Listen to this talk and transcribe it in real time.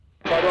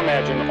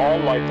imagine all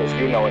life as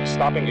you know it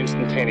stopping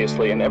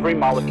instantaneously and every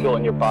molecule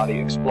in your body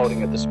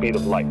exploding at the speed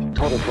of light.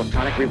 Total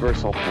protonic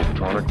reversal.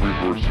 Protonic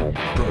reversal.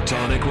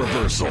 Protonic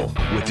reversal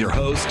with your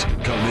host,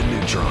 Conan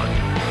Neutron.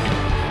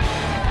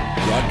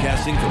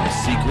 Broadcasting from a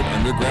secret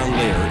underground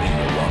lair in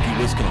Milwaukee,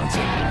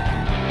 Wisconsin.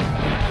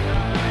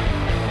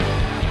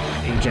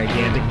 A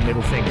gigantic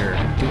middle finger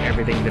to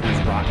everything that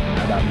is rotten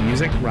about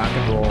music, rock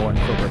and roll, and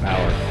corporate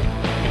power.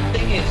 The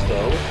thing is,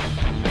 though,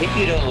 if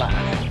you don't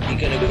laugh, you're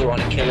going to go on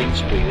a killing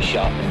spree with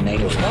sharpened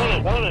nails.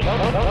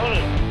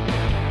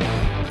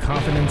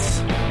 Confidence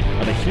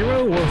of a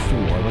hero or a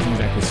fool. I wasn't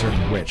exactly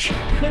certain which.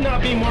 Could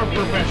not be more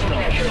professional.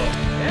 It's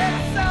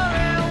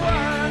only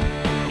one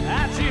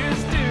I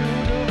choose to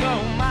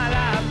devote my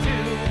life to.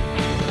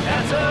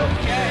 That's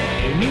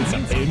okay. It means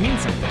something. It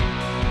means something.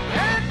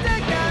 And they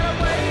got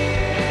away.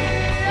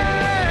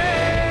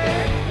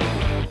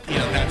 You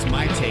know, that's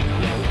my take.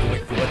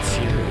 What's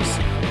yours?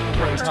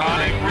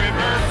 Protonic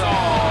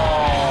reversal.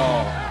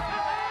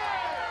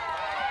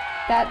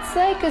 That's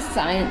like a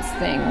science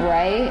thing,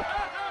 right?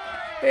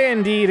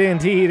 Indeed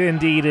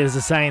it is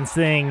a science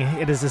thing.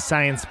 It is a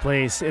science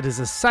place. It is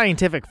a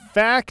scientific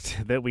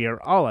fact that we are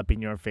all up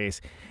in your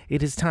face.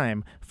 It is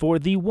time for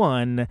the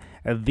one,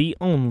 the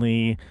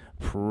only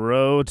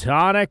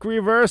Protonic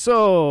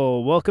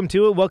reversal. Welcome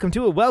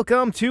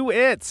to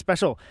it.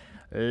 Special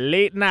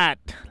late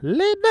night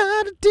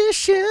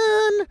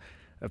edition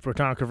of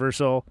Protonic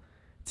reversal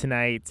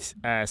tonight,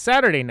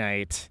 Saturday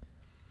night,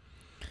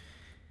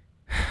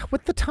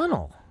 with the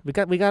tunnel. We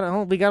got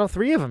all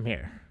three of them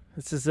here.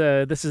 This is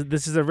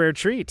a rare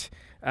treat.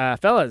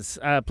 Fellas,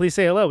 please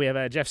say hello. We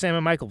have Jeff, Sam,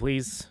 and Michael.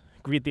 Please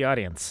greet the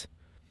audience.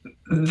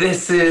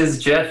 This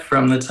is Jeff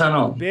from the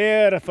tunnel.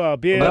 Beautiful.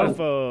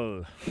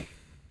 Hello.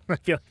 I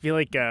feel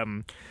like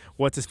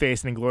what's his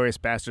face in Inglourious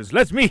Bastards.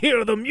 Let me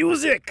hear the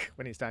music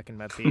when he's talking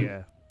about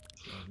the.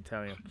 I'm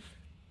telling you.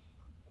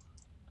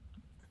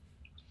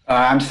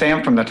 I'm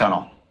Sam from the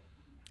tunnel.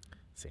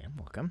 Sam,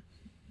 welcome.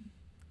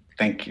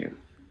 Thank you.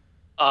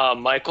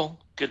 Michael,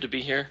 good to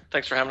be here.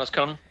 Thanks for having us,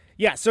 Conan.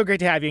 Yeah, so great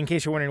to have you. In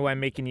case you're wondering why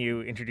I'm making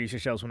you introduce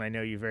yourselves when I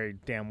know you very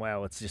damn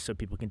well, it's just so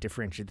people can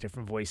differentiate the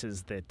different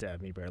voices that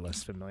maybe are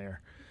less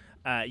familiar.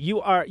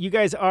 You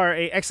guys are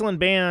an excellent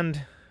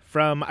band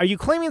from. Are you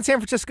claiming San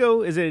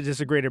Francisco? Is it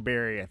just a Greater Bay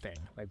Area thing?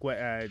 Like what?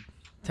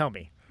 Tell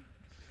me.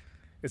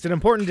 It's an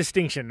important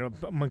distinction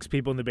amongst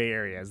people in the Bay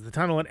Area. Is the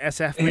tunnel an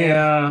SF band?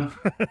 Yeah.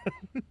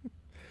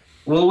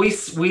 Well, we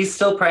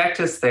still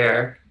practice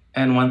there,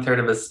 and 1/3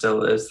 of us still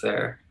lives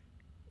there.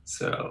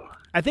 So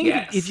I think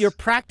yes. if you're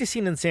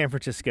practicing in San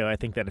Francisco, I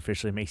think that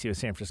officially makes you a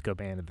San Francisco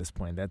band at this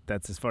point.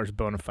 That's as far as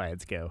bona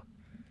fides go.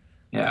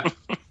 Yeah.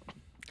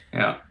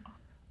 Yeah.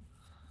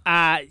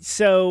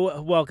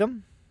 So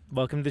welcome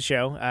to the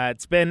show.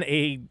 It's been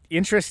a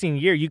interesting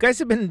year. You guys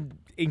have been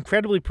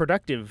incredibly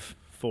productive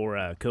for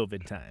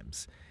COVID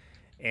times,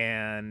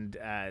 and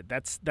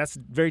that's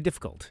very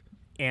difficult.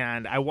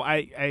 And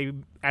I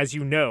as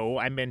you know,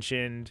 I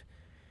mentioned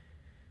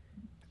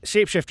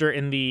Shapeshifter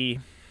in the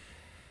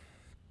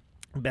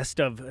best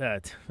of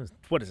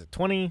what is it?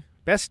 20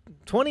 best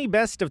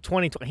of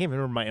 2020. I can't even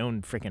remember my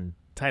own freaking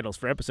titles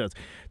for episodes.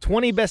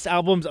 20 best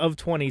albums of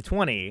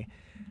 2020.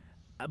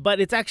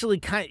 But it's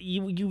actually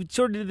you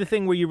sort of did the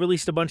thing where you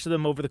released a bunch of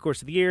them over the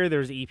course of the year.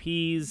 There's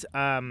EPs.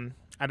 I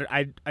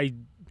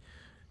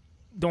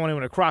don't want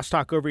anyone to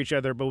crosstalk over each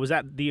other, but was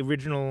that the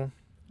original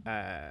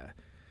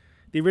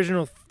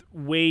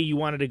way you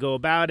wanted to go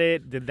about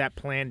it? Did that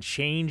plan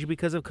change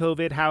because of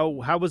COVID?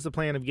 How was the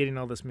plan of getting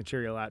all this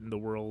material out in the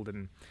world,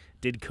 and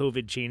did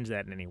COVID change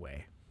that in any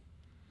way?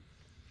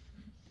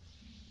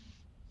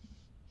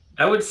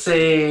 I would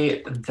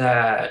say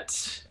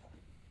that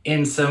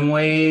in some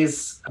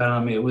ways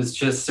it was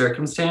just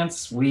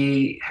circumstance.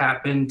 We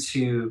happened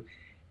to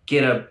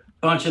get a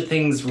bunch of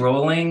things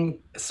rolling,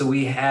 so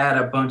we had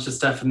a bunch of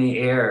stuff in the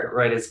air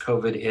right as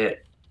COVID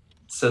hit.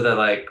 So that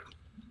like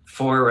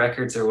 4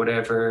 records or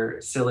whatever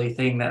silly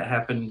thing that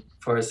happened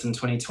for us in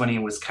 2020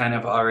 was kind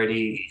of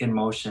already in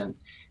motion,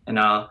 and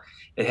all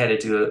it had to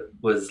do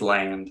was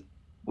land.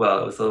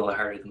 Well, it was a little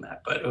harder than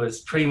that, but it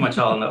was pretty much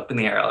all up in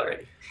the air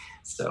already.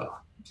 So,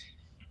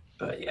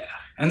 but yeah.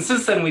 And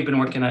since then we've been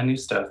working on new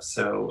stuff.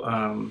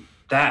 So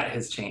that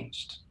has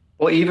changed.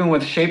 Well, even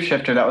with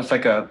Shapeshifter, that was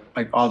like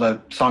all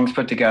the songs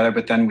put together,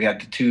 but then we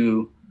had the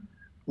 2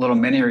 little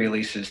mini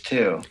releases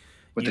too,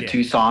 with the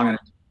 2 song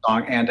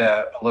and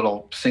a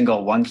little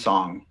single 1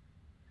 song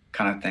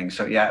kind of thing.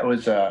 So yeah, it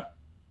was a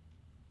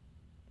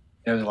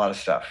lot of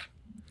stuff.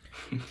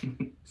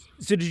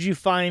 So did you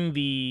find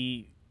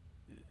the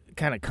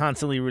kind of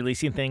constantly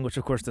releasing thing, which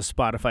of course the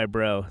Spotify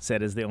bro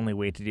said is the only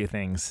way to do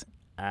things?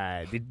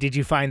 Did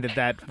you find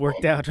that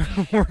worked out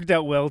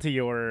well to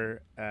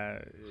your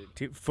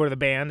for the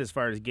band as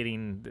far as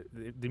getting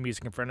the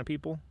music in front of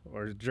people,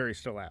 or is the jury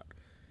still out?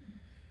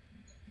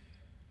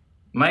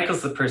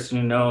 Michael's the person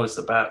who knows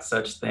about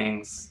such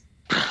things.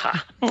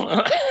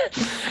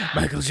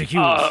 Michael's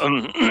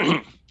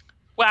accused.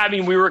 Well, I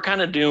mean, we were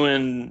kind of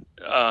doing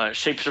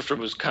Shapeshifter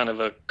was kind of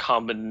a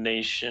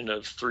combination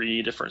of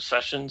 3 different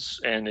sessions,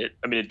 and it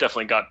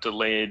definitely got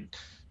delayed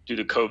due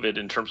to COVID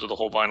in terms of the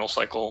whole vinyl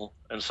cycle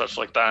and such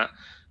like that.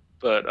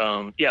 But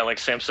yeah, like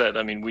Sam said,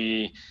 I mean,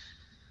 we,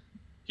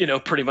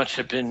 pretty much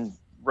have been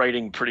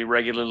writing pretty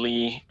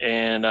regularly,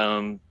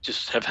 and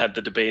just have had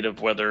the debate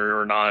of whether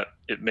or not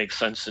it makes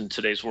sense in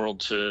today's world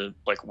to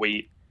like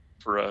wait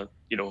for a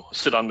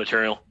sit on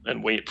material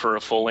and wait for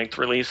a full length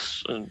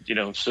release. And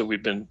so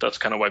that's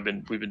kind of why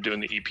we've been doing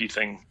the EP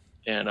thing.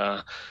 And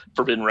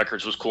Forbidden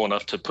Records was cool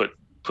enough to put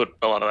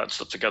a lot of that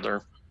stuff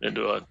together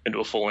into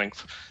a full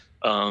length.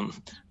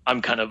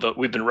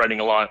 We've been writing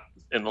a lot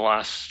in the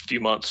last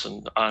few months,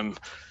 and I'm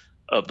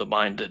of the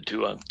mind to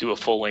do a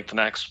full length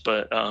next,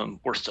 but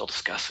we're still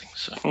discussing.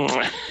 So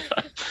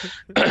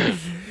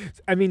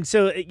I mean,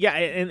 so yeah,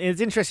 and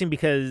it's interesting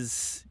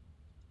because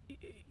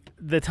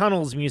the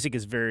Tunnel's music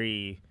is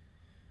very,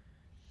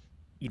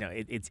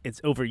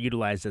 it's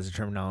overutilized as a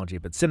terminology,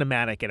 but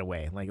cinematic in a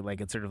way. Like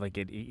it's sort of like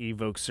it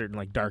evokes certain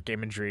like dark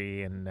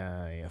imagery and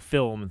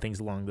film and things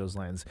along those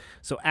lines.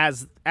 So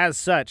as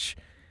such,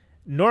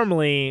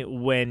 normally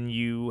when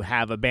you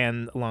have a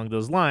band along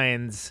those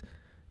lines,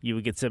 you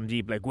would get some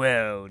deep like,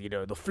 well,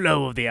 the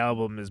flow of the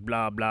album is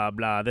blah blah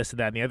blah, this and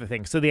that and the other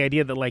thing. So the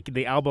idea that like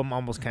the album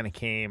almost kind of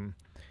came,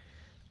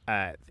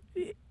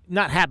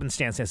 not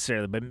happenstance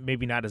necessarily, but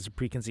maybe not as a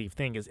preconceived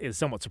thing is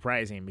somewhat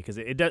surprising, because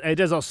it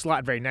does all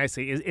slot very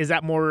nicely. Is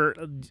that more,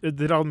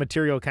 did all the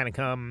material kind of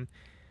come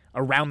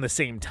around the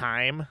same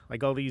time,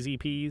 like all these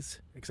EPs?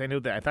 Because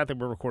I thought they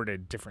were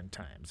recorded at different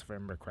times, if I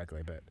remember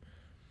correctly, but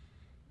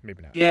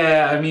maybe not.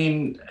 Yeah, I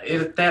mean,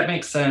 that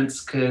makes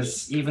sense,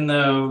 because even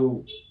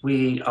though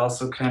we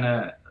also kind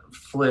of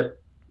flip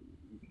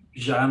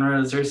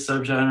genres or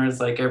subgenres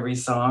like every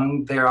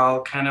song, they're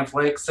all kind of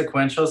like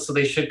sequential, so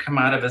they should come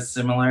out of a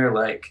similar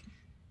like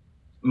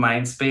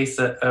mind space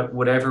of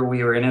whatever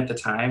we were in at the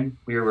time.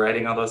 We were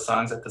writing all those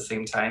songs at the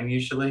same time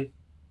usually,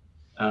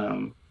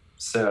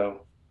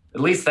 so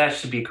at least that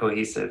should be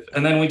cohesive.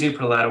 And then we do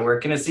put a lot of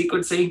work into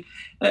sequencing,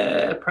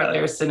 probably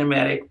our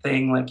cinematic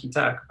thing like you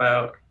talk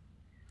about.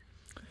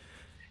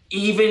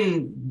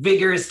 Even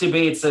vigorous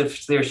debates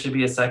if there should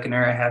be a second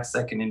or a half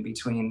second in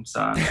between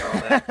songs,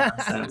 all that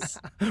nonsense.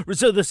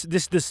 So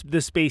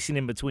the spacing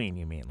in between,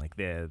 you mean, like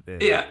the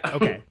yeah.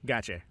 Okay,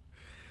 gotcha.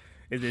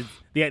 The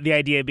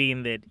idea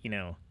being that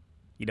you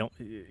don't,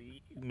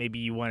 maybe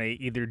you want to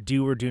either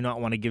do or do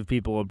not want to give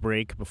people a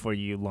break before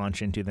you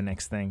launch into the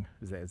next thing.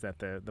 Is that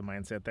the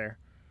mindset there?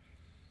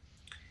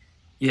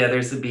 Yeah,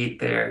 there's a beat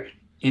there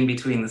in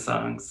between the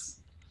songs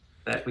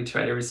that we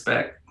try to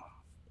respect.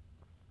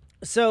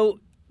 So.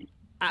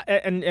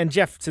 And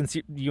Jeff, since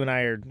you and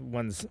I are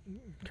ones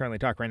currently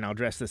talking right now, I'll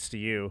address this to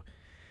you.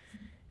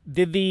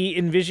 Did the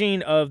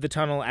envisioning of the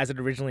Tunnel as it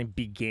originally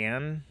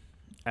began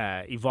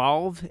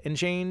evolve and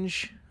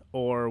change,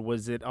 or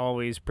was it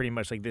always pretty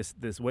much like this?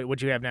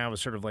 What you have now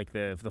is sort of like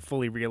the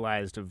fully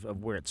realized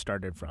of where it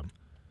started from?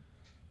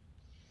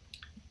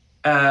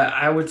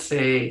 I would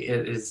say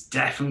it is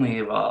definitely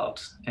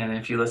evolved, and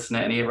if you listen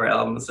to any of our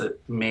albums,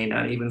 it may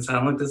not even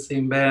sound like the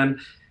same band.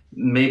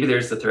 Maybe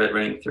there's a thread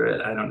running through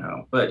it. I don't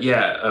know. But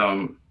yeah,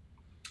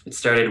 it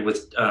started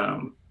with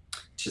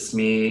just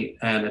me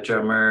and a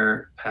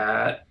drummer,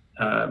 Pat,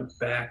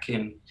 back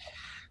in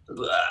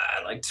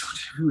like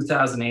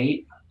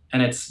 2008.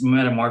 And it's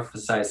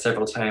metamorphosized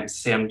several times.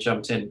 Sam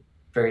jumped in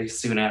very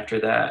soon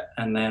after that.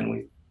 And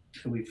then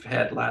we've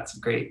had lots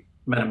of great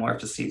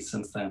metamorphoses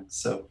since then.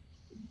 So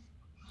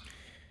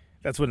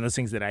that's one of those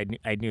things that I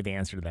knew the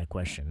answer to that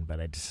question, but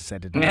I just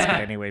decided to ask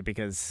it anyway,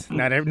 because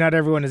not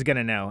everyone is going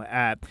to know.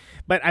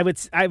 But I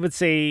would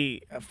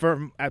say,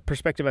 from a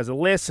perspective as a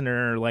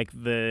listener, like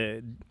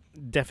the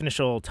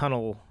definitional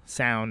Tunnel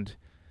sound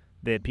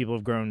that people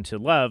have grown to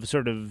love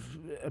sort of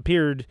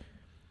appeared,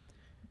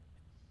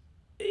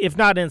 if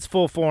not in its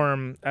full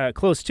form,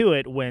 close to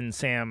it when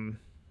Sam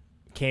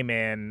came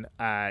in.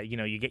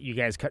 You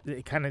guys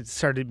kind of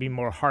started to be a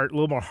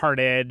little more hard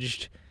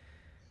edged.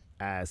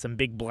 Some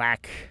big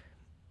black.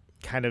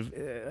 Kind of,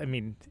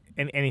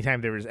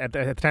 anytime there was at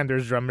the time there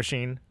was drum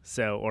machine,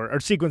 or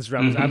sequence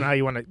drums. I don't know how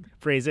you want to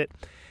phrase it.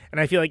 And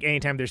I feel like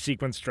anytime there's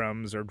sequence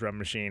drums or drum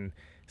machine,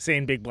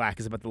 saying big black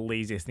is about the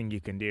laziest thing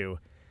you can do.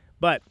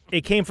 But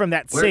it came from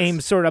that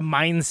same sort of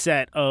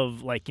mindset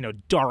of like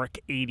dark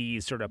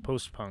 '80s sort of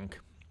post punk,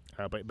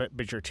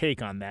 but your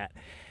take on that.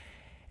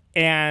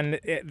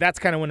 And that's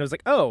kind of when it was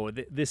like, oh,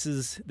 this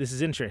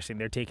is interesting.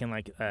 They're taking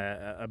like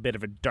a bit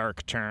of a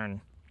dark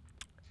turn.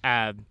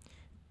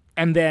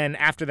 And then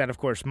after that, of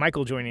course,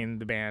 Michael joining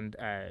the band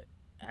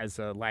as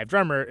a live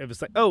drummer, it was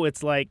like, oh,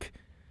 it's like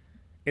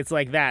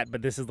that,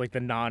 but this is like the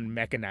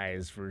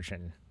non-mechanized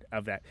version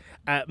of that.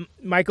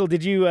 Michael,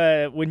 did you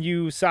when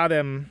you saw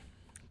them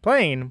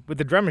playing with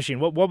the drum machine,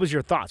 what was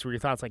your thoughts? Were your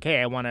thoughts like,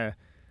 hey,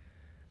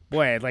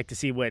 I'd like to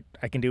see what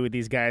I can do with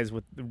these guys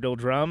with the real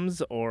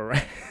drums, or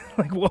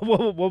like what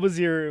was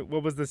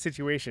the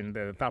situation,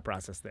 the thought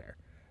process there?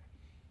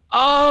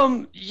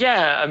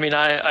 Yeah, I mean,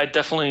 I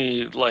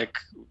definitely like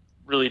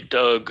really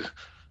dug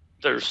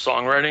their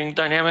songwriting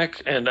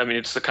dynamic, and I mean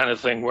it's the kind of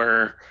thing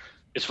where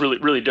it's really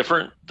really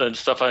different than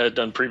stuff I had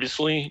done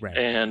previously, Right.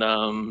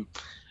 and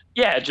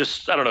yeah,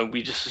 just I don't know,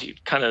 we just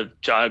kind of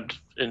jibed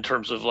in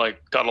terms of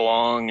like got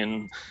along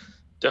and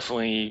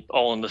definitely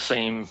all in the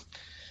same,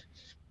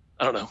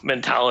 I don't know,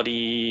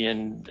 mentality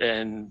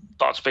and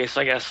thought space,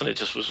 I guess, and it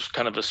just was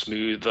kind of a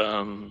smooth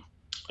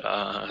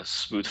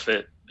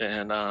fit,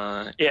 and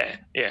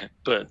yeah.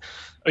 But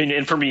I mean,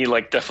 and for me,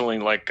 like definitely,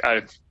 like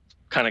I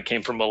kind of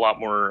came from a lot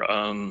more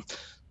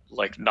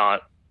like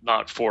not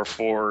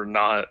 4/4,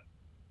 not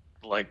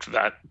like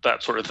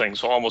that sort of thing.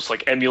 So almost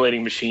like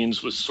emulating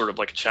machines was sort of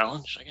like a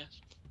challenge, I guess.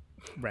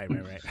 Right.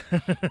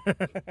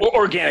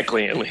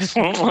 Organically, at least.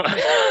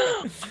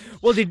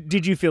 Well,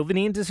 did you feel the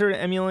need to sort of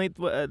emulate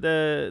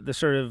the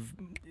sort of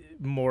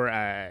more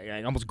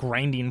almost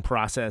grinding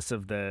process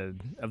of the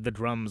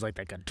drums, like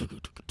that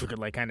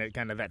like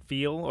kind of that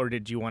feel, or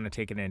did you want to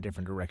take it in a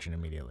different direction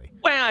immediately?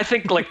 Well, I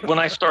think like when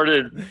I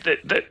started,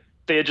 that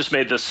they had just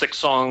made the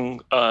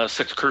 6-song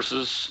Six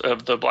Curses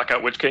of the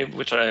Blackout Witch Cave,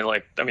 which I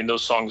like. I mean,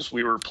 those songs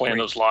we were playing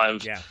those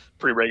live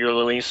pretty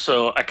regularly,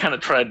 so I kind of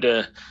tried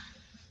to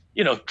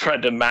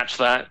match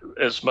that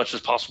as much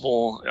as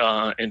possible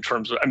in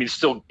terms of, I mean,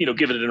 still,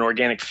 give it an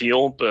organic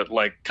feel, but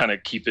like kind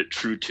of keep it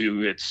true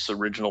to its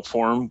original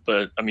form.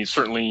 But I mean,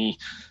 certainly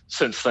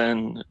since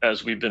then,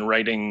 as we've been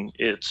writing,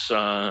 it's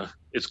gone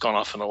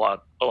off in a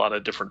lot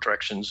of different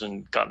directions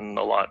and gotten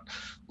a lot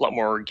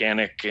more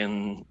organic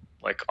and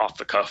like off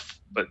the cuff,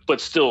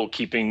 but still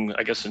keeping,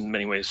 I guess in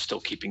many ways,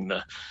 still keeping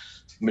the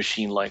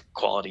machine-like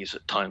qualities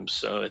at times.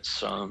 So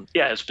it's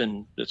it's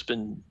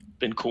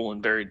been cool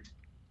and varied.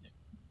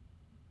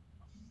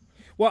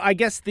 Well, I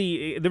guess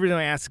the reason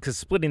I ask is because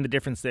splitting the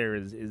difference there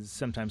is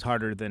sometimes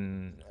harder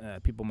than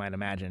people might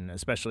imagine,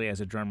 especially as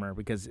a drummer,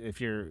 because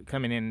if you're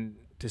coming in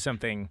to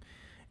something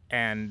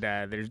and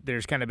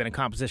there's kind of been a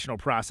compositional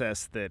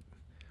process that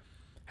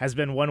has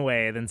been one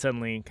way, then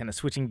suddenly kind of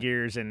switching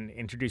gears and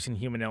introducing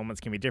human elements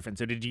can be different.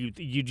 So did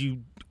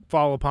you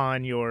fall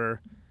upon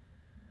your,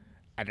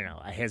 I don't know,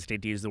 I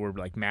hesitate to use the word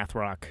like math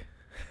rock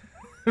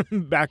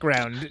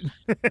background.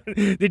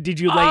 Did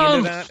you lay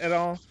into that at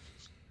all?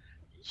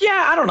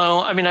 Yeah, I don't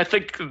know. I mean, I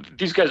think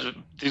these guys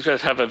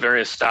have a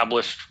very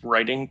established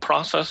writing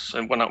process,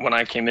 and when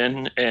I came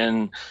in,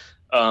 and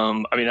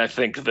I mean, I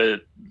think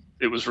that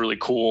it was really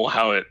cool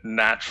how it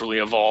naturally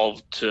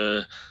evolved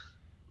to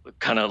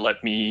kind of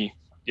let me,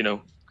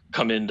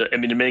 come into. I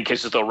mean, in many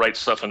cases they'll write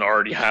stuff and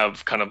already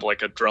have kind of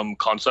like a drum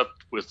concept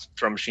with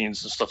drum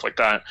machines and stuff like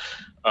that,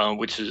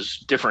 which is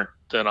different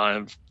than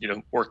I've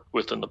worked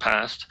with in the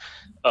past.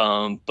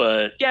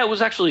 But yeah, it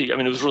was actually, I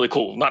mean, it was really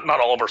cool. Not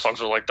all of our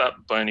songs are like that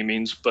by any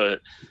means, but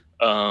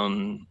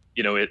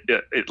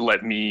it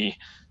let me,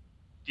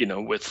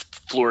 with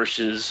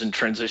flourishes and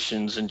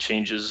transitions and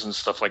changes and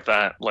stuff like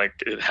that, like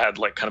it had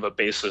like kind of a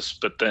basis,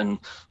 but then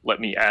let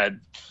me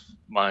add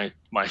my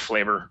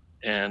flavor.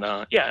 And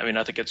yeah, I mean,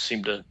 I think it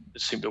seemed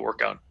to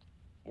work out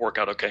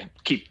okay.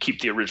 Keep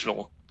the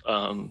original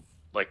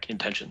like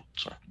intention.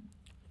 Sorry.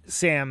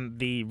 Sam,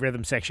 the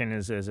rhythm section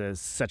is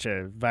such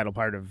a vital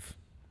part of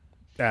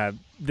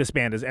this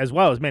band as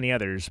well as many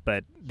others,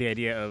 but the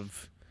idea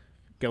of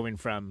going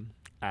from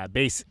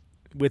bass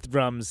with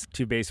drums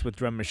to bass with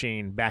drum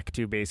machine back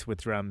to bass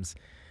with drums,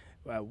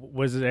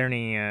 was there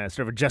any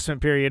sort of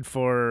adjustment period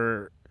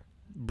for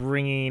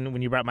bringing,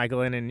 when you brought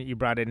Michael in and you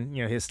brought in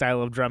his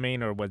style of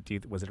drumming, or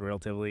was it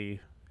relatively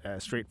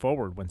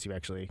straightforward once you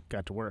actually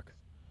got to work?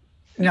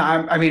 No,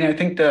 I mean, I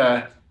think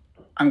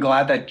I'm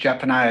glad that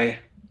Jeff and I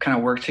kind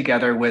of worked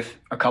together with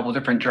a couple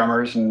different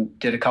drummers and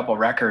did a couple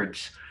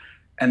records.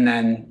 And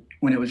then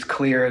when it was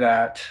clear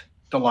that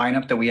the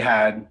lineup that we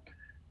had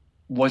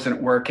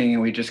wasn't working,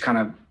 and we just kind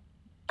of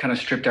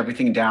stripped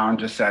everything down,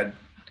 just said,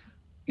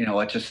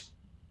 let's just,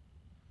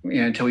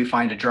 until we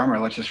find a drummer,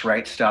 let's just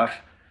write stuff.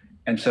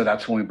 And so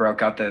that's when we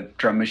broke out the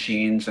drum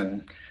machines,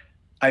 and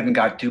I even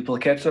got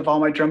duplicates of all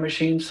my drum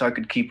machines so I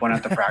could keep one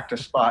at the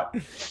practice spot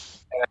and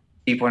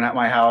keep one at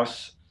my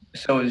house.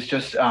 So it was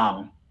just,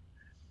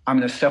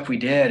 the stuff we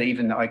did,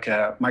 even like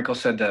Michael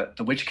said,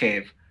 the Witch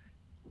Cave,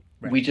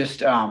 right. We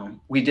just,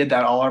 we did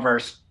that all of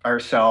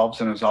ourselves,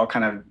 and it was all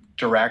kind of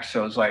direct.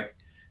 So it was like,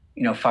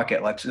 fuck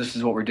it. This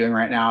is what we're doing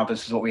right now.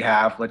 This is what we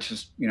have. Let's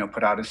just,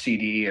 put out a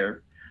CD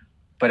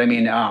but I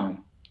mean,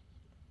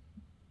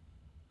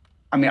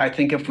 I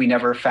think if we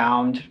never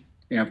found,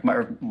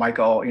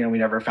 Michael, we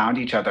never found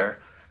each other,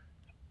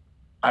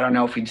 I don't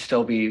know if we'd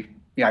still be,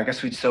 I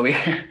guess we'd still be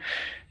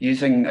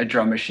using a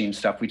drum machine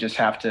stuff. We just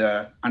have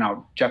to, I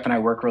know Jeff and I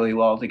work really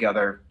well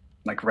together,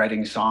 like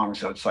writing songs.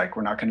 So it's like,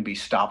 we're not going to be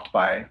stopped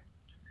by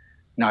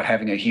not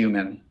having a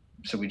human.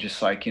 So we just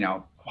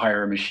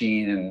hire a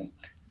machine and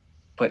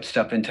put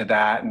stuff into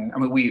that. And I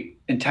mean, we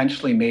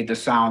intentionally made the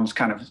sounds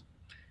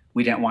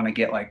we didn't want to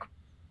get like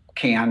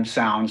canned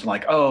sounds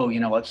like,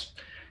 let's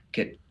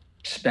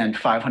spend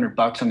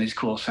 $500 on these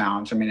cool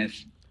sounds. I mean,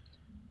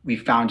 we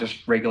found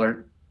just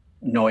regular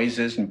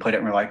noises and put it,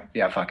 and we're like,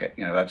 yeah, fuck it.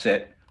 That's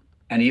it.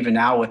 And even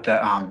now with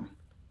the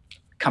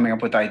coming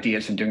up with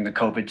ideas and doing the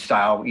COVID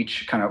style,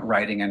 each kind of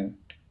writing and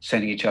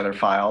sending each other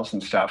files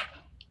and stuff.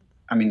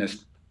 I mean,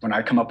 when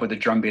I come up with a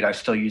drum beat, I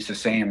still use the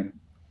same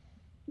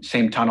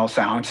tunnel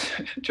sounds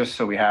just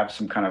so we have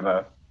some kind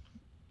of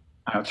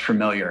it's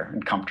familiar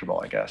and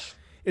comfortable, I guess.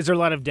 Is there a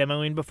lot of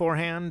demoing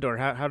beforehand, or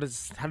how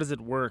does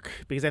it work?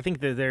 Because I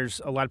think that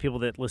there's a lot of people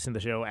that listen to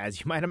the show, as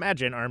you might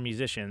imagine, are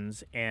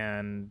musicians,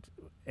 and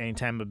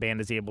anytime a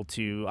band is able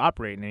to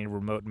operate in any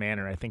remote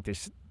manner, I think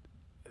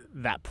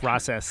that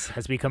process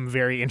has become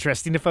very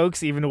interesting to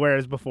folks, even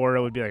whereas before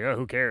it would be like, oh,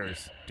 who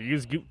cares? To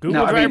use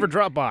Google Drive or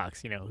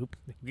Dropbox, who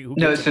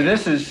no, so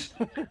this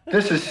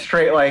is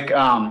straight like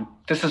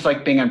this is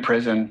like being in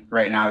prison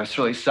right now. This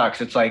really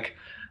sucks. It's like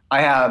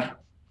I have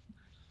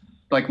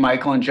like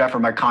Michael and Jeff are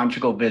my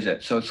conjugal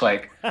visit. So it's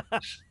like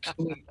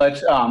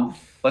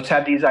let's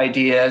have these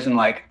ideas and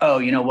like, oh,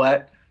 you know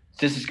what?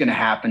 This is gonna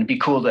happen. It'd be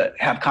cool to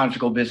have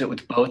conjugal visit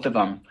with both of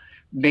them.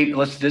 Maybe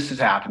this has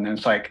happened. And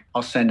it's like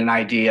I'll send an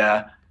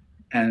idea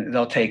and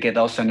they'll take it,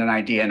 they'll send an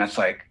idea, and it's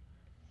like,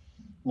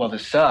 well,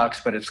 this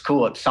sucks, but it's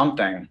cool, it's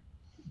something.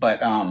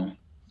 But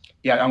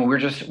yeah, I mean,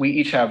 we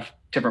each have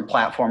different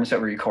platforms that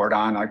we record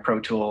on, like Pro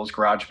Tools,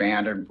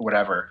 GarageBand, or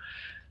whatever.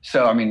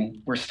 So I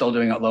mean, we're still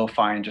doing it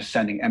lo-fi and just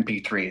sending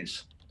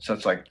MP3s. So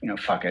it's like,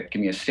 fuck it, give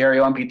me a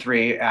stereo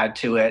MP3, add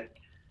to it,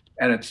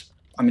 and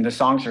the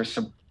songs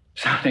are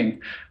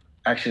sounding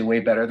actually way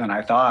better than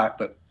I thought.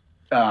 But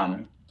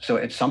so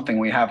it's something.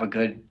 We have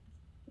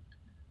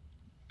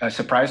a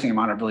surprising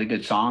amount of really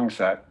good songs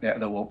that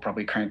we'll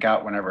probably crank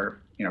out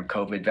whenever,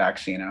 COVID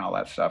vaccine and all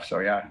that stuff. So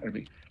yeah,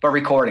 but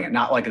recording it,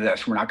 not like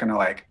this. We're not going to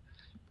like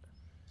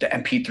the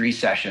MP3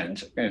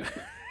 sessions,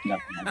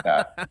 nothing like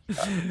that.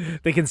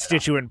 The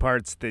constituent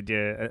parts that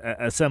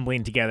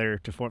assembling together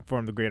to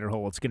form the greater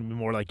whole. It's going to be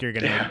more like you're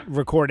going to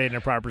record it in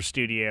a proper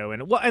studio.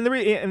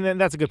 And then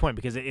that's a good point,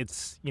 because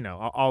it's,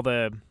 all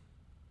the,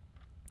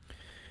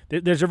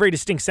 there's a very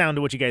distinct sound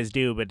to what you guys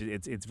do, but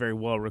it's very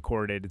well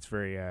recorded. It's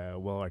very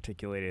well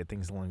articulated,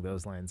 things along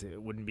those lines.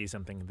 It wouldn't be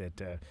something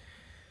that,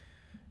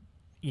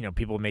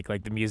 people make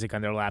like the music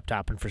on their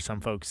laptop, and for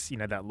some folks,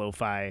 that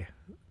lo-fi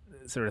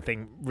sort of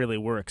thing really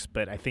works.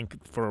 But I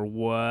think for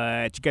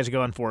what you guys are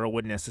going for, it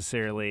wouldn't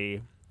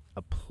necessarily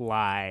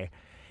apply.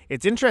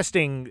 It's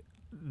interesting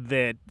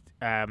that,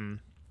 Sam,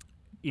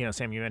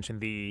 you mentioned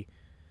the,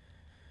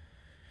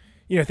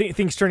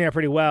 things turning out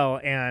pretty well,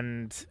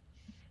 and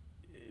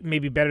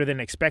maybe better than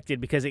expected,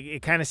 because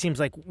it kind of seems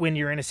like when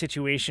you're in a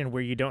situation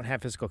where you don't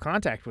have physical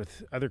contact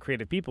with other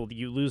creative people,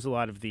 you lose a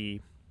lot of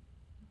the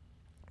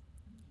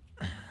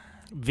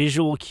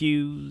visual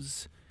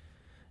cues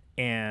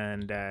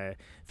and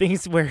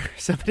things where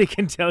somebody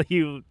can tell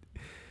you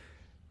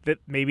that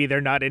maybe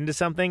they're not into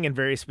something in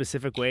very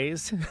specific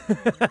ways.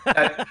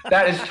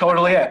 that is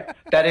totally it.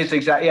 That is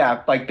exactly,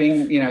 yeah. Like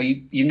being,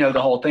 the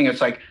whole thing.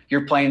 It's like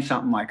you're playing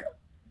something like,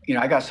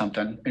 I got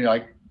something. And you're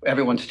like,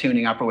 everyone's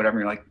tuning up or whatever.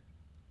 And you're like,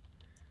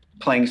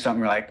 playing something,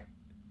 you're like,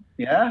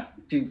 yeah,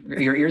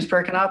 your ears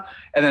perking up,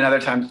 and then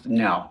other times,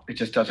 no, it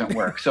just doesn't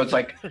work. So it's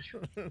like,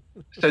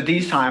 so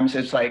these times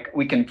it's like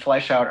we can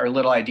flesh out our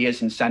little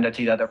ideas and send it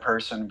to the other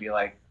person and be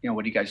like,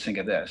 what do you guys think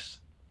of this?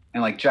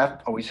 And like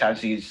Jeff always has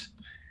these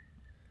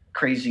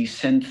crazy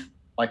synth,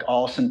 like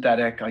all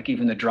synthetic, like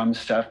even the drum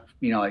stuff,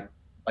 like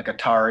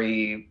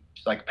Atari,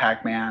 like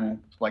Pac-Man,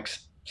 like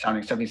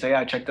sounding stuff. You say,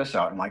 yeah, check this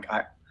out. I'm like,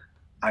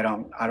 I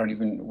don't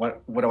even,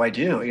 what do I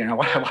do?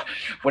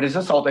 What is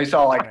this all? They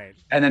saw like, right.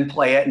 And then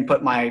play it and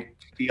put my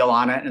feel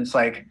on it. And it's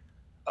like,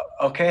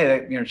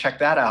 okay, check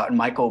that out. And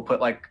Michael will put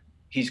like,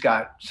 he's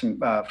got some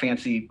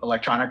fancy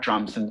electronic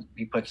drums, and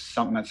he puts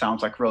something that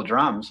sounds like real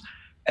drums.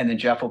 And then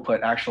Jeff will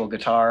put actual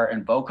guitar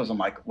and vocals. I'm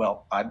like,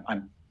 well,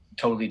 I'm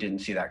totally didn't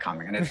see that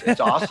coming. And it's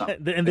awesome.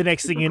 And the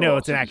next thing you know,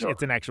 it's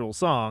an actual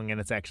song, and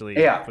it's actually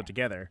put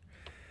together.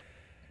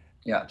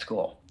 Yeah, it's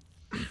cool.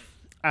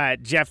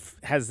 Jeff,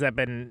 has that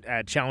been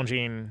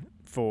challenging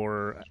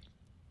for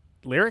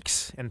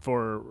lyrics and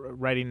for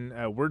writing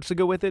words to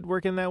go with it,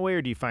 working that way,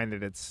 or do you find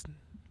that it's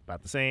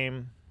about the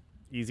same,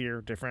 easier,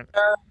 different?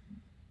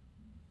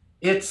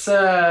 It's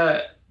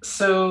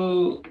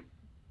so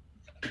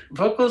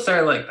vocals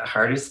are like the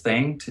hardest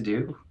thing to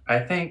do, I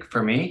think,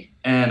 for me,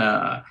 and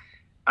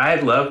I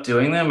love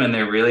doing them, and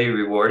they're really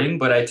rewarding,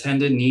 but I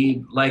tend to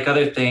need, like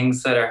other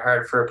things that are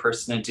hard for a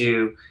person to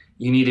do,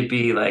 you need to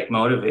be like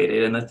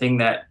motivated. And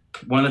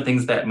one of the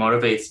things that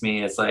motivates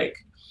me is like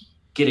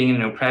getting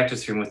into a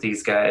practice room with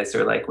these guys,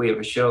 or like we have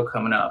a show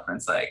coming up and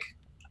it's like,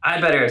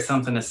 I better have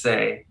something to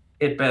say.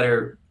 It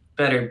better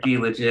be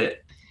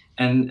legit.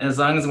 And as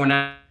long as we're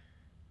not,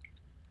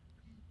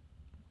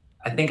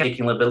 I think I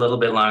can live a little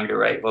bit longer to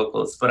write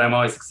vocals, but I'm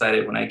always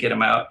excited when I get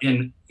them out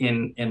in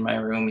my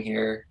room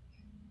here,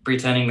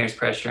 pretending there's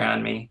pressure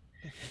on me.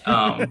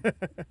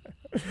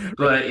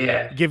 But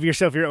yeah, give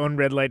yourself your own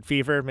red light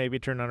fever. Maybe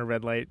turn on a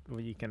red light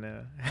where you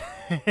can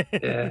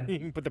you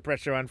can put the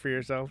pressure on for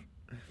yourself.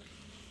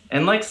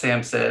 And like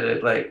Sam said,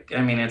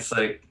 it's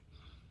like,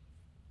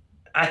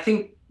 I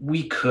think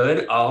we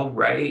could all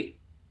write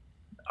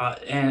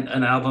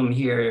an album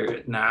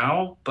here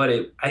now, but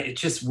it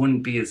just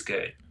wouldn't be as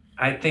good.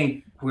 I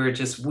think we're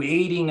just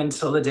waiting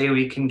until the day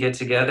we can get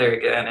together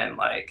again and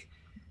like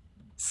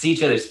see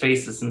each other's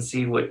faces and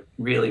see what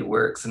really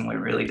works and what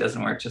really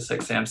doesn't work, just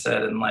like Sam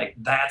said. And like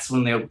that's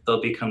when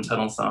they'll become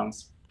tunnel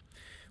songs.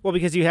 Well,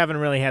 because you haven't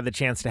really had the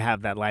chance to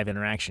have that live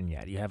interaction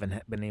yet. You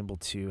haven't been able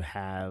to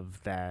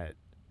have that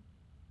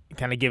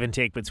kind of give and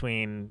take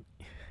between,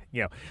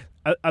 you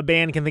know, a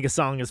band can think a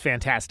song is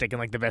fantastic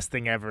and like the best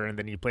thing ever, and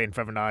then you play in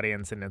front of an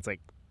audience and it's like,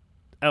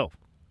 oh,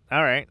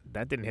 all right,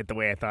 that didn't hit the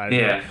way I thought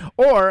it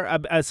would. Or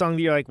a song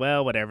that you're like,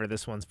 well, whatever,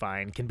 this one's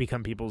fine, can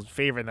become people's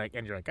favorite,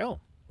 and you're like, oh,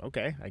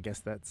 okay, I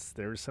guess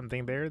there's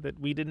something there that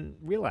we didn't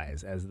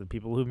realize as the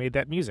people who made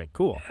that music.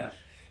 Cool.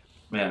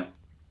 Yeah.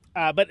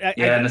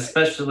 And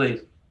especially.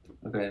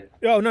 Okay.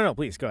 Oh no,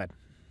 please go ahead.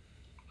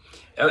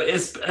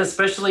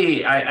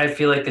 Especially, I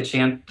feel like the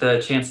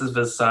chances of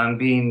a song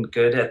being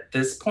good at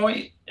this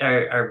point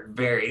are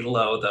very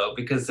low, though,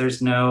 because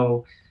there's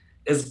no,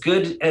 as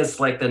good as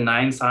like the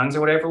 9 songs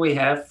or whatever we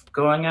have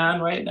going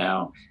on right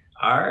now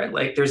are,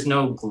 like there's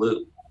no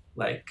glue.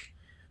 Like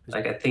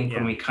I think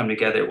when we come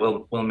together,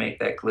 we'll make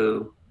that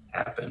glue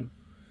happen.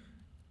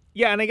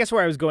 Yeah, and I guess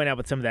where I was going out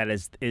with some of that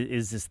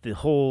is this the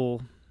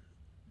whole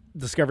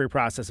discovery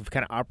process of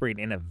kind of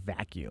operating in a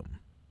vacuum,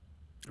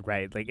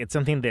 right? Like it's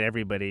something that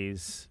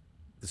everybody's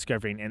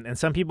discovering, and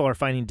some people are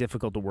finding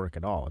difficult to work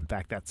at all. In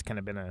fact, that's kind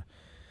of been a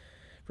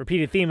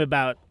repeated theme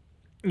about,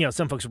 you know,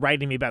 some folks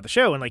writing me about the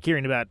show and like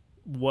hearing about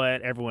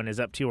what everyone is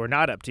up to or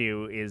not up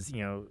to is,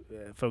 you know,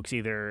 folks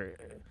either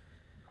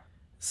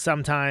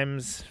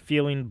sometimes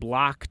feeling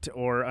blocked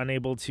or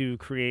unable to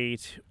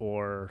create,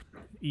 or,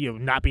 you know,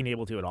 not being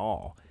able to at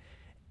all.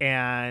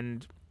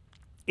 And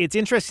it's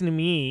interesting to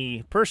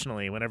me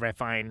personally whenever I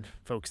find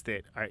folks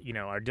that are, you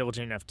know, are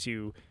diligent enough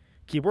to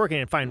keep working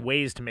and find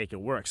ways to make it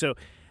work. So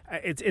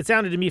it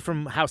sounded to me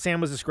from how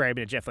Sam was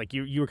describing it, Jeff, like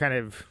you were kind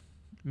of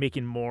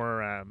making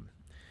more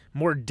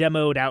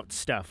demoed out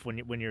stuff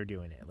when you're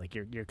doing it. Like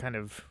you're kind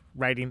of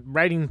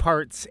writing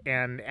parts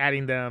and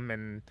adding them,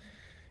 and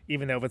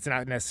even though it's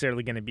not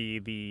necessarily going to be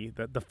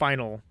the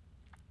final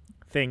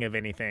thing of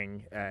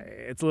anything,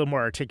 it's a little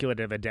more articulate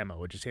of a demo.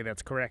 Would you say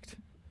that's correct?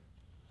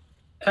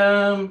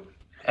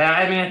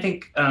 I mean, I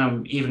think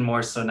even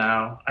more so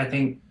now. I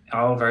think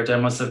all of our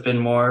demos have been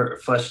more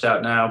fleshed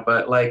out now.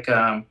 But like,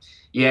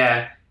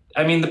 yeah,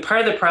 I mean, the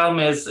part of the problem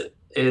is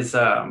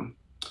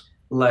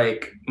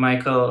like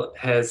Michael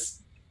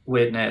has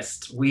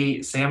witnessed.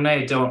 Sam and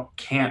I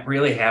can't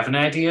really have an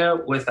idea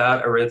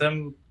without a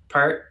rhythm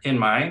part in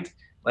mind.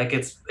 Like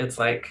it's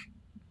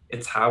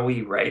how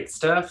we write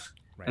stuff,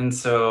 right. And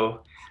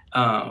so.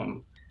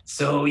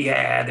 So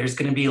yeah, there's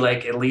going to be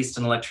like at least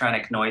an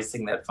electronic noise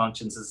thing that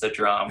functions as a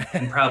drum.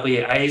 And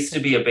probably I used to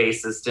be a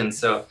bassist, and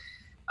so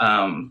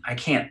I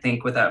can't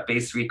think without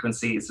bass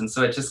frequencies. And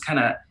so it just kind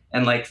of,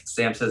 and like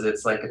Sam says,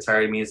 it's like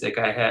Atari music.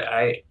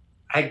 I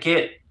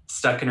get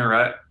stuck in a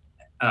rut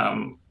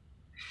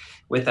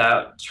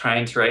without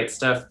trying to write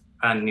stuff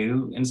on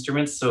new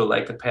instruments. So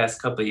like the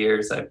past couple of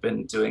years, I've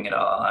been doing it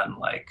all on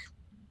like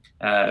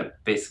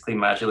basically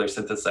modular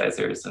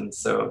synthesizers, and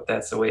so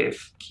that's a way of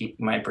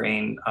keeping my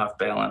brain off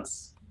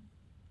balance.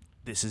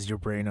 This is your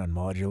brain on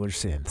modular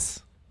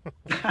synths.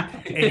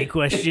 Any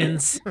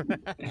questions?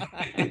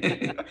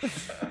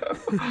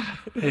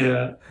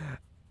 Yeah.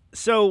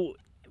 So,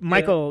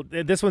 Michael,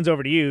 this one's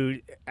over to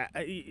you.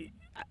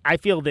 I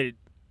feel that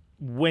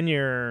when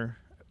you're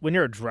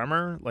a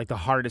drummer, like the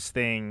hardest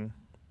thing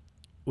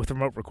with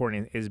remote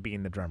recording is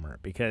being the drummer,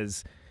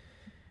 because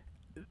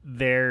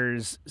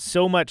there's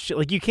so much,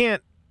 like you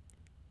can't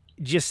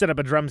just set up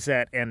a drum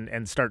set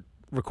and start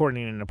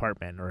recording in an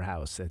apartment or a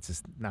house. It's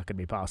just not going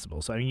to be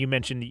possible. So I mean, you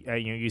mentioned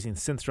using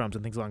synth drums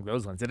and things along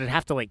those lines. Did you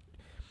have to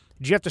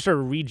sort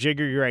of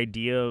rejigger your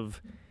idea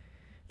of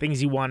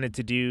things you wanted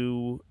to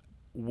do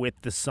with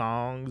the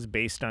songs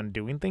based on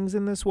doing things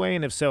in this way?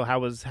 And if so,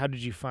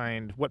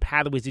 what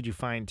pathways did you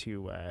find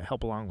to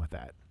help along with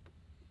that?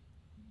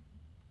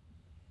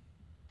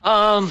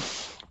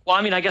 Well,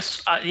 I mean, I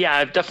guess,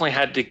 I've definitely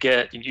had to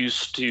get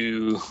used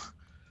to,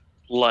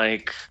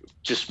 like,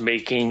 just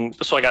making...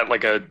 So I got,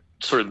 like, a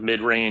sort of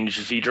mid-range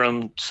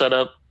V-drum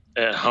setup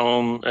at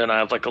home, and I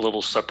have, like, a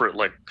little separate,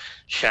 like,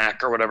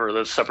 shack or whatever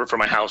that's separate from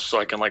my house, so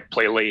I can, like,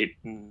 play late.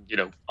 And, you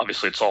know,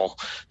 obviously it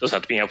doesn't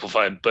have to be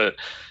amplified. But,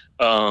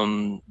 I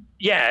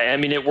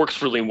mean, it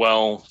works really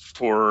well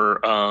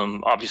for,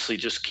 obviously,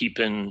 just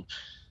keeping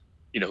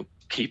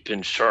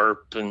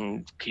sharp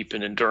and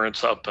keeping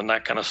endurance up and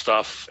that kind of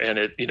stuff. And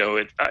I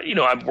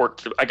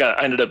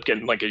ended up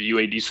getting like a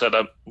UAD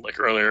setup like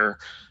earlier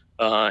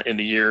in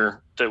the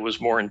year that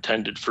was more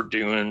intended for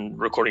doing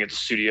recording at the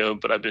studio,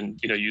 but I've been,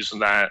 using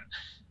that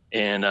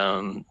and,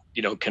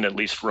 can at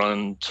least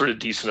run sort of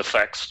decent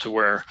effects to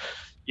where,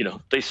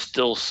 they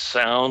still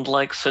sound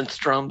like synth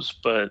drums,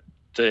 but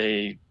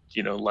they,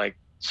 like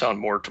sound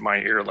more to my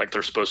ear like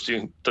they're supposed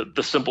to.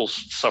 The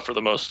cymbals suffer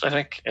the most, I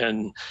think.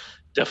 And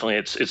definitely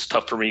it's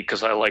tough for me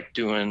because I like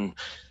doing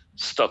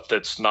stuff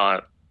that's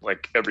not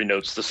like every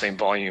note's the same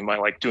volume. I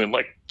like doing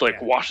like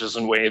washes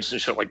and waves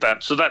and shit like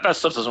that. So that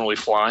stuff doesn't really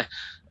fly.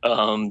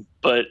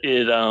 But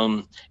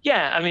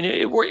yeah, I mean,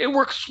 it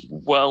works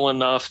well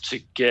enough to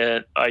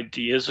get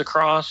ideas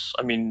across.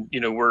 I mean,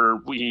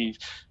 we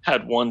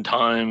had one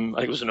time, I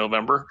think it was in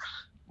November,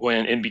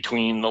 when in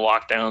between the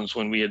lockdowns,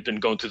 when we had been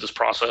going through this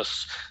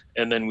process,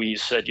 and then we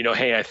said,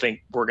 hey, I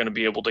think we're going to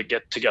be able to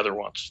get together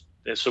once.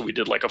 And so we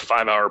did like a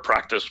 5-hour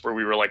practice where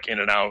we were like in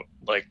and out,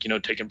 like,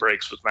 taking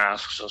breaks with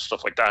masks and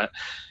stuff like that.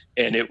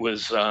 And it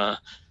was, I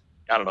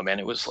don't know, man,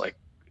 it was like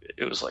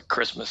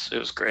Christmas. It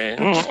was great.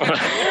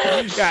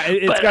 Yeah,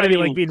 it's got to be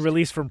like being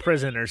released from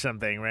prison or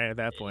something, right? At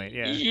that point,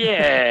 yeah.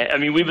 Yeah, I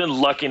mean, we've been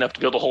lucky enough to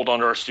be able to hold on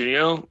to our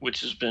studio, which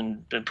has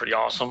been pretty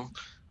awesome.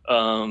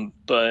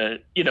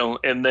 But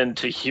and then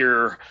to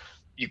hear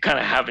you kind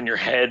of have in your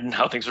head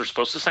how things are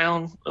supposed to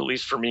sound, at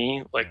least for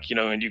me, like, and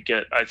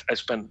I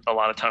spend a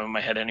lot of time in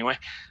my head anyway.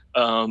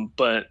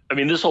 But I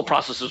mean, this whole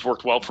process has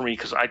worked well for me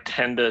because I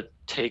tend to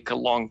take a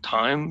long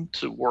time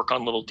to work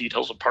on little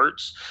details of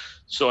parts.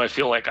 So I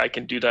feel like I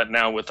can do that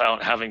now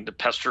without having to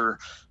pester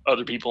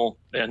other people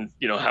and,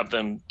 have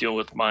them deal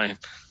with my,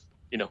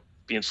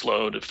 being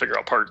slow to figure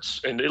out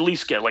parts, and at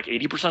least get like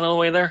 80% of the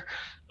way there.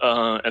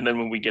 And then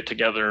when we get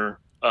together,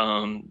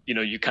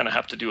 you kind of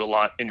have to do a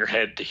lot in your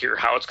head to hear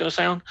how it's going to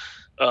sound.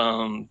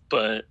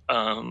 But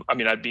I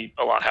mean, I'd be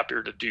a lot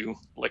happier to do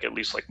like at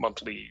least like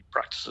monthly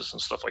practices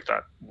and stuff like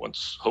that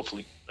once,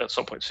 hopefully at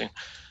some point soon.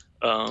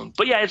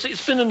 But yeah,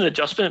 it's been an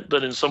adjustment,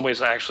 but in some ways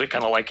I actually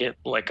kind of like it.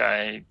 Like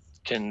I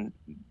can,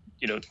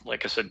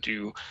 like I said,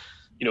 do,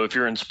 if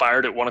you're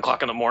inspired at 1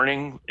 o'clock in the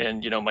morning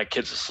and, my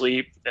kid's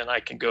asleep and I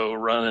can go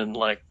run and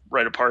like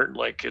write a part,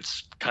 like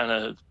it's kind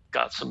of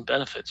got some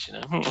benefits,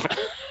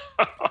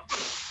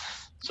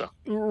 So.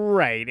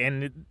 Right.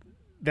 And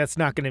that's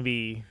not going to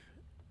be,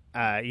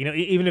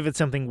 even if it's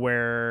something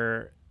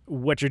where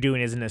what you're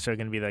doing isn't necessarily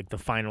going to be like the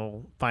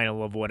final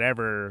of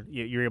whatever,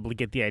 you're able to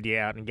get the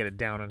idea out and get it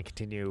down and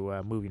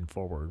continue moving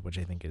forward, which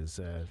I think is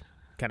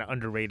kind of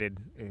underrated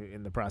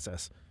in the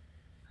process.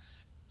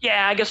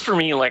 Yeah, I guess for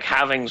me, like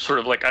having sort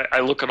of like,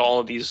 I look at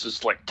all of these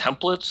as like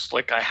templates.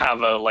 Like I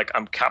have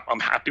I'm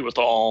happy with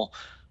all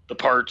the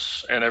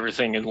parts and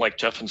everything. And like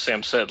Jeff and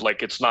Sam said,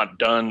 like it's not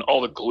done.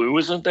 All the glue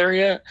isn't there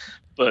yet,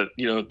 but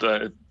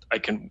I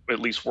can at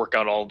least work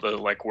out all the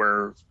like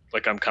where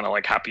like I'm kind of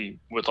like happy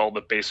with all the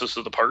basis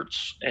of the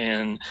parts.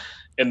 And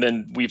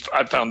then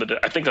I've found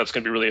that I think that's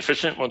going to be really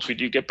efficient once we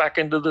do get back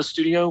into the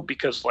studio,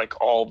 because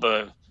like all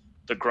the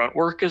grunt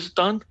work is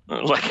done,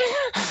 like,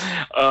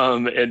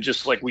 and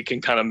just like we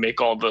can kind of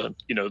make all the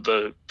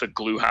the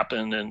glue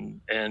happen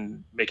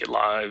and make it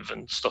live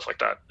and stuff like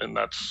that. And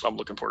I'm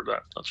looking forward to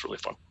that. That's really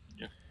fun.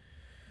 Yeah.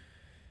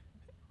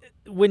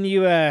 When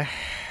you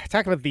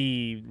talk about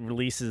the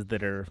releases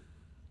that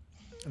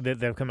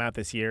have come out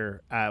this year,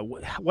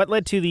 what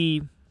led to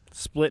the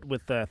split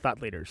with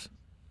Thought Leaders?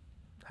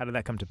 How did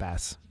that come to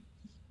pass?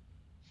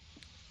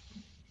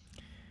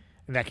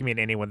 And that can mean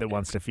anyone that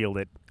wants to field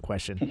it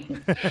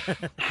question.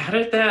 How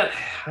did that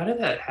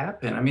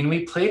happen? I mean,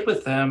 we played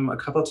with them a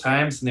couple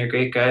times, and they're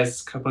great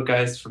guys. A couple of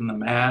guys from the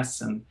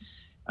Mass, and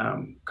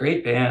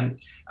great band.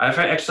 I've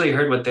actually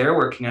heard what they're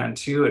working on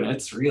too, and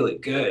it's really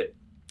good.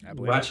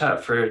 Watch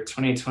out for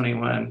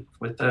 2021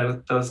 with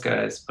those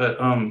guys. But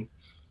I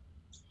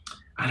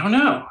don't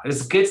know.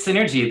 It's good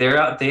synergy. They're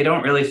out. They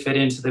don't really fit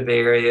into the Bay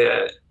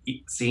Area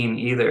scene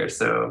either.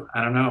 So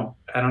I don't know.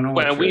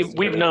 Well,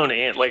 we've known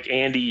like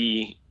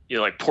Andy.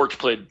 Like Porch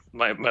played,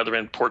 my other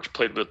band Porch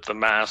played with the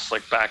Mass,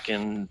 like back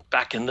in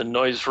the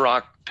Noise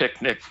Rock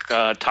Picnic,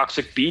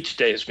 Toxic Beach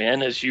days,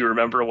 man, as you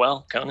remember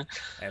well, Conan.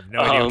 I have no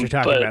idea what you're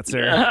talking about,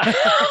 sir.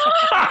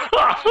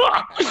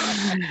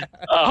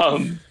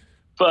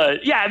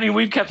 But yeah, I mean,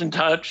 we've kept in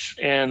touch,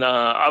 and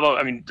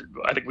I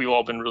think we've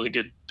all been really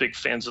big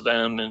fans of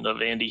them and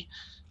of Andy.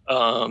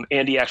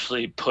 Andy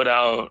actually put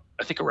out,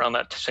 I think around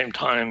that same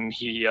time,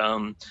 he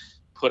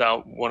put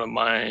out one of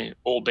my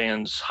old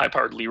bands, High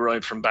Powered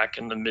Leroy, from back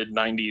in the mid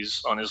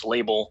 90s on his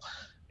label,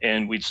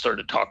 and we'd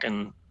started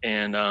talking,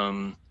 and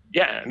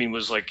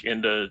was like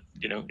into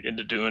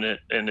doing it,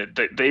 and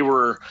they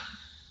were,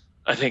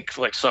 I think,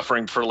 like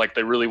suffering for like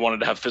they really wanted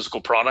to have physical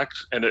product,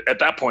 and at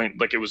that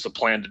point, like it was the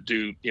plan to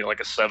do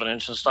like a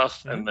 7-inch and stuff,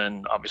 mm-hmm. And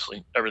then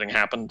obviously everything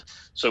happened,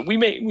 so we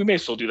may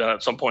still do that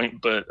at some point,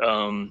 but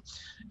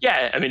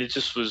it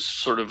just was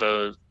sort of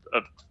a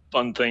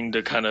fun thing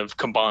to kind of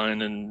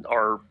combine in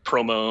our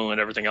promo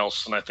and everything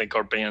else. And I think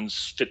our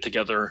bands fit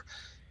together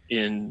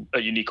in a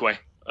unique way.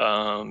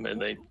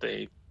 And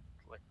they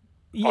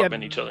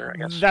augment each other, I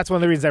guess. That's one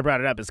of the reasons I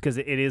brought it up, is because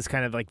it is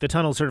kind of like the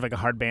Tunnel's sort of like a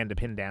hard band to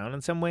pin down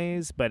in some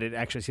ways, but it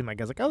actually seemed like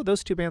I was like, oh,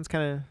 those two bands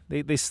kind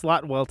of, they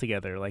slot well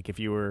together. Like if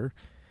you were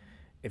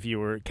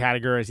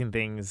categorizing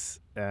things,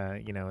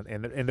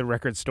 in the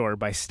record store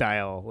by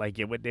style, like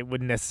it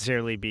wouldn't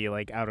necessarily be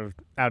like out of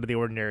the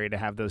ordinary to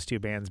have those two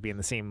bands be in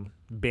the same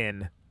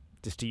bin,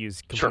 just to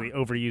use completely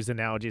overused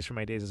analogies from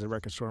my days as a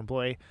record store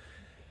employee.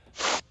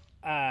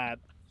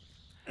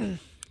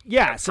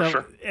 Yeah, so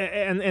sure.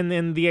 And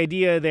then the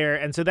idea there,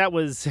 and so that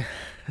was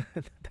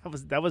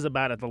That was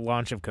about at the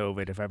launch of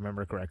COVID, if I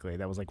remember correctly.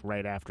 That was like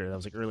right after. That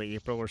was like early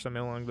April or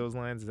something along those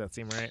lines. Does that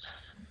seem right?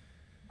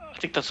 I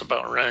think that's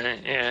about right.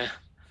 Yeah.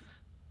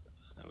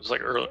 It was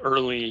like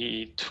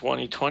early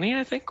 2020,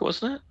 I think,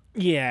 wasn't it?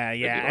 Yeah.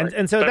 Like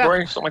And so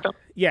February, something like that.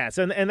 Yeah.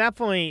 So at that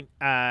point,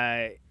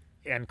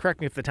 and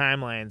correct me if the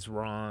timeline's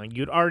wrong,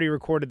 you'd already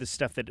recorded the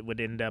stuff that would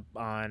end up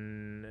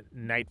on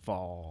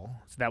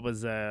Nightfall. So that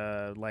was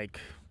like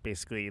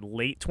basically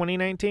late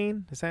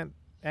 2019. Is that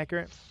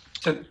accurate?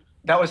 So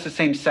that was the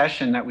same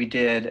session that we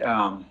did.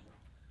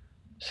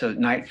 So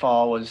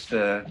Nightfall was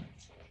the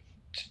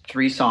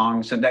 3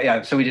 songs,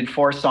 and so we did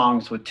 4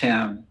 songs with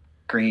Tim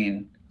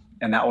Green,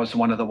 and that was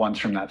one of the ones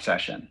from that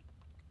session.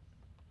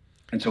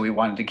 And so we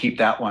wanted to keep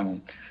that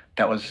one.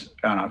 That was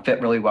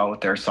fit really well with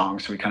their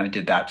songs, so we kind of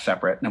did that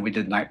separate. And then we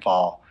did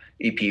Nightfall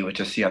EP with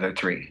just the other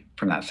 3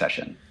 from that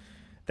session.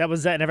 That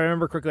was that. And if I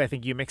remember correctly, I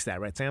think you mixed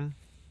that, right, Sam?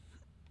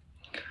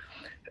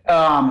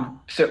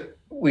 So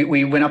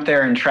we went up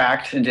there and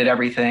tracked and did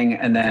everything,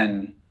 and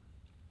then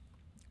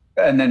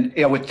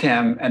with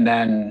Tim, and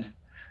then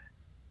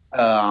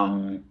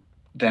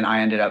I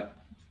ended up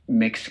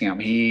mixing him.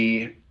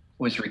 He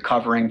was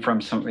recovering from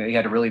he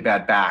had a really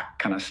bad back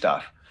kind of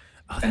stuff.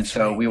 Oh, and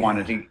so right, we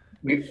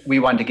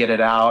wanted to get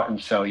it out,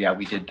 and so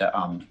we did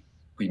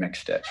we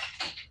mixed it.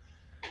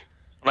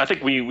 And I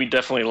think we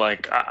definitely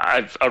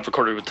I've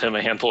recorded with Tim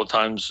a handful of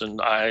times, and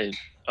I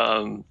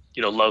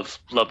love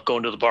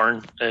going to the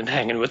barn and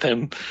hanging with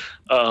him.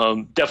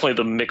 Definitely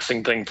the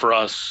mixing thing for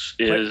us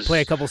is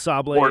play a couple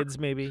saw blades,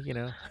 maybe,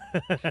 yeah,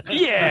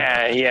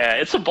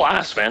 it's a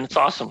blast, man. It's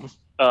awesome.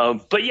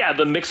 But yeah,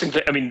 the mixing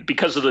thing, I mean,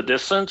 because of the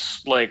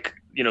distance,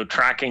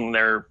 tracking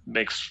there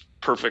makes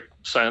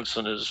perfect sense,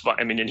 and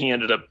and he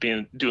ended up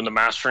doing the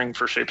mastering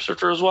for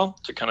Shapeshifter as well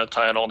to kind of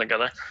tie it all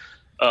together.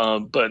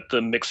 But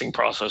the mixing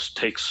process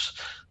takes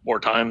more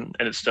time,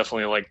 and it's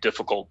definitely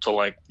difficult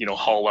to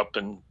haul up,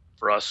 and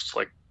for us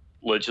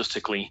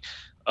logistically,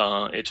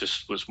 it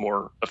just was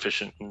more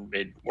efficient and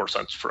made more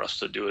sense for us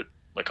to do it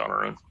on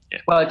our own. Yeah.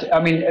 Well,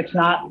 it's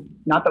not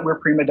that we're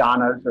prima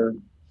donnas or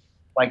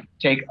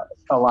take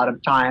a lot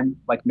of time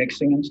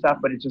mixing and stuff,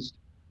 but it's just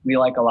we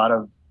like a lot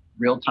of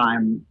real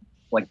time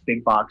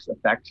big box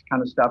effect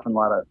kind of stuff, and a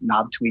lot of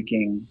knob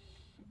tweaking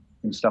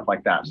and stuff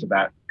like that. So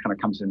that kind of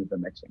comes into the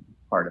mixing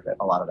part of it,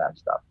 a lot of that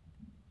stuff.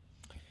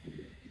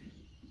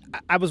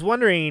 I was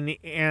wondering,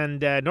 and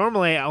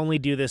normally I only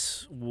do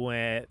this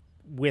with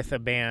a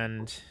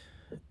band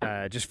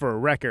just for a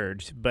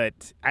record,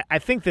 but I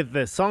think that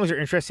the songs are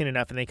interesting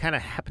enough, and they kind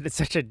of happen at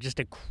such just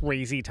a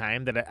crazy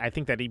time that I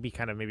think that EP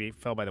kind of maybe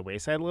fell by the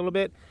wayside a little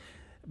bit.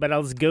 But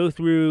I'll just go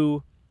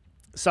through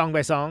song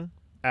by song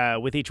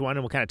with each one,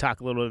 and we'll kind of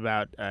talk a little bit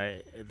about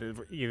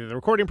either the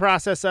recording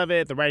process of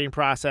it, the writing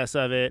process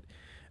of it,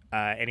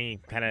 any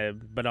kind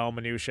of banal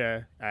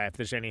minutia, if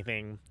there's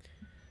anything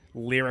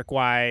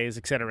lyric-wise,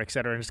 et cetera, and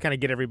just kind of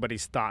get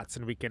everybody's thoughts,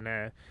 and we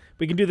can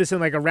do this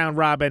in a round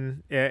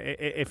robin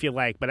if you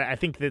like. But I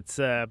think that's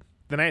the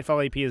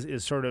Nightfall EP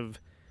is sort of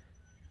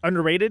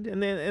underrated in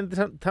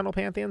the Tunnel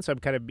Pantheon, so I'm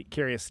kind of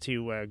curious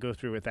to go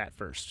through with that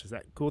first. Is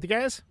that cool with you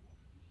guys?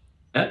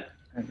 Yeah.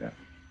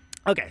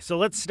 Okay, so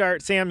let's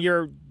start. Sam,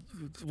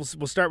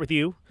 we'll start with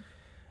you.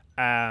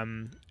 Tell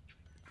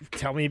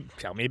me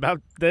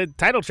about the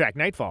title track,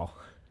 Nightfall.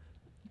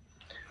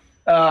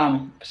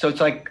 So it's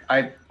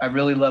I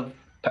really love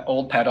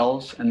old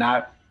pedals, and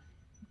that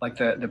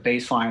the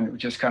bass line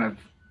just kind of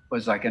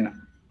was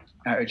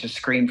it just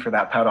screamed for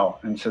that pedal,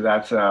 and so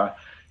that's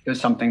it was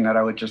something that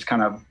I would just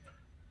kind of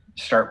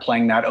start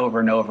playing that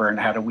over and over, and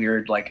had a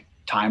weird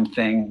time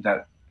thing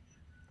that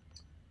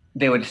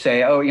they would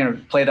say,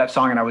 play that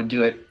song, and I would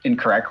do it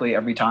incorrectly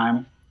every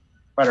time.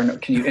 I don't know,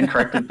 can you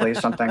incorrectly play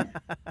something?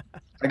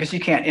 I guess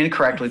you can't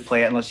incorrectly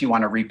play it unless you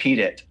want to repeat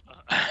it.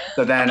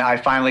 So then I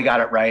finally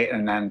got it right,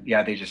 and then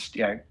they just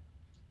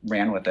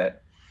ran with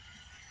it.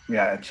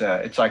 Yeah,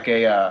 it's like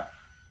an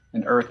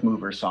earth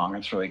mover song.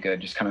 It's really good.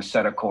 Just kind of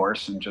set a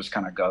course and just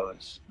kind of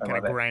goes.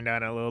 Kind of grind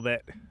on it a little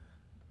bit.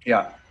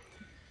 Yeah.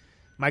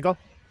 Michael?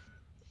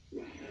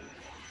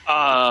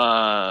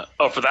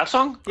 For that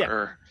song?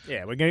 Yeah.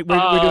 Yeah, we're doing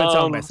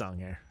song by song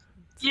here.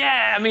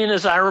 Yeah, I mean,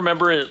 as I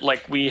remember it,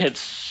 we had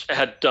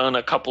done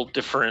a couple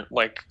different,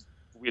 we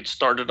had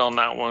started on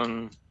that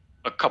one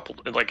a couple,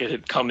 it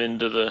had come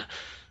into the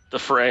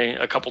fray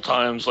a couple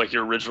times,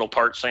 your original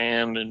part,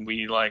 Sam, and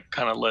we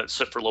kind of let it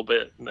sit for a little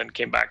bit and then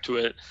came back to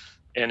it.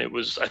 And it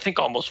was, I think,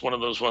 almost one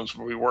of those ones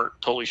where we weren't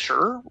totally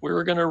sure we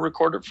were going to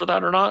record it for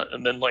that or not.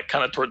 And then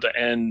kind of toward the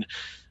end,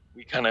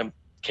 we kind of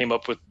came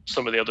up with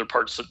some of the other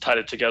parts that tied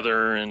it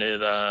together, and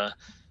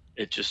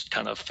it just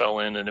kind of fell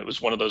in. And it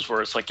was one of those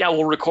where it's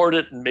we'll record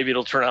it and maybe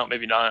it'll turn out,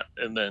 maybe not.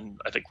 And then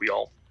I think we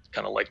all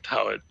kind of liked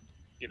how it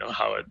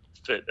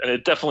fit. And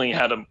it definitely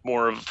had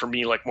more of that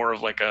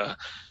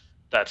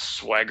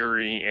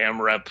swaggery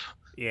AmRep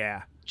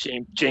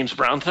James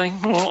Brown thing.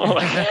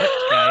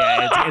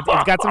 It's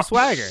got some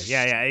swagger.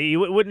 Yeah. You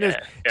wouldn't.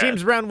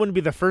 James Brown wouldn't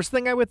be the first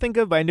thing I would think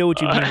of, but I know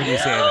what you mean when you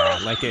say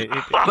that. Like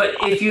But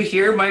if you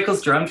hear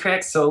Michael's drum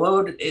track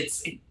soloed,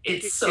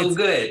 it's so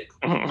good.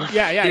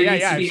 Yeah. There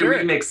needs to be sure.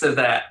 a remix of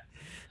that.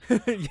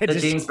 The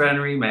James Brown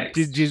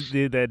remix. Just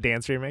do the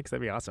dance remix.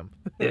 That'd be awesome.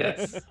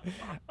 Yes.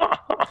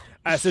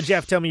 So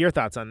Jeff, tell me your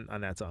thoughts on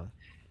that song.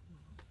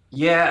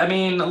 Yeah, I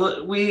mean,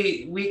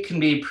 we can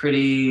be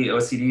pretty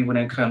OCD when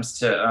it comes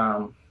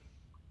to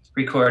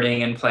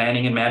recording and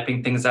planning and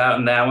mapping things out,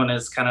 and that one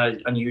is kind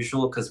of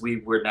unusual because we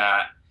were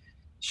not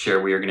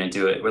sure we were going to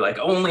do it. We're like,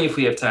 only if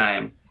we have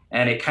time,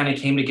 and it kind of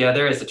came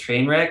together as a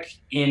train wreck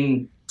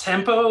in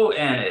tempo,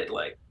 and it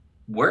like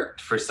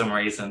worked for some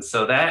reason.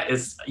 So that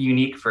is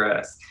unique for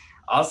us.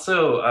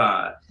 Also,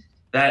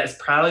 that is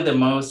probably the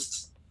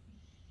most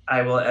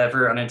I will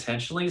ever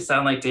unintentionally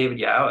sound like David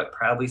Yao. It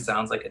probably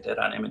sounds like a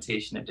dead-on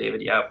imitation of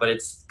David Yao, but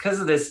it's because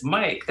of this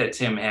mic that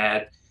Tim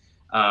had.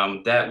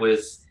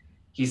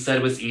 He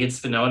said was Ian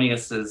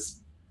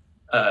Spinonius's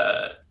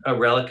a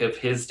relic of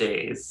his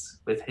days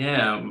with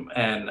him,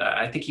 and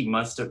I think he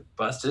must have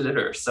busted it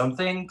or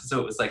something, so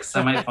it was like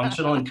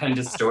semi-functional and kind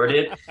of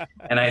distorted,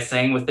 and I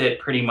sang with it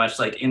pretty much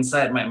like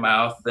inside my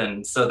mouth,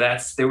 and so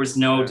there was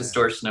no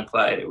distortion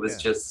applied. It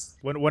was just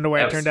wonder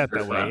why it turned out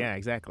that way. Yeah,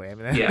 exactly. I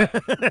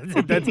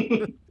mean, that's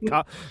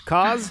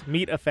cause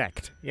meet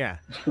effect. Yeah.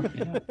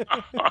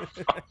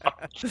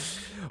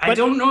 I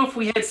don't know if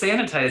we had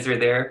sanitizer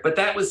there, but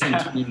that was in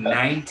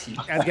 2019.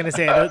 I was gonna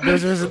say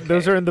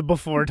those are in the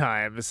before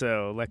time,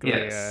 so luckily.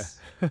 Yes.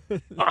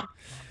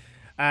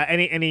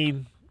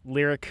 Any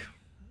lyric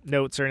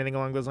notes or anything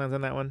along those lines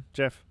on that one,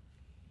 Jeff?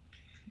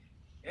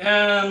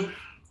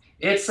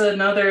 It's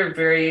another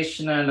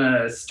variation on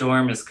a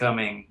storm is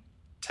coming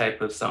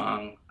type of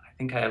song. I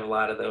think I have a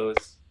lot of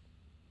those.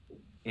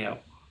 Yeah,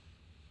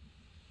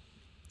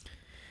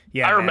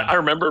 I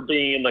remember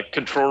being in the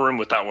control room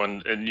with that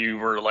one, and you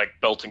were like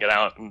belting it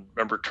out, and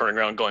remember turning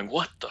around going,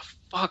 "What the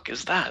fuck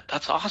is that?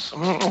 That's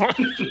awesome!"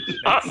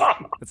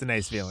 That's a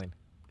nice feeling.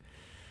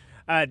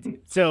 But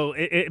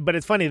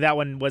it's funny that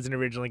one wasn't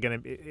originally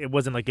it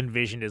wasn't like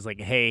envisioned as like,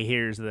 hey,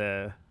 here's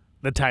the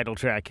title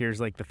track, here's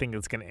like the thing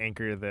that's gonna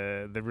anchor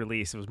the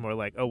release. It was more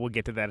like, oh, we'll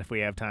get to that if we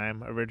have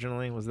time.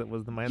 Originally, was the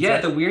mindset?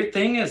 Yeah, the weird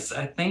thing is,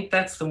 I think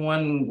that's the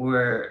one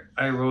where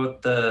I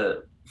wrote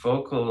the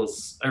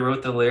vocals. I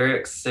wrote the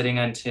lyrics sitting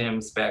on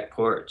Tim's back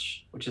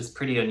porch, which is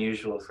pretty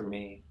unusual for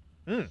me.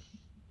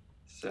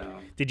 So,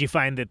 did you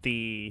find that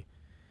the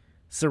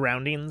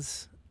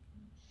surroundings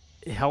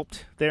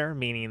helped there,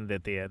 meaning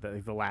that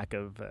the lack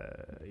of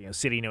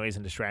city noise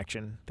and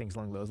distraction, things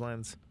along those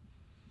lines?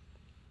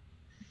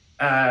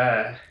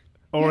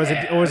 Or is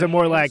it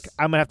more like,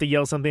 I'm gonna have to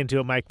yell something into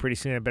a mic pretty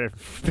soon, I better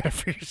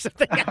figure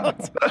something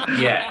out?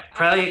 Yeah,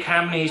 probably a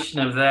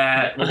combination of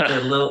that with a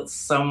little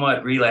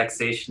somewhat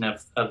relaxation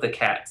of the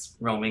cats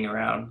roaming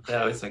around.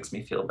 That always makes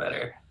me feel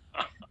better.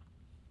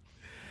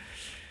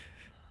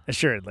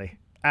 Assuredly.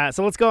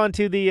 So let's go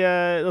into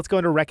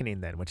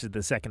Reckoning then, which is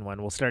the second one.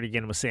 We'll start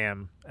again with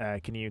Sam.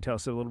 Can you tell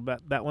us a little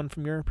about that one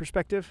from your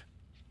perspective?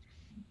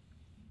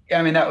 Yeah,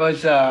 I mean, that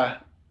was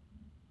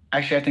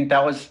actually, I think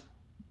that was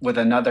with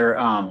another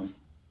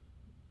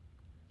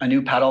a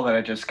new pedal that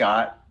I just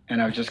got,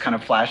 and I was just kind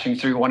of flashing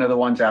through one of the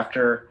ones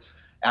after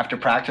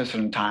practice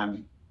one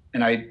time,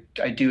 and I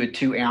do a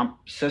 2 amp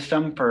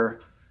system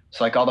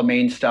so like all the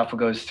main stuff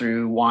goes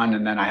through one,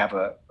 and then I have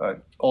a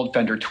old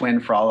Fender Twin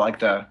for all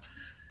like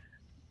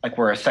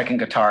where a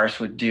second guitarist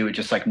would do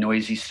just like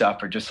noisy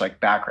stuff or just like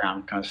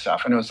background kind of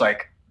stuff. And it was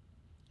like,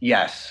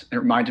 yes, it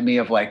reminded me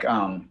of like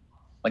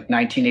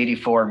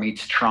 1984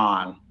 meets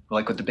Tron,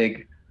 like with the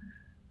big,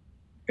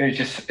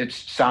 it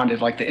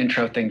sounded like the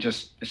intro thing it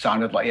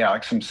sounded like,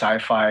 like some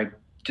sci-fi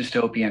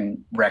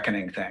dystopian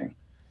reckoning thing.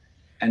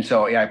 And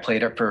so, I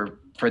played it for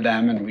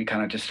them, and we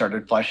kind of just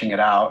started fleshing it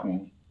out,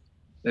 and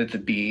the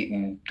beat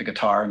and the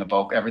guitar and the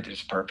vocal,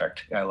 everything's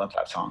perfect. Yeah, I love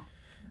that song.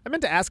 I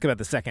meant to ask about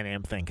the second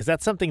amp thing, because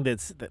that's something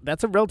that's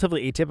a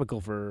relatively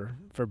atypical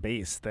for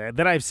bass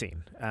that I've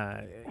seen.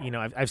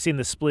 I've seen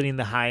the splitting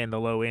the high and the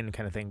low end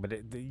kind of thing, but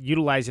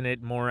utilizing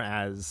it more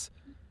as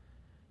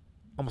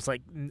almost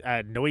like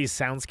noise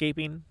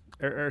soundscaping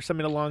or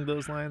something along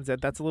those lines.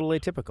 That's a little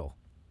atypical.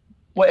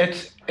 Well,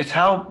 it's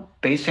how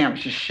bass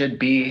amps just should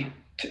be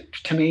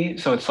to me.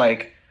 So it's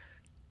like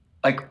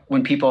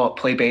when people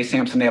play bass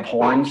amps and they have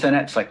horns in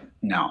it, it's like,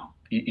 no.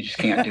 You just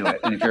can't do it.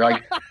 And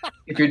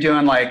if you're doing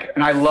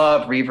and I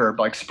love reverb,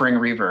 like spring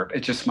reverb,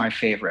 it's just my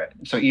favorite.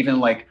 So even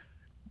like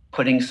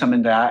putting some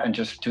in that and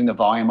just doing the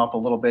volume up a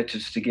little bit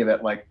just to give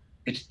it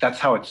that's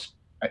how it's,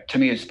 to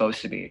me, it's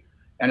supposed to be.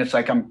 And it's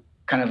like, I'm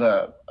kind of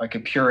a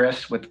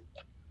purist with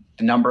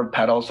the number of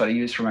pedals that I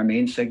use for my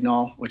main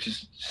signal, which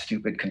is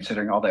stupid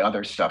considering all the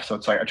other stuff. So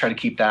it's like, I try to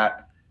keep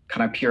that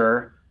kind of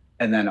pure,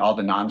 and then all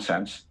the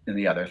nonsense in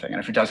the other thing.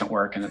 And if it doesn't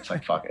work, and it's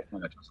like, fuck it,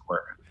 when it doesn't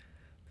work.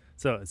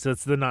 So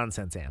it's the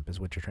nonsense amp is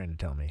what you're trying to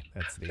tell me.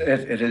 That's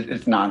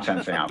it's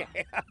nonsense amp.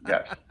 Okay.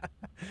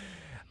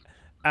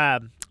 Yeah.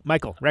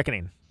 Michael,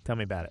 Reckoning. Tell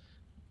me about it.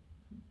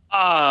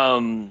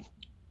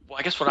 Well,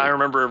 I guess what I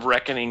remember of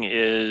Reckoning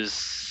is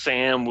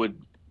Sam would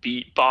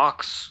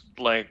beatbox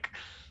like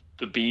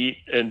the beat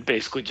and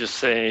basically just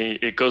say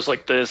it goes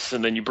like this,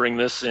 and then you bring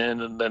this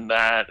in, and then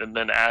that, and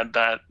then add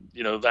that,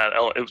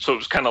 so it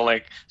was kind of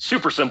like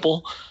super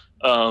simple.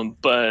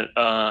 But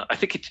I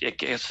think I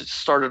guess it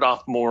started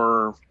off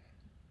more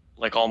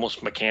like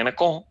almost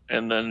mechanical,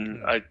 and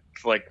then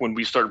when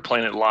we started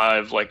playing it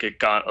live, like it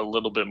got a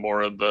little bit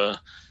more of the,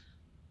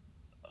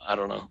 I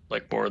don't know,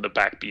 like more of the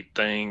backbeat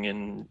thing,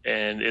 and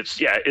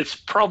it's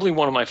probably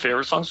one of my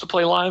favorite songs to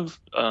play live.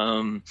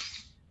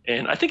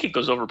 And I think it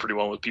goes over pretty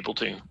well with people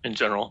too, in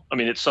general. I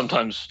mean, it's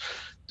sometimes,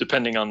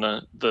 depending on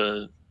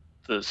the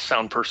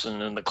sound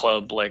person in the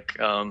club, like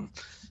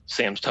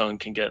Sam's tone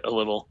can get a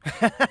little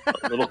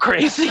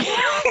crazy,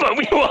 but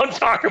we won't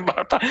talk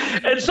about that.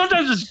 And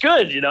sometimes it's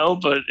good,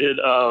 but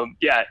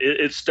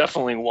it's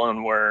definitely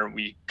one where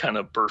we kind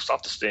of burst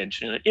off the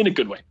stage in a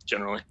good way,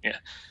 generally. Yeah.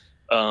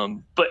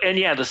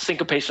 The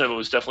syncopation of it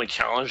was definitely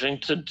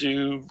challenging to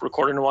do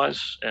recording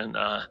wise. And,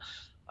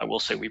 I will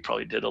say we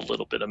probably did a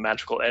little bit of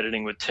magical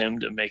editing with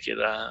Tim to make it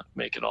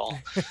all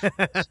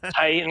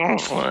tight,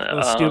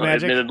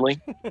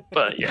 admittedly.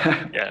 But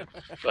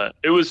but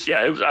it was.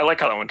 I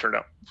like how that one turned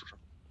out.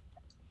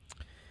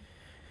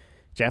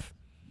 Jeff?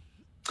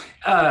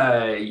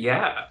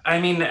 Yeah. I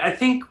mean, I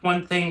think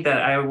one thing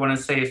that I want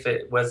to say, if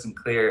it wasn't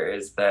clear,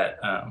 is that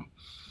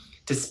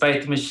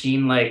despite the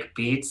machine-like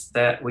beats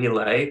that we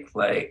like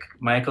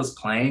Michael's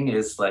playing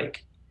is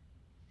like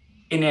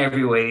in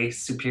every way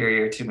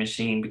superior to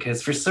machine,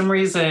 because for some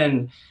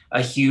reason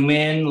a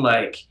human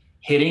like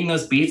hitting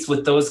those beats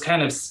with those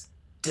kind of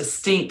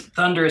distinct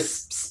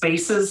thunderous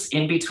spaces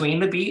in between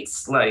the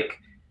beats, like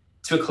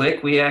to a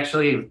click. We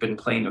actually have been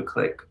playing to a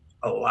click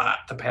a lot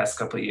the past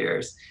couple of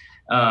years,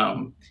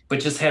 but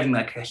just having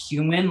like a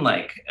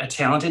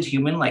talented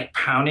human like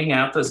pounding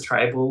out those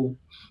tribal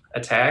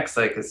attacks,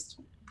 like it's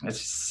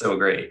just so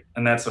great.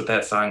 And that's what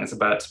that song is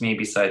about to me,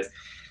 besides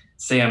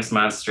Sam's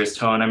monstrous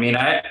tone. I mean,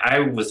 I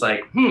was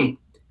like, I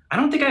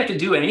don't think I have to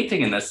do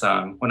anything in this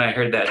song when I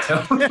heard that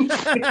tone.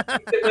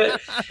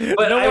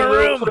 but no I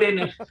will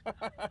room.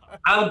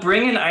 I'll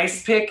bring an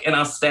ice pick and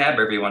I'll stab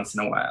every once in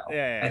a while.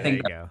 Yeah, I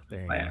think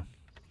there you go.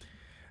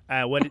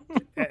 What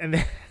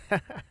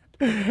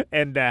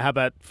and how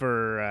about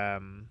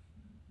for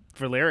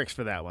lyrics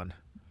for that one?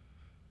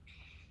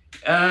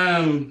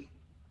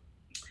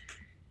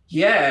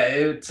 Yeah,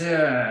 it's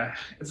a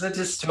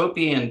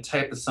dystopian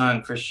type of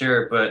song for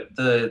sure, but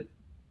the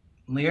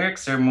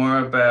lyrics are more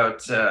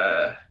about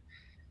kind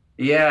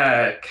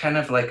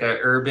of like a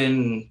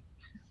urban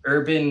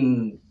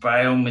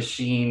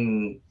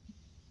biomachine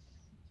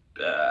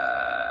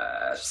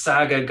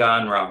saga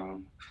gone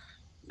wrong.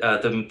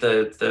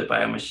 The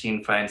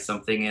biomachine finds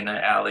something in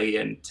an alley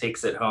and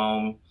takes it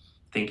home,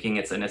 thinking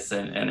it's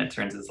innocent, and it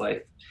turns his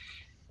life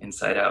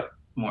inside out,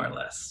 more or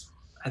less.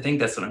 I think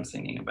that's what I'm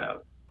singing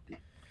about.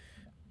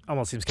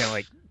 Almost seems kind of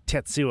like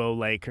Tetsuo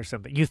Lake or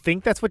something. You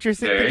think that's what you're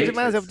thinking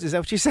about? Is that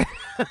what you said?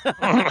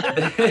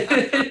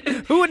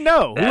 Who would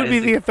know? Who would be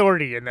the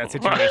authority in that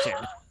situation?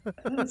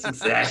 That's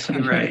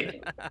exactly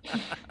right.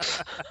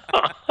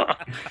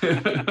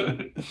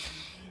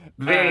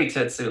 Very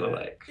Tetsuo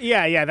Lake.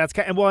 Yeah, that's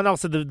kind of, well, and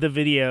also the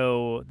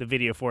video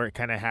for it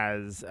kind of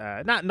has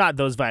not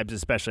those vibes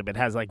especially, but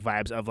has like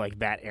vibes of like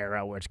that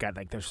era where it's got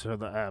like there's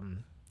sort of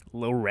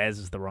low res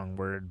is the wrong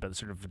word, but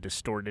sort of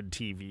distorted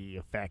TV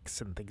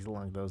effects and things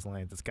along those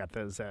lines. It's got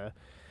those.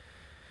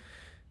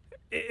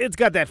 It's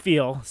got that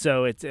feel.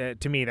 So it's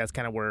to me that's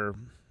kind of where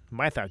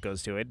my thought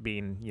goes to it,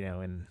 being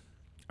an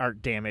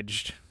art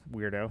damaged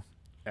weirdo.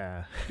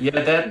 That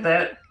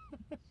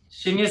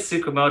Shinya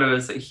Tsukamoto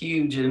is a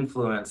huge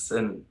influence,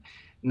 and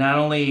not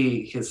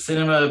only his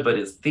cinema but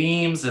his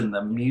themes and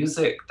the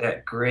music.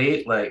 That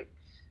great like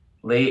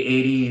late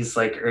 80s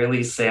like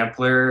early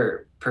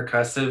sampler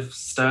percussive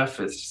stuff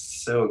is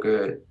so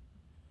good.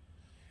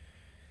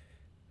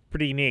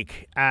 Pretty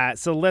unique.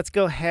 So let's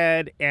go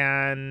ahead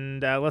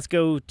and let's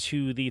go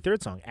to the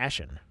third song,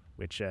 Ashen,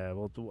 which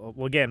we'll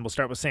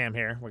start with Sam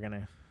here. We're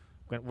gonna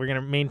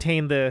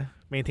maintain the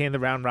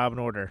round robin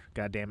order.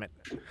 God damn it.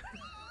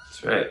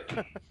 That's right.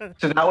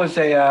 So that was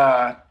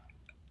a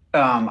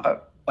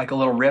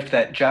little riff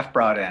that Jeff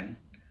brought in,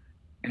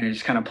 and you're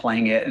just kind of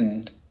playing it.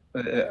 And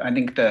I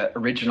think the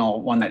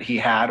original one that he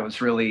had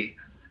was really.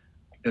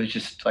 It was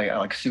just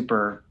like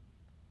super,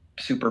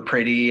 super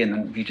pretty, and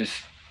then we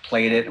just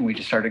played it, and we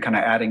just started kind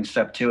of adding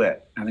stuff to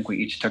it. I think we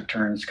each took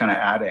turns kind of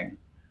adding,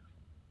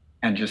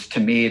 and just to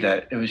me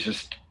that it was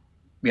just,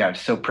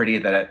 it's so pretty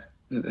that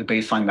the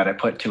bass line that I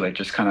put to it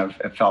just kind of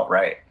it felt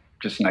right,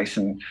 just nice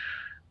and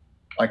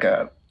like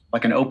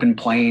an open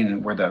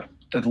plane where the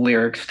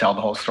lyrics tell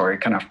the whole story,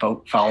 kind of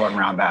follow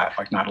around that,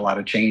 like not a lot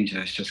of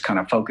changes, just kind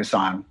of focus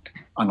on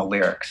the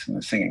lyrics and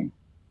the singing.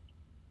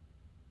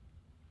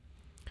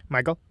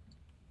 Michael?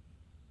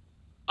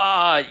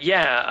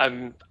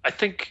 I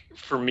think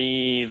for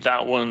me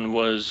that one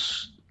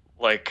was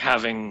like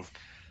having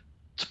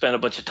spent a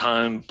bunch of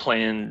time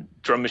playing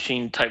drum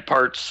machine type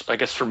parts. I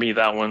guess for me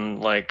that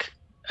one like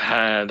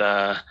had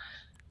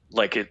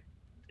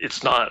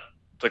it's not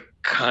the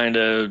kind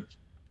of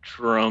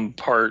drum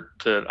part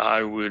that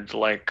I would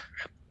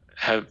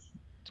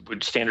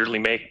would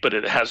standardly make, but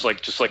it has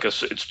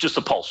it's just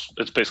a pulse.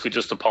 It's basically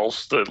just a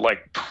pulse that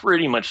like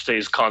pretty much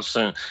stays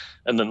constant,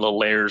 and then the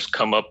layers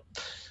come up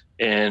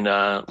and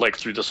like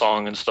through the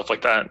song and stuff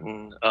like that.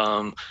 And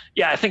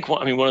I think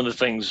one of the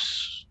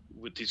things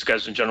with these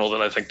guys in general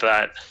that I think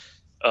that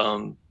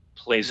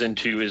plays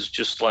into is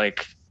just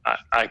like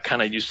I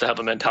kind of used to have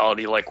a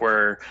mentality like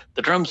where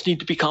the drums need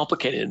to be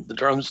complicated, the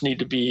drums need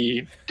to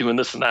be doing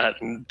this and that,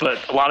 but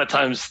a lot of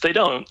times they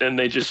don't, and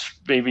they just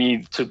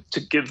maybe to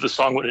give the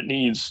song what it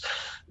needs,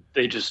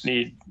 they just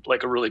need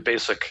like a really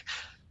basic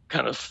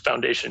kind of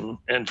foundation.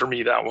 And for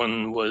me, that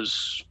one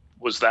was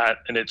that,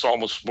 and it's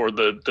almost more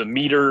the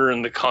meter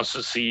and the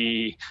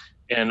constancy.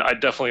 And I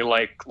definitely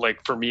like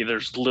for me,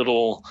 there's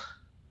little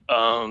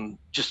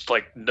just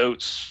like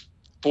notes,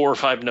 4 or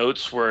 5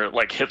 notes where it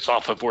like hits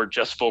off of where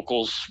Jeff's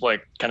vocals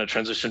like kind of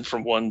transition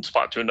from one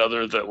spot to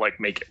another that like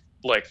make it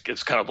like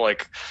it's kind of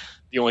like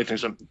the only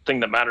thing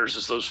that matters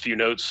is those few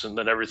notes, and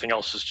then everything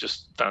else is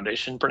just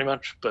foundation pretty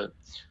much. But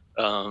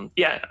I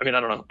don't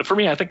know. For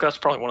me, I think that's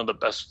probably one of the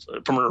best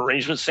from an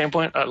arrangement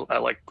standpoint.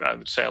 I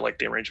would say I like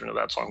the arrangement of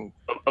that song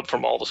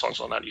from all the songs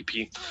on that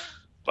EP.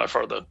 By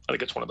far, I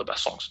think it's one of the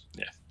best songs.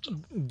 Yeah. So.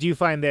 Do you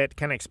find that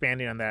kind of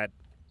expanding on that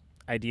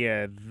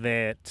idea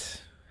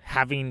that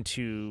having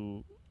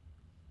to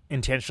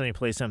intentionally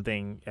play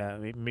something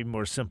maybe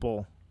more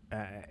simple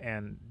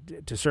and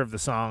to serve the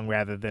song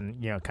rather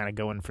than kind of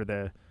going for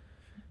the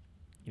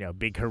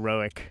big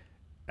heroic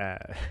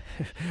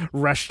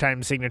rush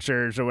time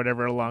signatures or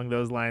whatever along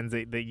those lines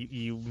that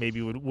you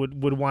maybe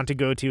would want to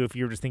go to if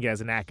you were just thinking as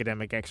an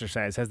academic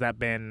exercise? Has that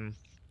been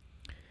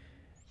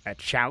a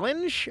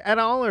challenge at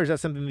all, or is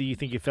that something that you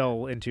think you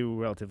fell into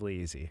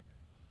relatively easy?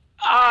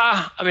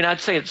 I'd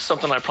say it's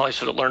something I probably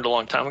should have learned a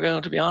long time ago,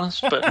 to be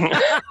honest. But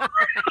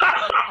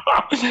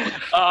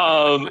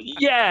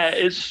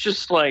it's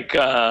just like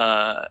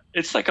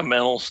it's like a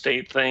mental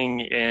state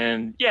thing,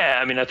 and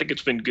I think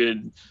it's been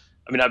good.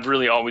 I've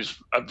really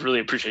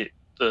appreciate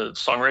the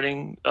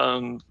songwriting.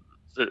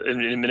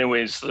 In many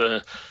ways,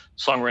 the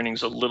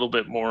songwriting's a little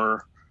bit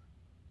more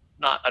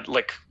not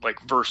like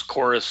verse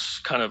chorus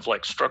kind of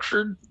like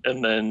structured,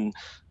 and then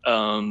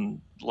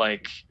some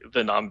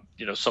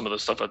of the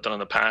stuff I've done in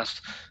the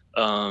past.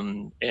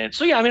 And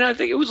so, I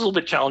think it was a little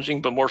bit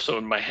challenging, but more so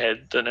in my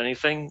head than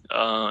anything.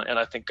 And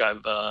I think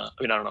I've, I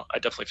don't know. I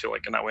definitely feel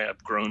like in that way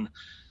I've grown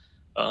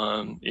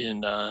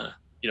in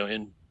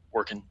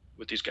working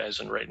with these guys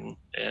and writing.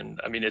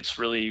 And it's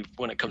really,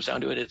 when it comes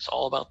down to it, it's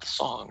all about the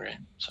song, right?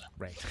 So.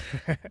 Right.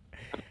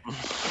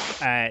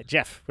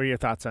 Jeff, what are your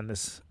thoughts on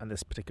this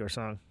particular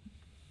song?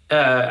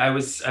 I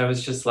was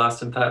just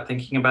lost in thought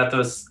thinking about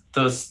those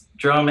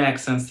drum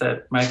accents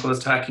that Michael was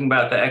talking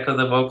about, the echo of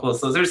the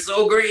vocals. Those are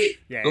so great.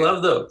 Yeah, I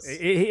love those.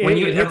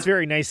 It hits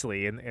very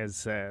nicely in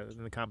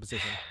the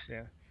composition.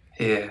 Yeah.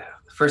 Yeah.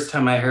 The first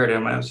time I heard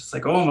him, I was just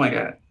like, oh my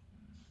God.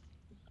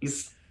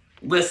 He's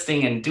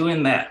listening and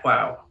doing that.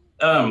 Wow.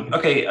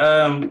 Okay.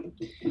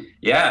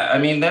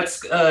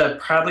 That's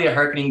probably a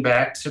harkening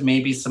back to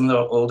maybe some of the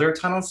older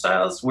tunnel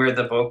styles where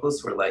the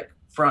vocals were like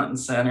front and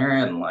center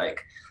and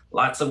like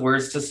lots of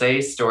words to say,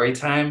 story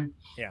time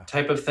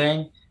type of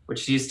thing,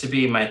 which used to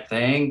be my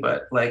thing.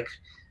 But like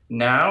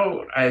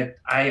now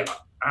I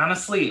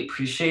honestly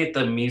appreciate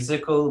the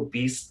musical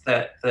beast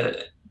that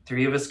the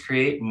three of us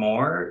create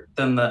more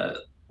than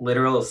the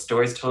literal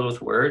stories told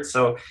with words.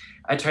 So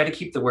I try to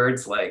keep the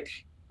words like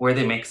where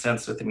they make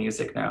sense with the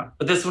music now.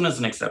 But this one is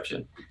an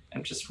exception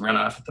and just run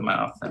off at the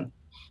mouth and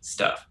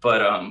stuff.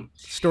 But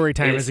story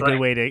time is a good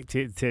way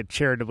to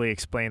charitably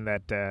explain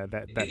that type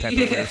of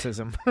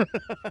lyricism.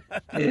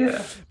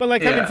 Yeah. But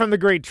like coming from the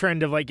great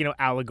trend of like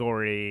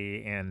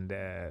allegory and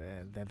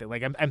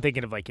like I'm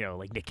thinking of like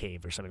like Nick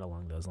Cave or something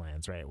along those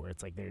lines, right? Where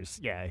it's like there's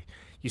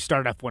you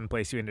start off one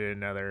place, you end at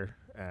another.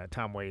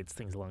 Tom Waits,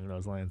 things along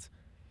those lines.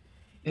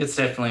 It's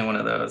definitely one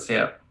of those,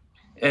 yeah.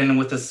 And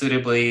with a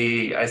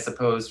suitably, I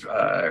suppose,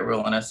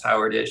 Rolandus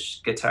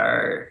Howard-ish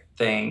guitar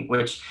thing,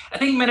 which I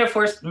think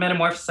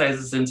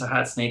metamorphosizes into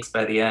Hot Snakes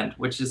by the end,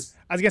 which is...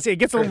 I was going to say, it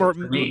gets a little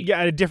more,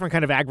 a different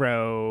kind of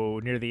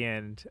aggro near the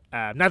end.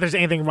 Not that there's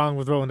anything wrong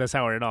with Rolandus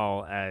Howard at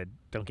all,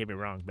 don't get me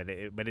wrong, but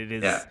it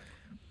is... Yeah.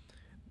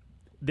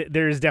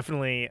 There is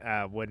definitely,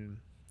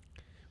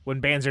 when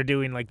bands are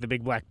doing like the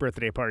big black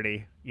birthday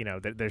party,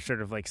 there's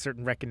sort of like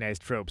certain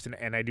recognized tropes,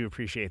 and I do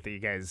appreciate that you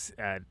guys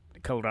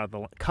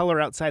color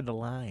outside the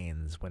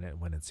lines when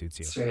it suits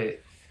you.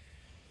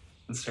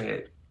 That's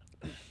right.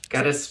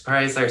 Got to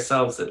surprise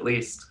ourselves at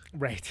least.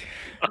 Right.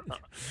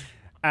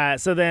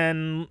 So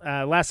then,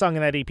 last song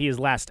in that EP is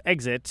 "Last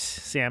Exit."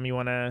 Sam, you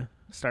want to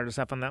start us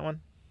off on that one?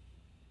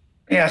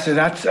 Yeah. So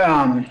that's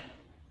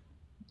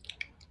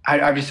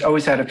I've just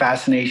always had a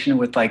fascination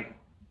with like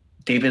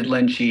David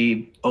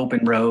Lynchy,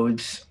 open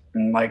roads,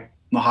 and like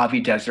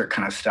Mojave Desert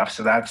kind of stuff.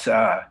 So that's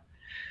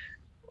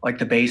like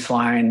the bass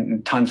line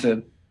and tons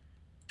of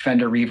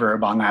Fender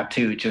reverb on that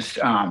too. Just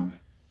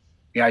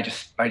yeah,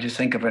 I just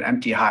think of an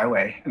empty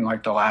highway and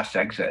like the last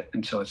exit.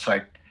 And so it's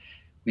like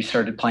we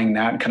started playing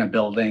that and kind of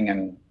building,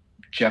 and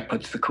Jeff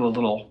puts the cool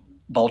little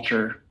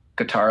Vulture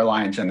guitar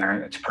lines in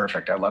there. It's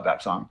perfect. I love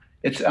that song.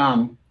 It's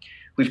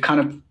we've kind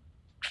of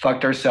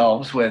fucked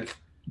ourselves with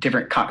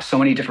so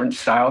many different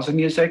styles of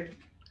music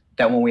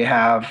that when we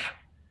have,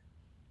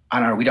 I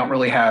don't know, we don't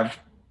really have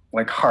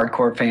like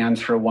hardcore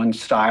fans for one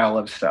style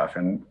of stuff,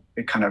 and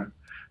it kind of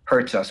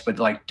hurts us. But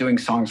like doing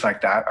songs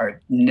like that, I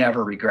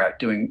never regret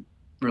doing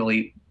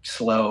really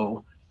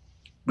slow.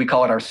 We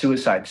call it our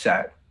suicide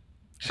set.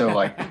 So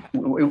like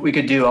we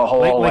could do a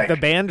whole like the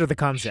band or the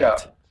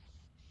concept. Show.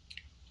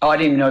 Oh, I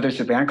didn't even know there's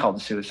a band called the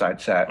Suicide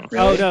Set.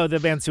 Really? Oh no,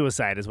 the band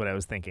Suicide is what I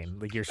was thinking.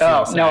 Like your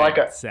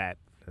suicide set.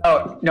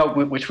 Oh no,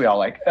 which we all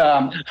like.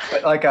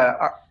 But like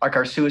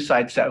our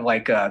Suicide Set,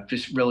 like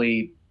just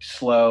really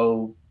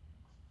slow,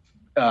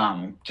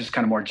 just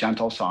kind of more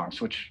gentle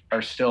songs, which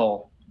are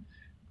still,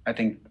 I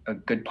think, a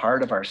good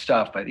part of our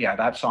stuff. But yeah,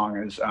 that song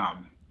is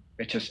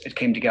it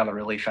came together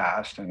really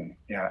fast, and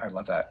yeah, I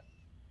love that.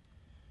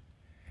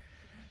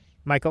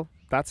 Michael,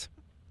 thoughts?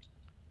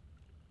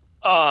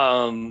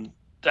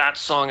 That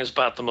song is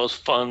about the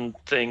most fun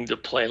thing to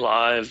play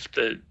live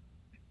that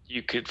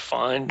you could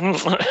find.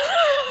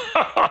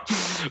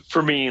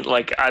 For me,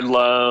 like, I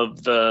love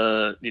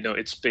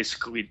it's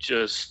basically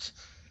just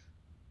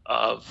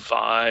a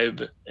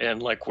vibe,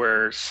 and like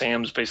where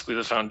Sam's basically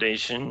the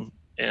foundation,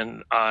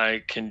 and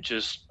I can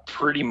just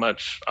pretty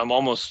much,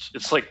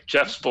 it's like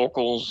Jeff's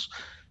vocals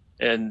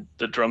and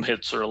the drum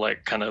hits are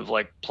like kind of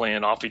like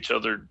playing off each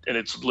other, and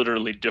it's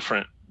literally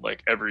different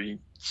like every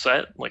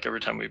set, like every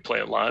time we play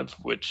it live,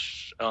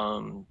 which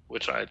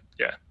I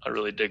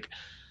really dig.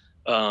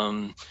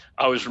 I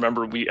always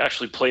remember we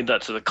actually played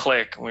that to the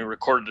Click and we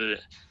recorded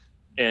it,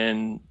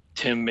 and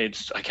Tim made,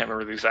 I can't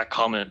remember the exact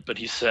comment, but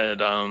he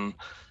said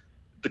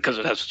because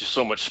it has just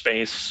so much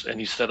space, and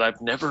he said, I've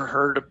never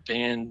heard a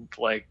band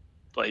like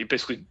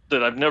basically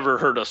that I've never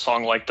heard a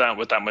song like that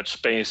with that much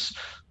space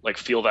like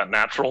feel that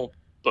natural,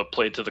 but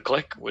played to the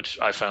Click, which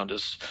I found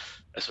is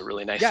a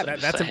really nice thing to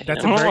say.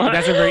 That's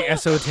a very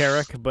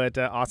esoteric but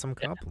awesome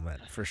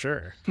compliment for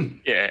sure.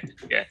 Yeah.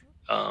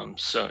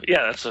 So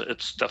yeah,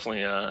 it's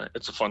definitely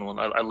it's a fun one.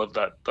 I love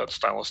that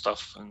style of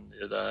stuff, and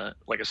it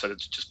like I said,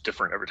 it's just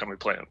different every time we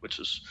play it, which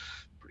is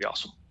pretty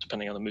awesome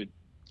depending on the mood.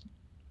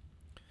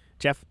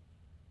 Jeff?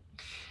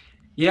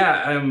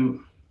 Yeah,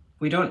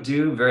 we don't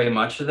do very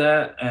much of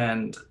that,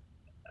 and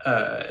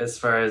as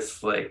far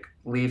as like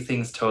leave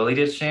things totally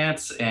to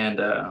chance,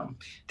 and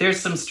there's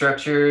some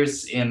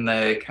structures in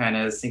the kind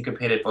of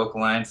syncopated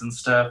vocal lines and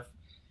stuff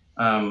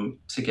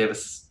to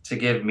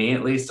give me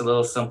at least a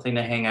little something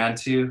to hang on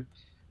to.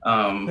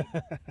 So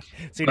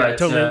you're not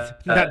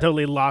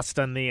totally lost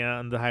on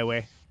the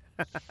highway.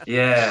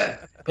 Yeah,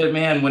 but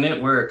man, when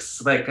it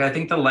works, like I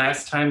think the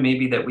last time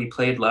maybe that we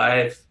played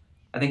live,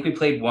 I think we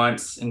played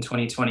once in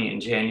 2020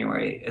 in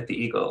January at the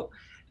Eagle,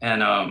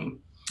 and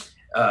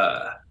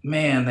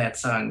man, that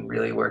song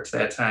really worked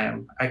that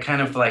time. I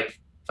kind of like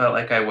felt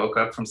like I woke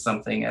up from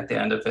something at the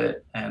end of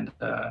it, and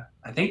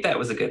I think that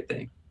was a good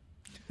thing.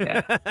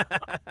 Yeah.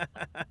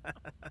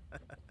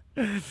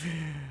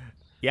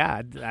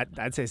 Yeah,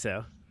 I'd say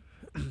so.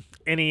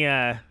 Any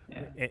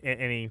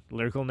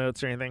lyrical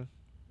notes or anything?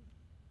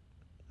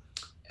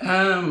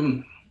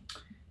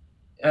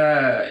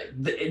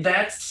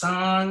 That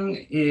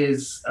song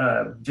is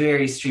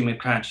very stream of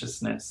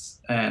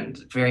consciousness and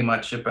very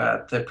much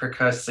about the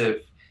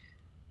percussive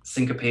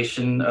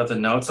syncopation of the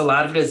notes. A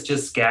lot of it is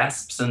just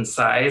gasps and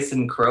sighs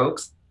and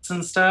croaks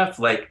and stuff.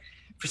 Like,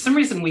 for some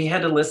reason, we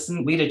had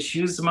to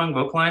choose among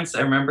vocal lines.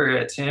 I remember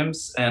at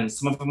Tim's, and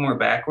some of them were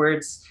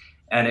backwards,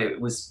 and it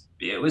was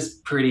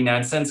pretty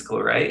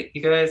nonsensical, right,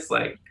 you guys?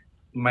 Like,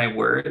 my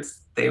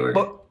words, they were...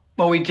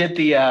 Well, we did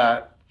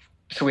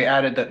so we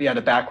added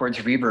the backwards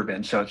reverb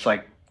in, so it's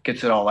like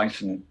gets it all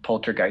nice and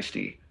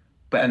poltergeisty.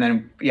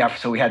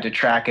 So we had to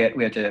track it.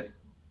 We had to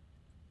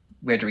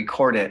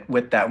record it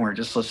with that. And we were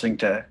just listening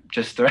to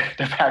just the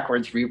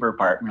backwards reverb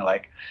part, and we're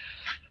like,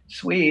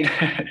 sweet,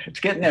 it's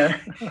getting there.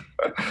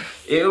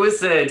 It was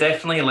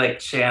definitely like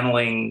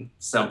channeling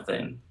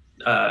something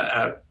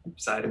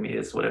outside of me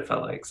is what it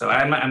felt like. So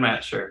I'm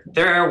not sure.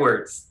 There are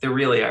words. There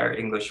really are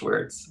English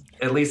words.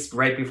 At least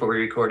right before we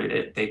recorded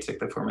it, they took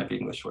the form of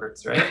English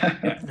words, right?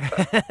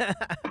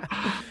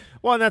 Yeah.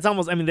 Well, and that's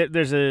almost, I mean,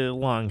 there's a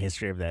long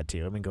history of that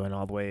too. I mean, going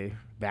all the way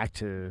back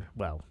to,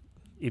 well,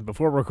 even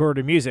before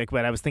recorded music,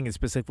 but I was thinking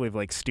specifically of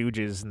like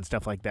Stooges and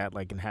stuff like that,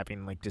 like, and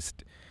having like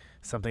just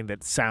something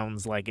that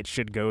sounds like it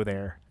should go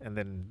there, and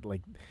then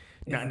like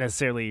not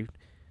necessarily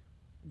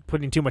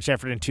putting too much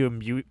effort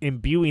into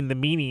imbuing the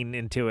meaning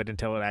into it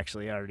until it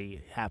actually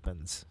already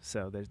happens.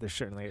 So there's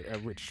certainly a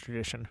rich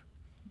tradition.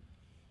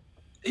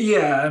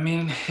 Yeah, I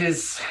mean,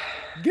 his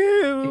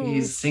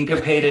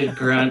syncopated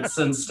grunts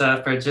and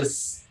stuff are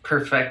just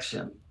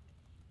perfection.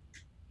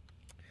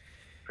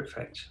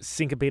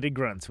 Syncopated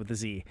grunts with a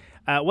Z.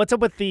 What's up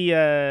with the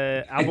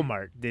album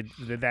art? Did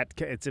that?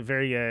 It's a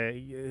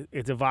very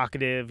it's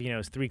evocative. You know,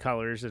 it's three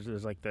colors.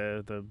 There's like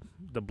the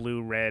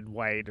blue, red,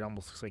 white. It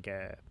almost looks like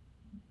a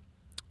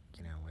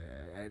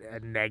a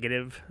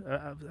negative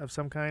of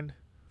some kind?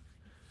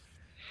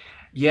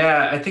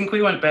 Yeah, I think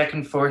we went back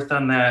and forth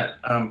on that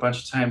a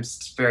bunch of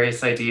times,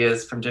 various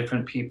ideas from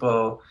different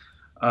people.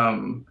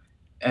 So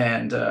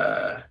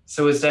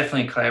it was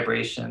definitely a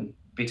collaboration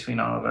between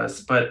all of us.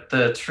 But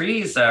the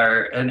trees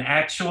are an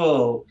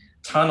actual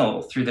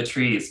tunnel through the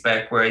trees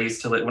back where I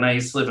used to live. When I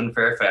used to live in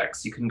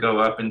Fairfax, you can go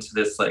up into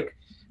this like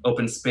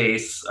open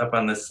space up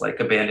on this like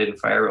abandoned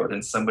fire road,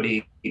 and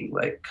somebody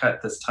like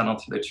cut this tunnel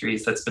through the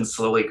trees that's been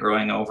slowly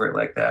growing over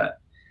like that.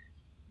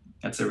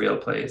 That's a real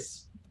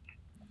place.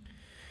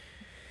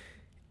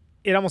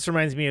 It almost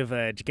reminds me of,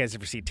 did you guys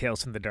ever see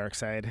Tales from the Dark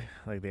Side?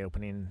 Like the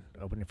opening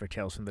for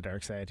Tales from the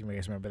Dark Side. Do you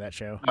guys remember that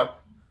show?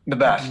 The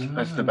best.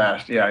 That's the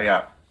best.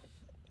 Yeah.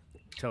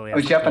 Totally. Oh,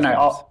 Jeff and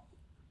I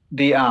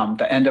the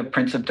end of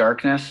Prince of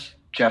Darkness.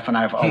 Jeff and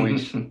I have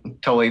always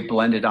totally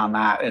blended on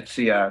that. It's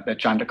the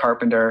John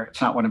DeCarpenter.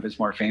 It's not one of his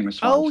more famous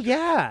ones. Oh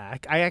yeah,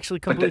 I actually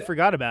completely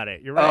forgot about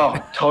it. You're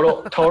right. Oh,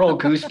 total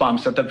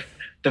goosebumps at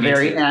the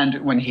very end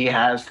when he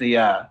has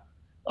the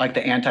like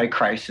the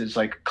Antichrist is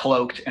like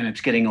cloaked and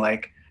it's getting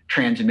like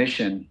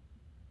transmission,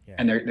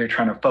 and they're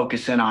trying to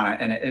focus in on it,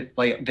 and it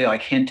like they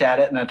like hint at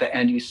it, and at the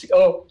end you see,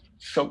 oh,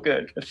 so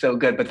good, it's so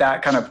good. But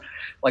that kind of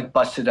like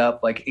busted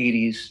up like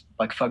 80s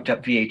like fucked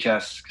up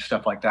VHS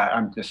stuff like that.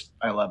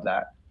 I love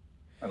that.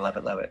 I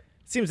love it.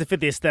 Seems to fit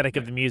the aesthetic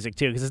of the music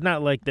too, because it's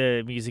not like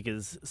the music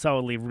is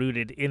solidly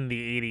rooted in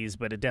the 80s,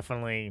 but it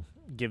definitely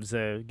gives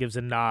a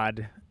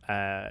nod,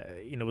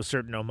 with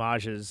certain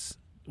homages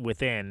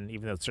within,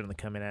 even though it's certainly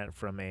coming at it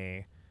from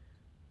a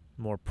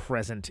more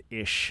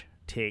present-ish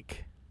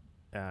take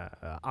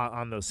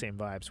on those same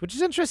vibes, which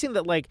is interesting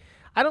that like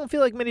I don't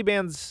feel like many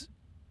bands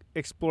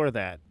explore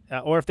that,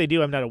 or if they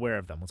do, I'm not aware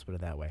of them. Let's put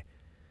it that way.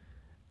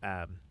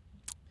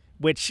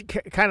 Which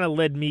kind of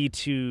led me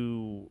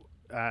to,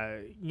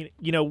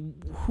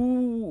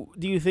 who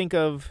do you think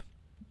of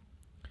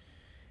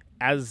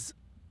as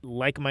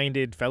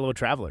like-minded fellow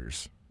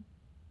travelers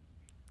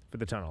for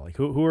the tunnel? Like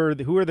who are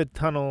the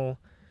tunnel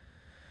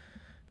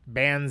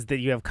bands that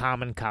you have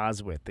common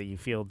cause with, that you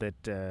feel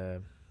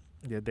that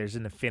there's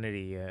an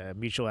affinity, a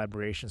mutual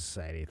admiration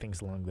society,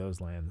 things along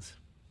those lines?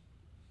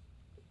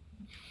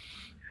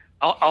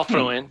 I'll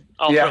throw in.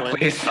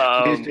 Please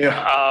do.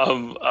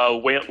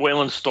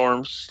 Wayland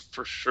Storms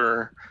for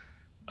sure.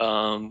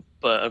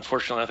 But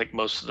unfortunately, I think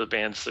most of the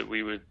bands that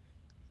we would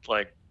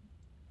like,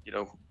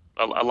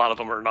 a lot of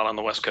them are not on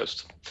the West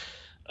Coast.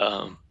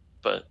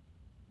 But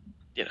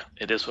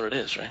it is what it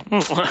is, right?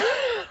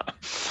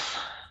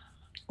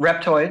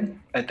 Reptoid,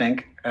 I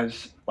think,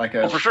 as like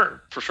a for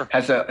sure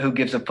has a who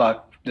gives a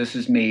fuck, this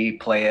is me,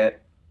 play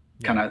it,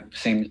 kind of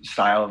same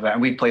style of that.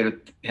 And we played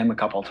with him a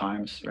couple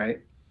times, right?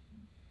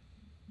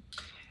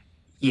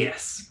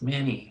 Yes,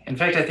 many. In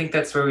fact, I think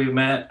that's where we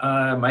met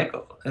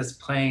Michael, is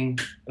playing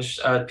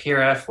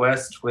PRF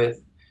West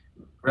with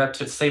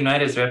Reptoid, same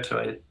night as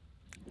Reptoid.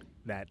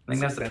 I think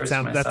that's the first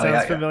time I that saw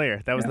sounds it.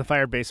 familiar. That was the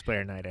Fire bass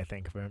player night, I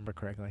think, if I remember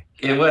correctly.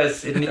 It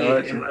was. It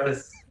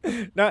was.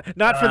 Not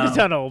for the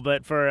tunnel,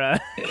 but for.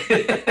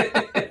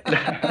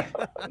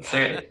 That's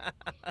right.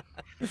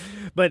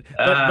 But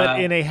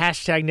in a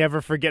hashtag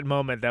never forget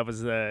moment, that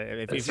was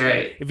that's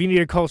right. If you need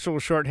a cultural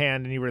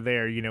shorthand and you were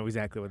there, you know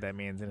exactly what that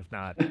means, and if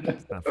not,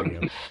 it's not for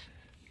you.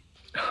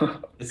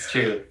 It's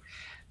true.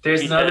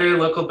 There's another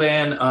local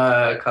band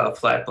called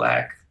Flat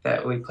Black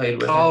that we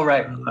played with. Oh,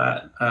 right.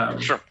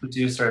 Sure. Who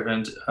do sort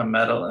of a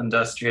metal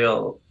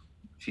industrial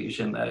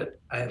fusion that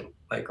I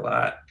like a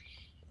lot.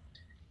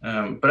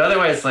 But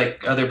otherwise,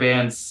 like other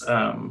bands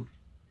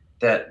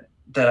that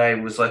I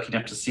was lucky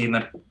enough to see in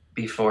the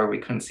before we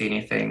couldn't see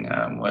anything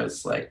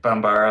was like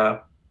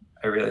Bambara.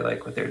 I really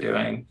like what they're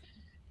doing.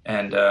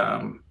 And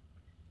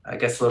I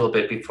guess a little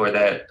bit before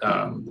that,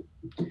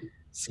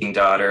 seeing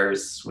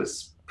Daughters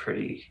was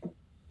pretty,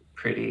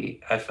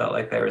 I felt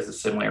like there was a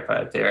similar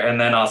vibe there. And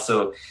then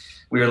also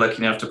we were lucky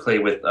enough to play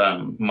with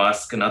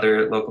Musk,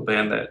 another local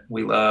band that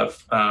we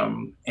love,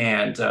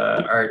 and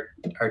our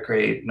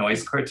great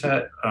noise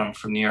quartet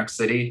from New York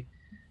City,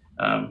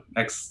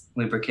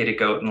 ex-Lubricated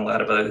Goat and a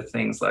lot of other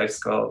things, Live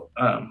Skull.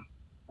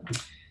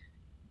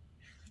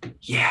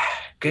 Yeah,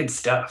 good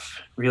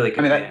stuff. Really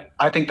good.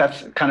 I think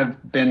that's kind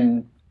of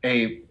been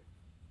a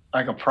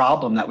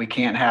problem that we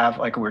can't have,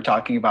 like we were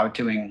talking about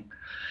doing,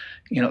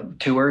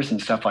 tours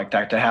and stuff like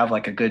that, to have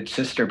like a good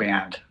sister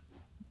band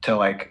to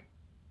like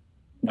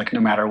no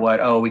matter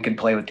what, we can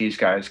play with these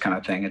guys kind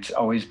of thing. It's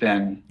always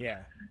been,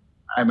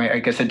 I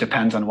guess it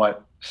depends on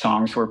what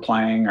songs we're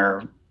playing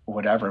or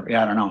whatever.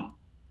 Yeah, I don't know.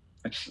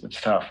 It's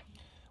tough.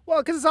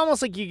 Well, because it's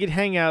almost like you could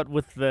hang out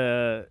with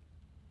the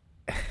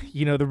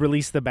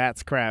Release the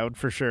Bats crowd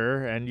for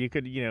sure, and you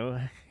could,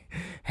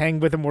 hang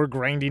with a more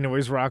grindy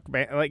noise rock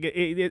band. Like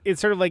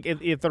it's sort of like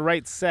if the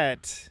right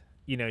set,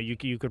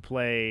 you could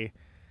play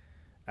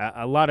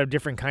a lot of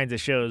different kinds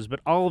of shows, but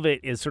all of it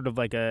is sort of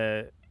like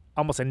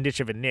almost a niche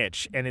of a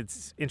niche. And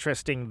it's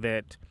interesting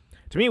that,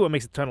 to me, what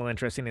makes the tunnel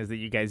interesting is that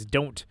you guys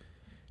don't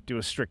do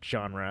a strict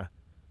genre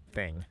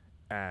thing.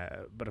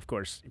 But of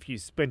course, if you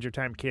spend your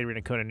time catering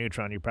to Conan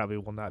Neutron, you probably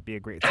will not be a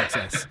great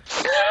success.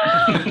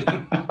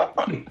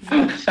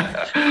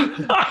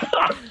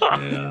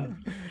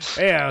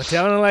 Yeah,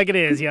 telling it like it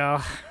is,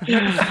 y'all.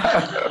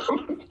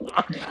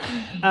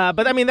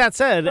 But I mean, that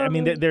said, I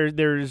mean,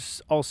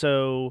 there's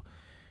also,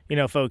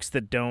 folks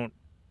that don't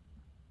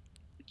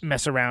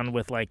mess around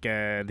with like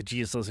the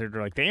Jesus Lizard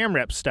or like the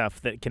AMREP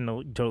stuff that can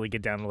totally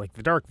get down to like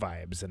the dark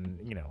vibes, and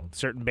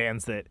certain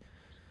bands that,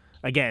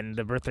 again,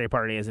 the Birthday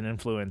Party as an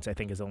influence I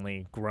think has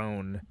only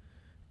grown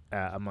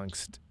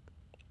amongst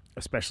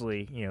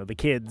especially the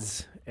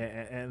kids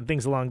and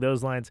things along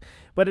those lines.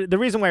 But the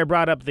reason why I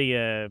brought up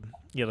the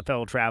the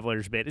fellow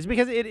travelers bit is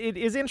because it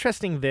is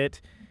interesting that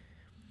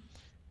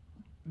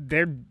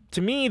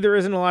to me there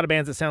isn't a lot of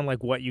bands that sound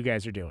like what you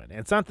guys are doing. And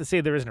it's not to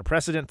say there isn't a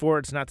precedent for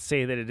it. It's not to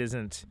say that it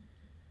isn't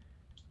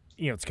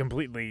it's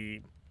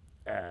completely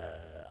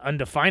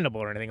undefinable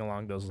or anything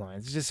along those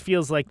lines. It just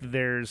feels like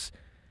there's,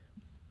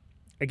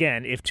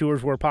 again, if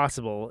tours were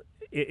possible,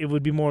 it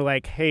would be more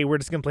like, hey, we're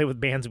just going to play with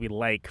bands we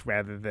like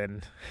rather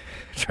than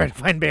try to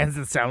find bands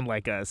that sound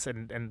like us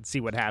and see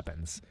what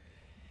happens.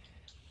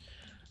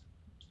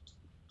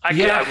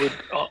 I would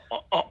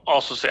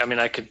also say, I mean,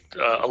 I could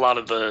a lot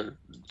of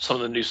some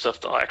of the new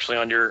stuff actually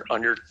on your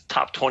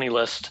top 20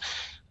 list,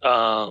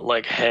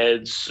 like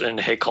Heads and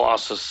Hey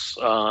Colossus.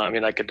 I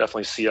mean, I could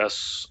definitely see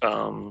us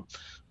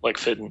like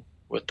fitting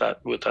with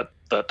that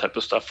type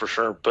of stuff for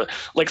sure. But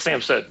like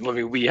Sam said, I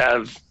mean, we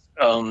have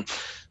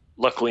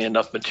luckily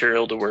enough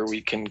material to where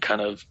we can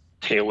kind of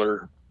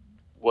tailor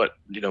what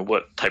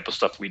type of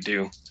stuff we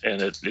do,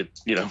 and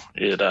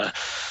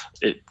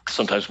it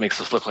sometimes makes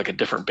us look like a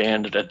different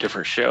band at a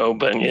different show,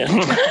 but yeah.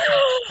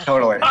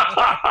 Totally.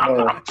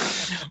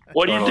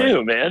 What do you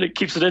do, man? It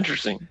keeps it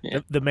interesting. Yeah.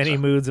 The many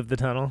moods of the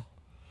tunnel.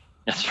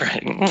 That's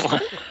right.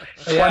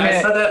 Yeah,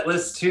 I saw that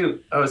list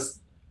too.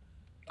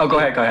 Oh, go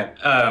ahead.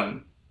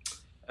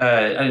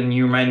 And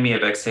you remind me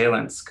of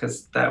Exhalants,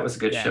 because that was a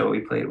good show.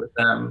 We played with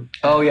them.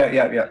 Oh, yeah.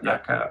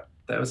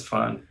 That was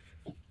fun.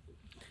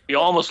 We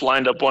almost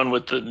lined up one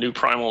with the New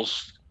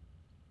Primals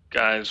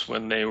guys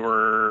when they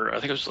were, I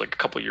think it was like a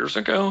couple of years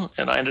ago,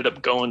 and I ended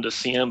up going to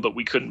see them, but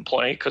we couldn't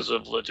play because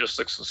of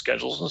logistics and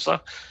schedules and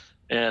stuff.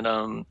 And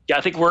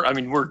I think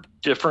we're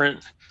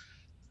different.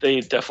 They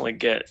definitely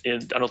get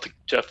in. I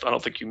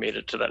don't think you made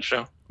it to that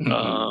show.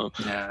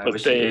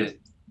 But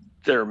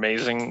they're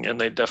amazing, and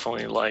they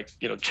definitely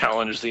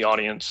challenge the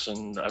audience.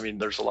 And I mean,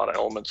 there's a lot of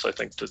elements I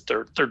think that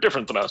they're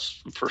different than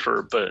us for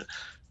sure, but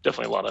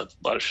definitely a lot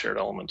of shared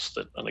elements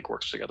that I think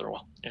works together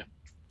well. Yeah.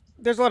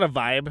 There's a lot of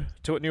vibe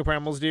to what New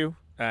Primals do,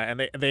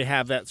 and they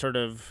have that sort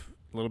of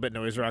a little bit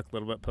noise rock, a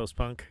little bit post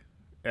punk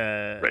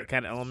kind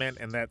of element,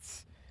 and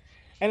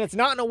it's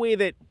not in a way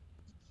that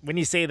when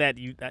you say that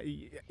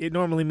it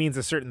normally means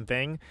a certain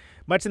thing,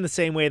 much in the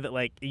same way that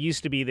like it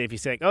used to be that if you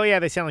say oh yeah,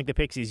 they sound like the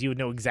Pixies, you would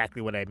know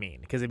exactly what I mean,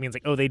 because it means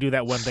like, oh, they do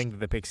that one thing that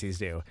the Pixies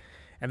do.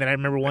 And then I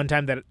remember one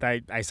time that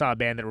I saw a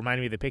band that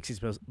reminded me of the Pixies,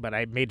 but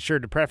I made sure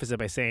to preface it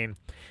by saying,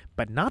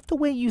 but not the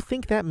way you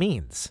think that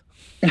means.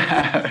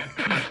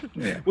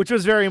 Which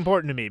was very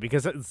important to me,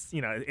 because it's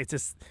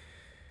just,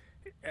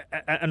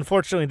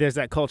 unfortunately, there's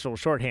that cultural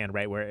shorthand,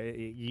 right, where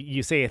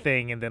you say a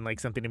thing and then like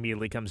something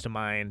immediately comes to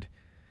mind,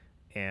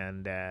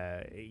 and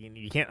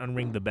you can't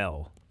unring the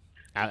bell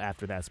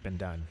after that's been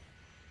done.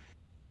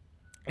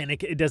 And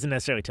it doesn't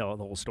necessarily tell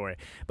the whole story.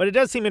 But it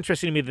does seem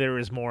interesting to me that there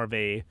is more of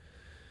a,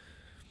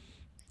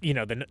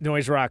 the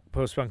noise rock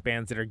post-punk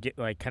bands that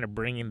are kind of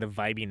bringing the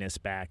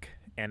vibiness back.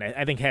 And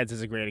I think Heads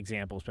is a great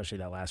example, especially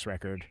that last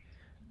record,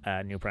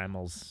 New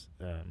Primals.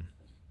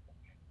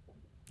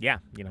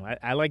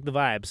 I like the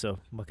vibe, so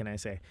what can I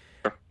say?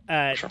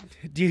 Sure.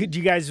 Do you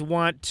guys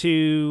want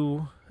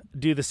to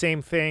do the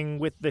same thing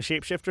with the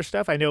Shapeshifter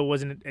stuff? I know it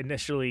wasn't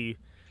initially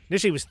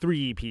it was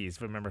 3 EPs,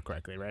 if I remember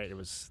correctly, right? It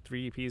was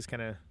 3 EPs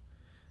kind of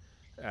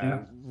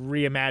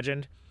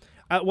reimagined.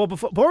 Well,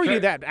 before we do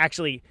that,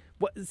 actually,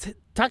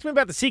 talk to me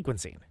about the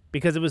sequencing,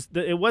 because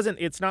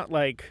it's not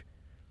like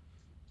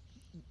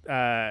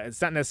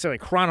it's not necessarily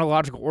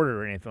chronological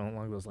order or anything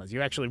along those lines.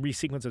 You actually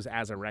resequence those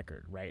as a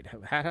record, right?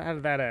 How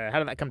did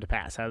that come to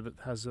pass?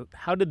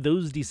 How did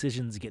those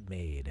decisions get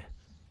made?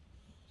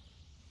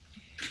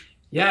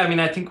 Yeah, I mean,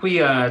 I think we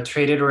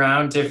traded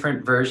around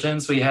different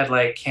versions. We had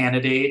like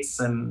candidates,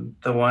 and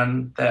the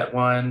one that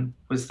won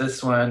was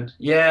this one.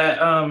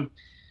 Yeah,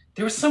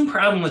 there was some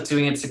problem with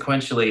doing it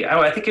sequentially. Oh,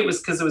 I think it was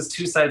because it was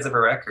 2 sides of a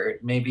record,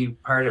 maybe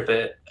part of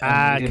it.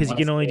 Because you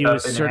can only do a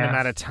certain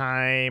amount of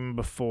time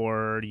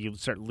before you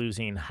start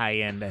losing high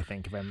end, I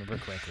think, if I remember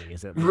correctly.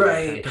 Is it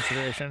right?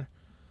 Consideration?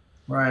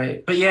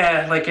 Right. But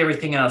yeah, like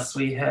everything else,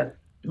 we had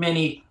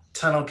many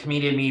tunnel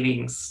comedian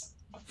meetings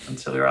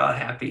until we were all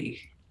happy.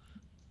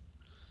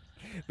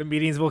 The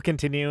meetings will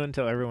continue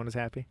until everyone is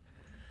happy.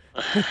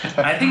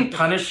 I think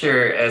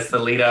Punisher as the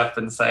lead up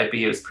in side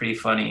B was pretty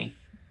funny,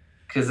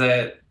 because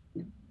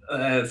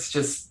it's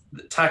just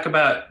talk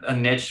about a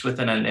niche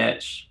within a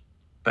niche,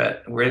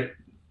 but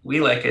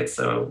we like it,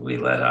 so we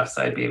let off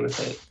side B with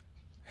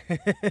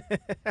it.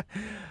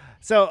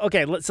 So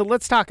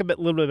let's talk a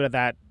little bit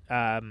about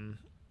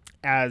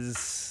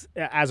as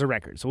a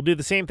record. So we'll do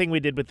the same thing we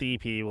did with the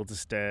EP. We'll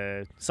just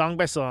song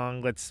by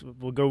song.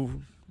 We'll go.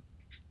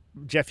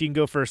 Jeff, you can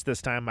go first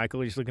this time.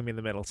 Michael, you just look at me in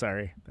the middle.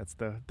 Sorry, that's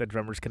the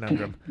drummer's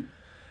conundrum.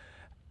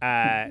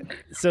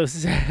 So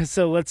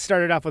let's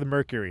start it off with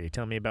Mercury.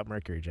 Tell me about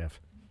Mercury, Jeff.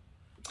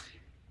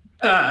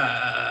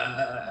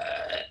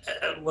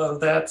 Love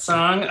that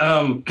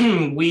song.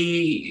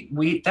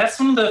 We that's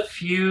one of the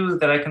few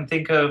that I can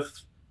think of.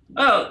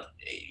 Oh,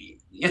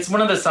 it's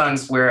one of the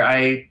songs where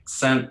I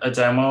sent a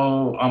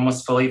demo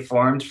almost fully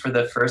formed for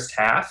the first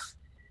half,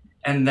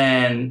 and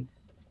then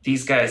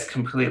these guys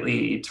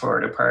completely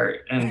tore it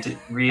apart and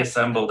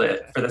reassembled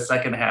it for the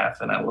second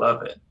half, and I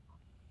love it.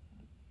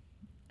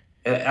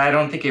 I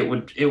don't think it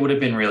would have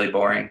been really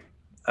boring,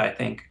 I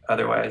think,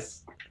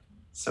 otherwise.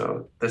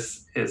 So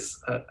this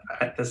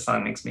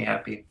song makes me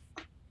happy.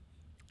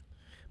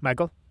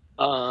 Michael?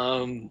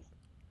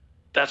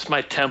 That's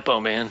my tempo,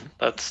 man.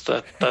 That's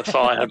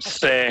all I have to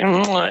say.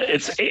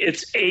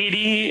 It's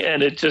 80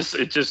 and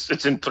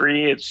it's in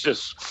 3. It's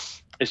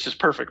just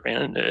perfect,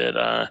 man.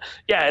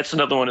 It's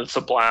another one. It's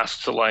a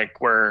blast to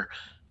like where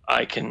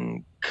I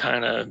can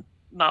kind of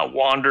not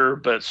wander,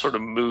 but sort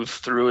of move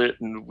through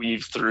it and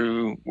weave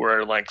through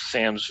where like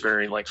Sam's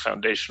very like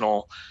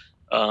foundational.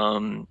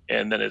 And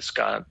then it's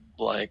got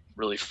like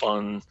really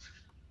fun,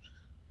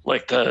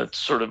 like the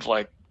sort of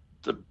like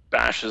the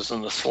bashes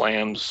and the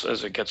slams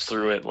as it gets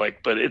through it.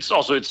 Like, but it's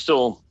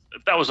still,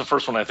 that was the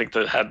first one I think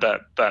that had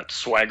that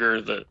swagger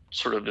that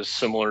sort of is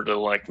similar to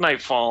like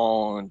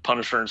Nightfall and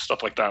Punisher and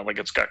stuff like that. Like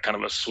it's got kind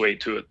of a sway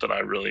to it that I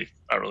really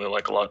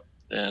like a lot.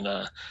 And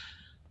that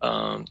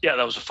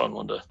was a fun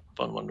one to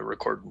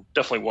record.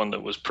 Definitely one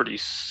that was pretty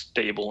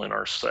stable in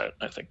our set,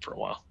 I think, for a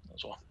while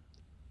as well.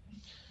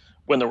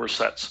 When there were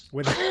sets.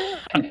 Do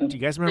you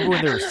guys remember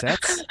when there were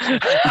sets?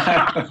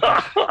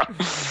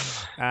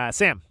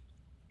 Sam.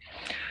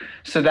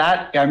 So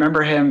I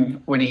remember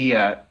him when he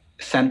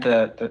sent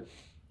the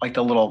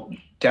little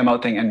demo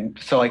thing, and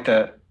so like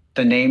the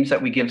names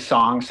that we give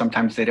songs,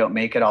 sometimes they don't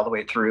make it all the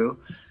way through.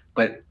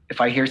 But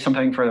if I hear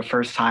something for the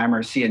first time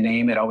or see a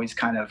name, it always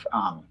kind of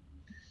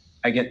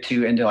I get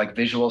too into like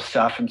visual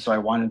stuff, and so I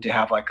wanted to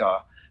have like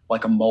a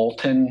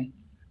molten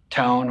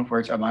tone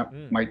where it's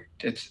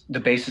the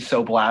bass is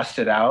so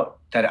blasted out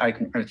that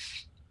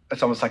it's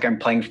almost like I'm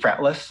playing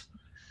fretless.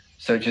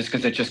 So just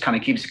because it just kind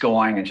of keeps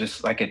going and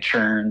just like it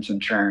churns and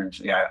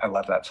churns. Yeah, I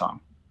love that song.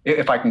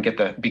 If I can get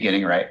the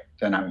beginning right,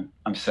 then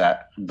I'm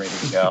set. I'm ready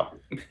to go.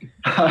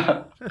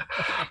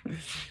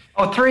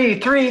 Oh,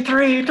 three.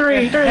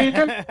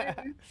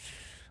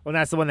 Well,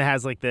 that's the one that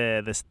has like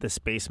the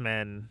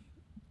spacemen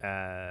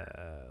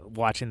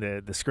watching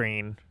the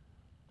screen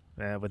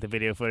with the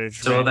video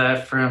footage. Stole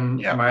that from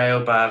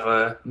Mario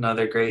Bava,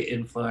 another great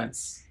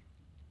influence.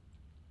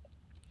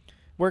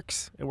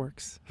 It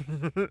works.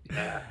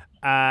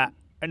 Yeah.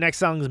 Our next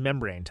song is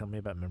Membrane. Tell me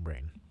about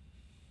Membrane.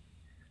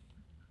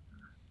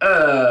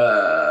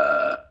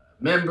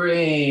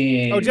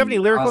 Membrane. Oh, do you have any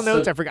lyrical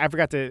notes? I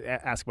forgot to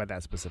ask about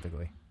that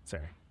specifically.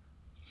 Sorry.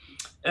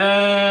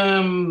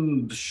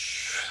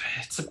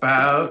 It's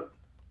about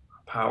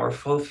a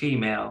powerful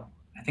female.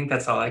 I think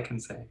that's all I can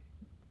say.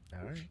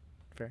 All right.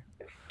 Fair.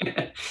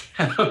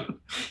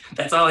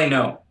 That's all I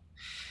know.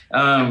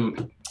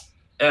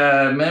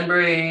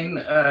 Membrane,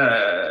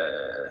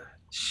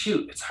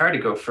 it's hard to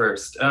go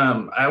first.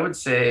 I would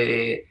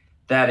say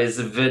that is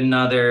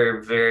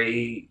another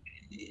very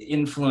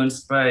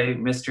influenced by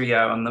Mr.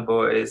 Yao and the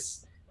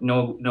Boys.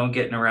 No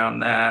getting around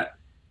that.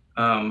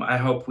 I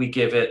hope we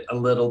give it a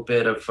little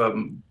bit of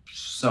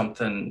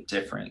something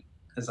different,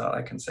 is all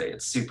I can say.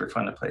 It's super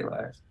fun to play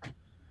live.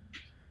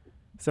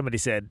 Somebody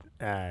said,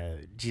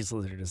 Jesus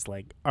Lizard is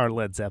like our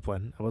Led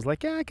Zeppelin. I was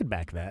like, yeah, I could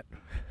back that.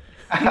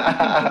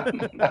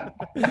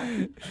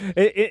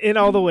 in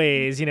all the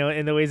ways,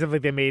 in the ways of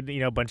like they made,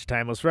 a bunch of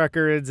timeless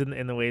records, and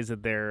in the ways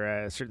that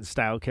there are certain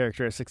style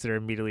characteristics that are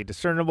immediately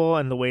discernible,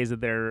 and the ways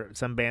that there are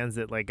some bands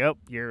that like, oh,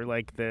 you're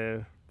like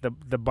the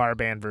bar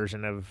band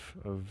version of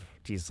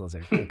Jesus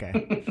Lizard. Okay.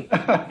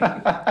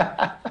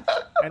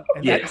 And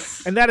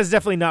yes. That is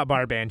definitely not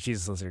bar band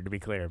Jesus Lizard, to be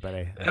clear, but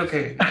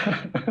okay.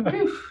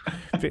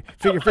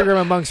 Figure them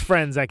amongst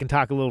friends. I can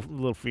talk a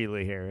little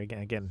freely here.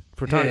 Again,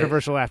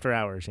 controversial after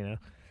hours.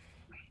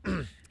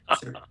 I'm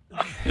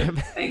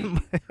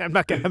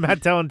not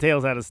telling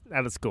tales out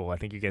of school. I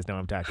think you guys know what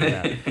I'm talking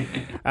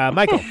about.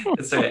 Michael.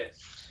 That's right.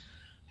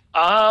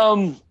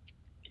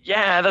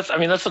 Yeah,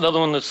 that's another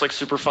one that's like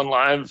super fun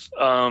live.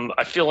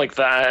 I feel like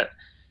that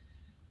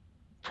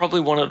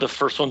probably one of the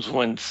first ones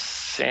when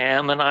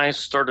Sam and I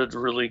started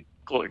really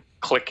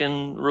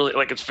clicking. Really,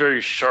 like it's very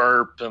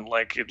sharp and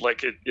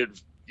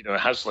it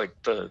has like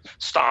the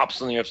stops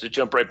and then you have to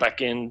jump right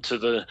back into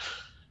the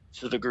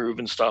groove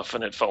and stuff,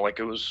 and it felt like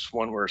it was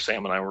one where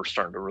Sam and I were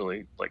starting to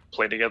really like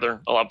play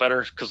together a lot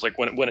better, because like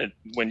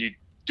when you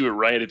do it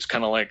right, it's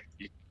kind of like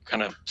you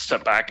kind of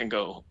step back and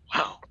go,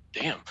 wow,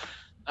 damn,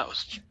 that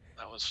was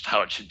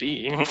how it should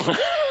be.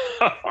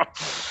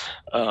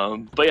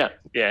 But yeah,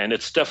 and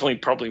it's definitely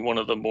probably one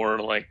of the more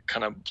like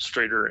kind of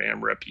straighter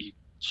AMREP-y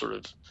sort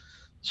of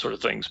sort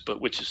of things,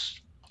 but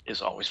which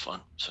is always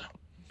fun. So,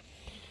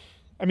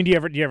 I mean, do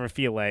you ever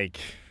feel like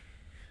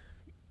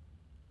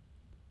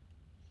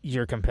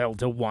you're compelled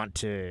to want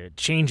to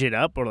change it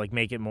up or like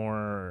make it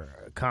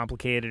more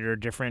complicated or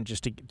different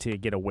just to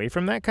get away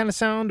from that kind of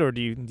sound, or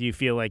do you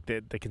feel like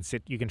that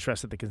you can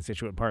trust that the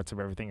constituent parts of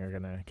everything are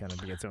gonna kind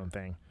of be its own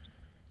thing?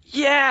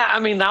 Yeah, I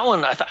mean that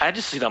one I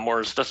just see that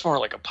more as that's more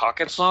like a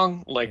pocket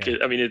song. Like Yeah.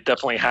 it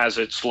definitely has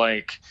its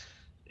like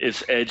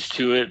its edge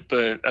to it,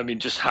 but I mean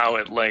just how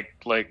it like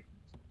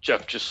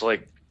Jeff just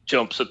like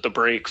jumps at the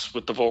breaks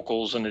with the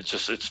vocals, and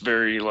it's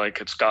very like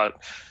this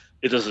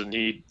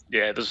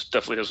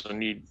definitely doesn't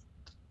need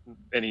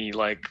any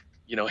like,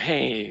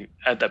 hey,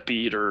 add that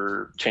beat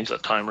or change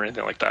that time or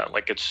anything like that.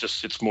 Like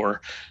it's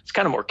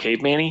kind of more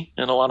caveman-y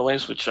in a lot of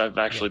ways, which I've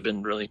actually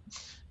been really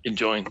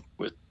enjoying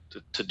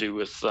to do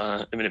with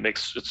I mean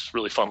it's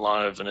really fun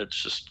live, and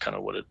it's just kind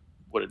of what it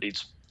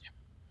needs.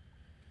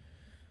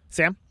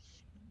 Sam?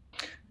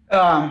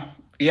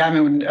 Yeah, I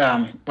mean,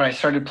 when I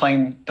started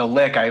playing the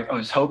lick, I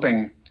was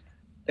hoping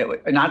it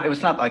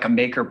was not like a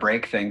make or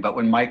break thing, but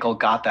when Michael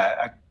got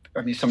that,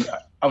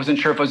 I wasn't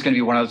sure if it was going to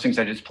be one of those things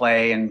I just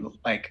play and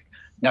like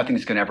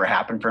nothing's going to ever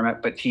happen from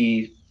it. But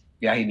he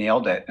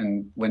nailed it.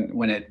 And when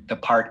the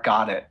part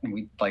got it, and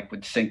we like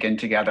would sync in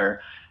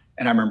together,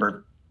 and I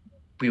remember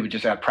we would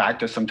just have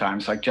practice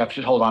sometimes. Like, Jeff,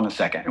 just hold on a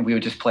second, and we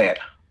would just play it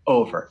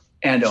over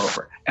and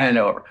over and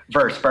over,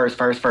 verse,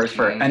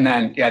 and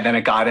then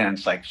it got in.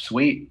 It's like,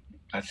 sweet,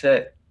 that's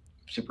it,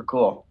 super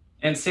cool.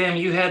 And Sam,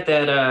 you had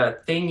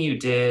that thing you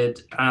did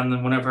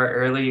on one of our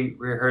early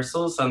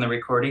rehearsals, on the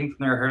recording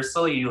from the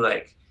rehearsal. You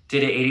like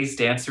did an 80s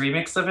dance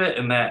remix of it,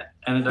 and that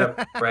ended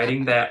up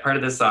writing that part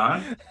of the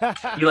song.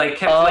 You like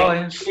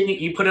kept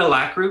you put a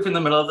lock groove in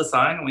the middle of the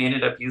song, and we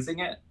ended up using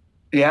it.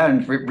 Yeah,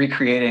 and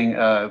recreating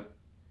a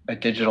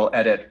digital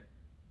edit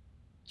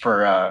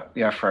for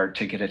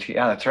to get it.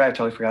 Yeah, that's right. I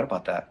totally forgot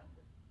about that.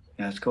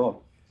 Yeah, that's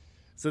cool.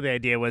 So the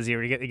idea was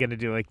you're going to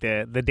do like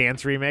the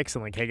dance remix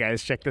and like, hey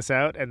guys, check this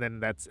out, and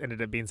then that's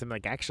ended up being something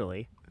like,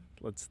 actually,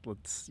 let's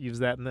use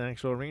that in the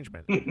actual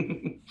arrangement.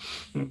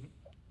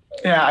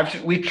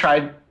 Yeah, we've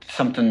tried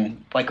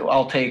something like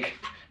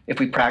if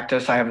we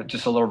practice, I have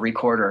just a little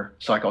recorder,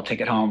 so like I'll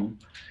take it home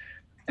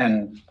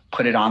and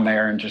put it on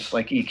there and just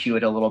like EQ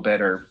it a little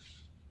bit or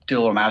do a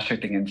little master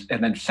thing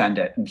and then send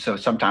it. And so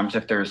sometimes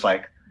if there's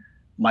like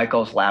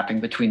Michael's laughing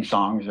between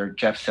songs or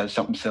Jeff says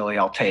something silly,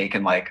 I'll take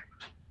and like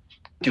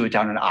do it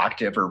down an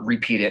octave or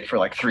repeat it for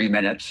like 3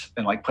 minutes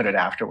and like put it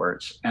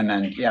afterwards. And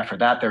then, for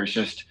that, there's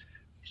just,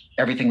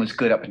 everything was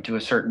good up until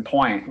a certain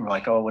point. We're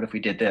like, oh, what if we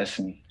did this?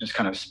 And just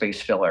kind of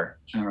space filler.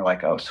 And we're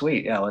like, oh,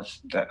 sweet. Yeah,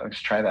 let's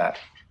try that.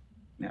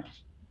 Yeah,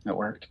 it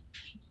worked.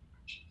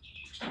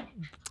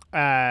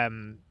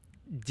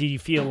 Do you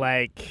feel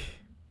like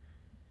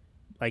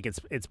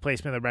its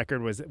placement of the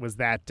record was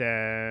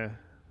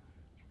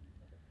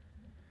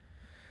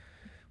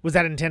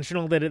that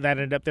intentional that that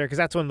ended up there? Because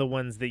that's one of the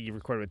ones that you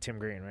recorded with Tim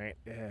Green, right?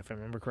 If I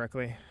remember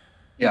correctly.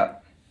 Yeah.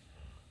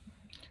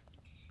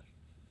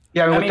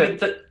 Yeah. Go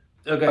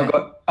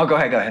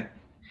ahead.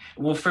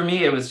 Well, for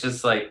me, it was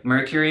just like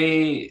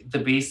Mercury, the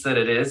beast that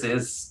it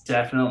is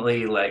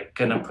definitely like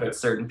gonna put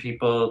certain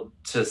people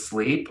to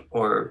sleep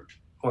or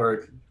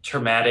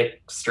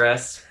traumatic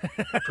stress,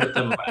 put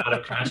them out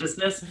of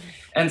consciousness.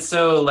 And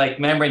so like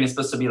Membrane is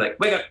supposed to be like,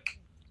 wake up.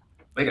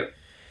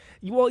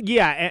 Well,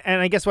 yeah,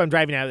 and I guess what I'm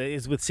driving at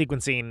is with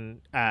sequencing,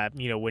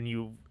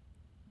 when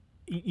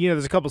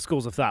there's a couple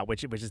schools of thought,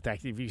 which is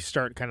that if you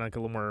start kind of like a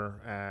little more,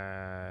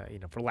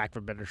 for lack of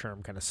a better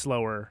term, kind of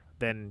slower,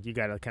 then you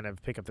got to kind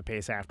of pick up the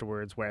pace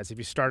afterwards. Whereas if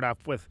you start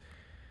off with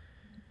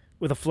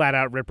a flat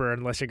out ripper,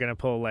 unless you're going to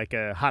pull like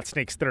a Hot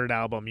Snake's third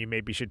album, you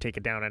maybe should take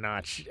it down a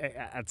notch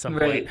at some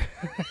point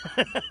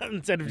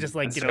instead of just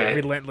like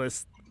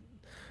relentless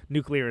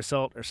nuclear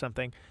assault or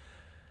something.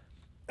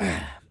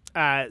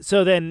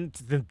 So then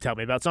tell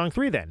me about song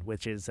 3 then,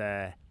 which is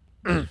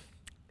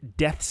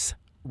Death's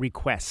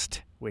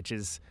Request, which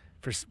is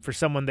for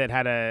someone that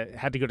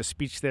had to go to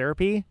speech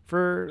therapy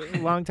for a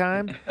long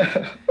time.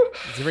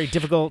 It's a very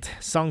difficult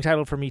song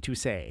title for me to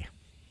say.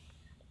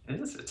 It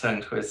is a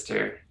tongue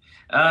twister.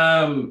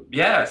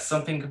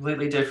 Something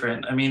completely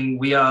different. I mean,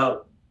 we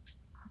all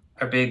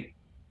are big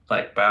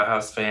like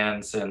Bauhaus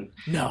fans and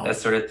that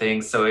sort of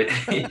thing, so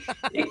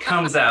it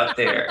comes out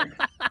there.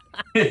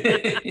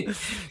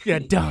 Yeah,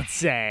 don't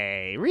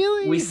say.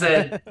 Really? We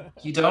said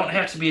you don't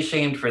have to be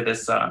ashamed for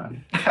this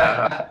song.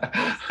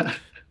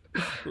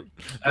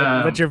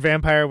 Let your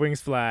vampire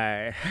wings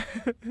fly.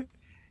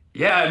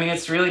 Yeah, I mean,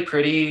 it's really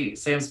pretty.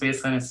 Sam's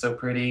bass line is so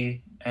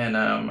pretty, and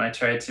I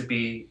tried to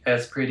be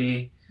as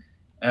pretty.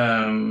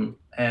 I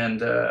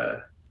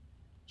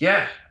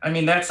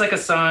mean, that's like a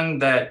song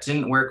that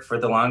didn't work for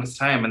the longest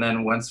time, and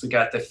then once we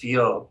got the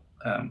feel,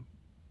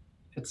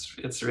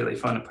 it's really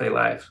fun to play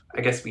live.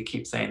 I guess we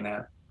keep saying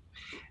that.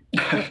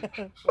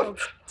 Well,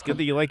 it's good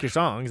that you like your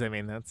songs. I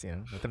mean, that's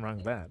nothing wrong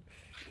with that.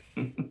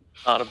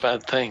 Not a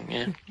bad thing,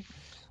 yeah.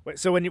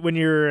 So when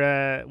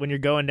you're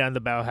going down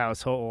the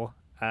Bauhaus hole,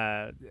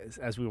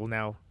 as we will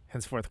now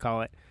henceforth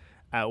call it,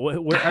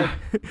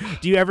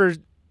 Do you ever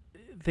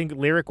think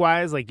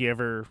lyric-wise, like, do you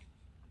ever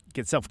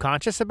get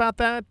self-conscious about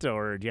that,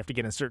 or do you have to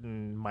get in a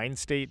certain mind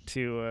state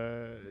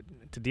to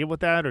deal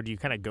with that, or do you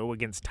kind of go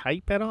against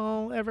type at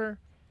all ever?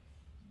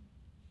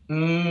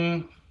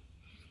 I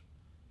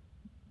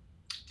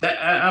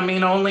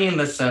mean, only in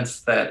the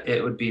sense that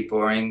it would be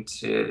boring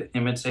to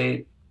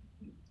imitate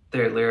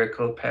their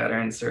lyrical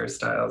patterns or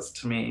styles.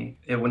 To me,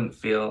 it wouldn't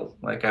feel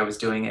like I was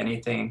doing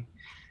anything.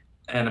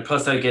 And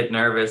plus, I'd get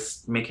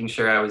nervous making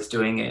sure I was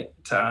doing it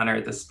to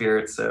honor the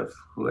spirits of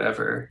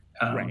whoever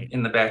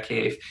in the back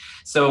cave.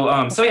 So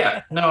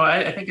yeah, no,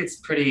 I think it's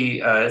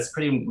pretty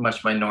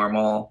much my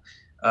normal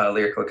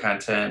lyrical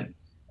content.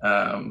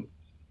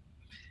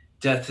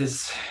 Death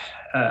is,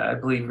 I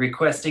believe,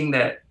 requesting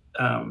that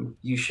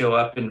you show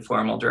up in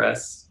formal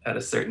dress at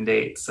a certain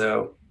date.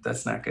 So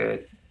that's not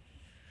good.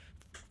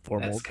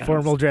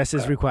 Formal dress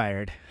is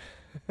required.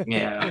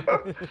 Yeah.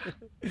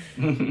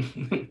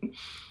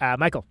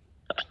 Michael.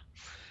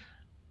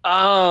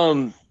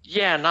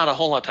 Yeah, not a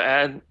whole lot to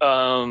add.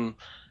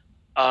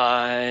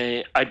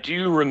 I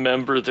do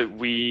remember that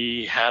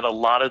we had a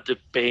lot of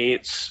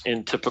debates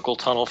in typical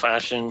Tunnel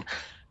fashion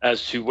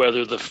as to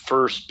whether the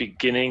first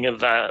beginning of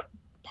that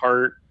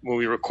part when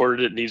we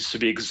recorded it needs to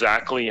be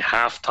exactly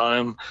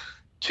halftime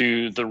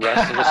to the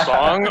rest of the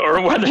song, or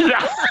whether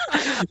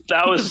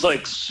that was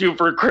like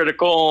super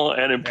critical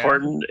and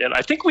important. And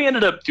I think we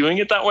ended up doing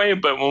it that way,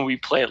 but when we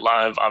play it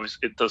live,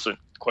 obviously it doesn't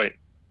quite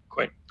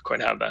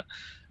have that.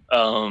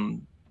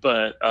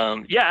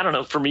 Yeah, I don't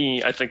know. For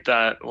me, I think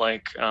that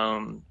like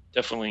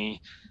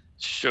definitely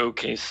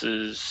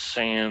showcases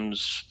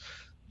Sam's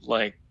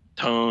like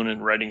tone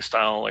and writing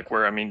style, like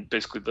where, I mean,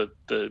 basically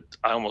the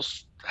I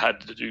almost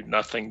had to do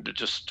nothing to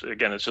just,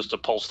 again, it's just a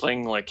pulse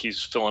thing. Like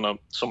he's filling up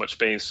so much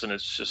space and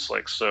it's just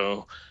like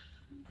so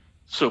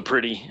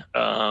pretty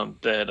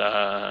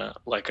that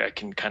like I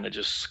can kind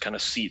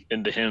of seat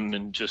into him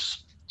and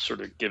just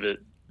sort of give it,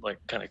 like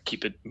kind of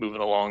keep it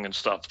moving along and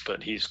stuff.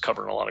 But he's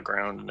covering a lot of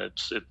ground and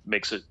it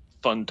makes it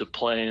fun to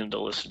play and to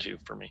listen to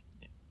for me.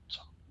 Yeah, so.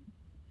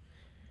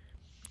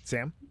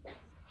 Sam?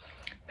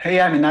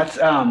 Hey, I mean, that's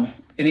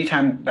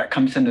anytime that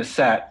comes in the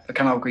set,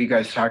 kind of like what you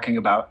guys are talking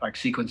about, like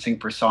sequencing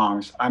for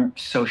songs, I'm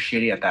so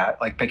shitty at that,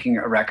 like picking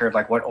a record,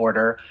 like what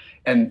order.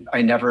 And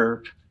I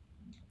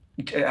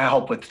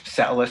help with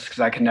set lists because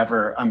I can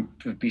never,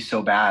 it would be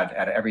so bad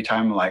at it. Every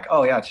time I'm like,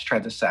 oh yeah, let's try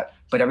this set.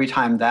 But every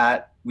time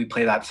that we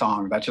play that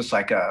song, that's just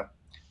like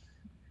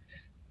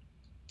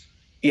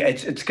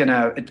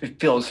it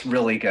feels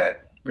really good,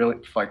 really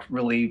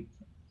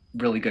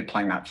good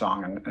playing that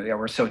song. And yeah,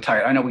 we're so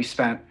tired. I know we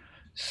spent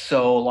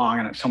so long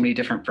and so many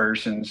different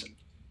versions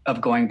of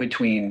going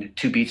between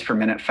 2 beats per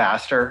minute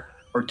faster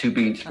or 2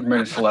 beats per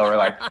minute slower.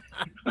 Like,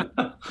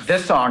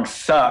 this song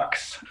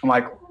sucks. I'm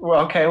like, well,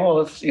 okay, well,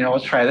 let's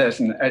try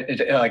this. And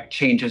it like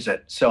changes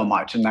it so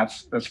much. And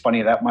that's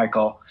funny that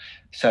Michael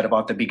said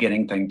about the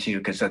beginning thing too,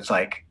 because it's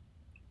like,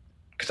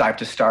 because I have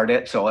to start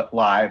it. So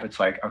live, it's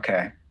like,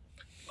 okay,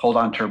 hold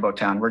on, Turbo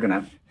Town. We're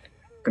gonna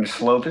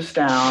slow this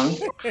down.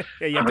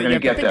 Yeah, you have to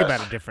think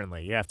about it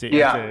differently. You have to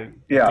give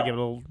it a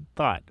little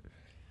thought.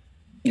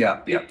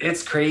 Yeah.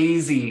 It's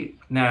crazy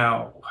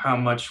now how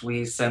much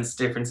we sense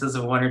differences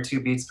of 1 or 2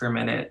 beats per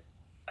minute.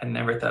 I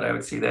never thought I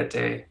would see that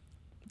day.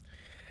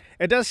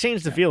 It does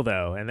change the feel,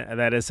 though, and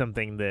that is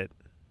something that,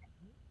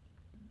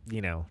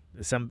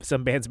 some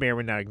bands may or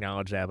may not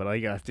acknowledge that, but all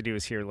you have to do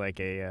is hear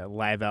like a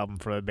live album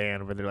from a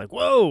band where they're like,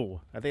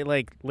 "Whoa, are they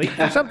like late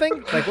for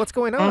something? Like, what's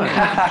going on?"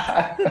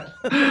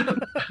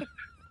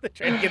 They're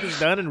trying to get this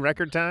done in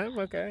record time.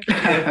 Okay.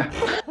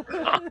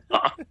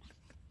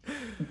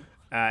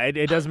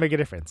 It does make a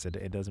difference.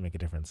 It does make a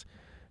difference.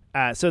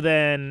 So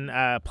then,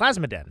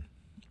 Plasma Den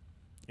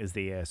is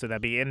the so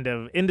that'd be end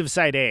of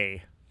side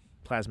A,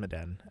 Plasma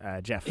Den.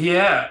 Jeff.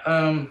 Yeah.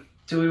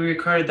 Do we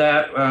record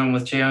that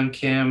with Jaeyoung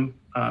Kim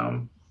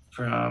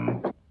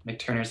from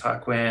McTurner's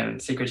Hawkwind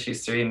and Secret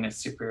Shoes 3, and a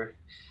super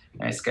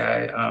nice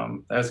guy.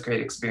 That was a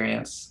great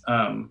experience.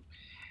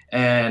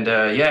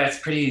 It's a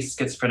pretty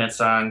schizophrenic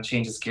song,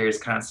 changes gears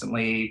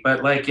constantly,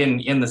 but like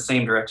in the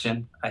same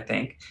direction, I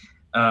think.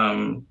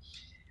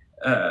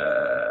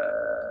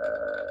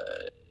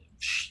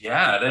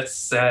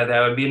 That's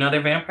that would be another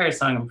vampire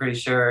song, I'm pretty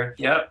sure.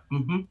 Yep.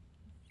 Mm-hmm.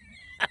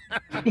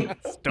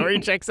 Story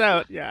checks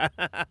out. Yeah.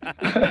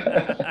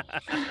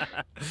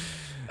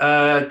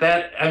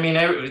 That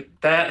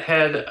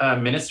had a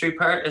ministry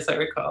part, as I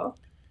recall.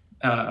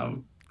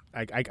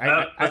 Let's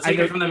take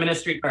it from the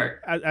ministry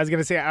part. I was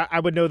gonna say I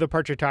would know the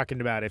part you're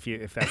talking about if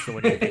that's the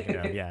one you're thinking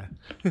of. Yeah.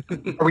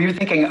 Or were you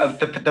thinking of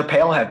the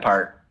Palehead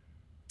part?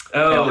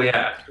 Oh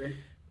yeah.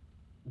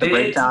 The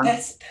breakdown.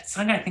 That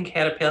song I think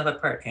had a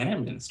Palehead part and a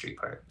ministry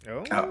part.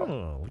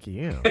 Oh, look at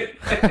you.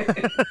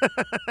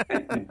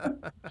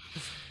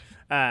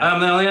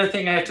 The only other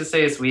thing I have to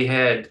say is we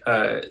had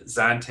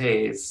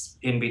Zantes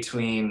in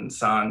between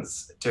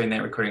songs during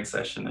that recording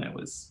session, and it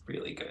was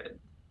really good.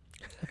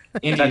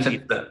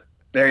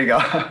 There you go.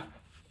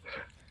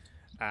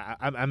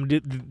 I'm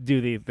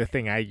do the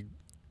thing I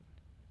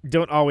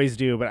don't always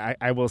do, but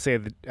I will say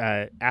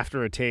that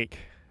after a take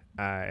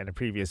in a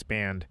previous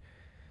band,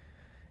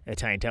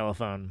 Italian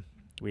Telephone,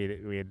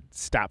 we had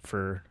stopped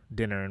for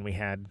dinner and we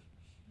had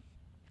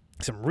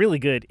some really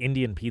good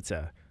Indian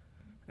pizza,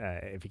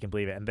 if you can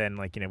believe it. And then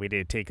we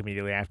did a take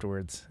immediately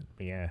afterwards.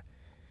 We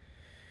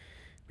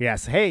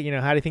asked, hey,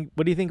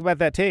 what do you think about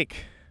that take?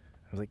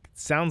 I was like,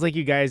 sounds like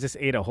you guys just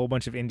ate a whole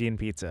bunch of Indian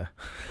pizza.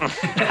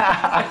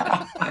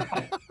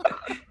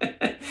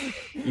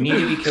 You need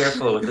to be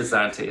careful with the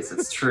Zantes.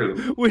 It's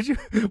true.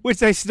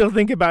 Which I still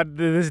think about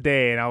to this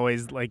day, and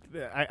always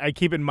I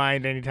keep in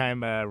mind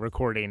anytime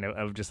recording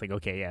of just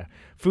okay, yeah,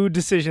 food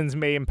decisions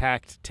may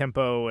impact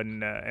tempo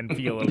and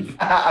feel of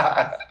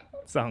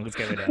songs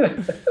coming out.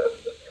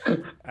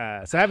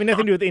 So having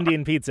nothing to do with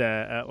Indian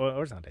pizza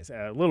or Zantes,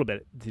 a little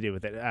bit to do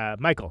with it.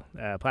 Michael,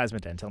 Plasma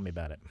 10, tell me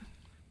about it.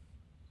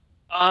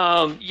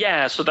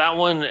 Yeah, so that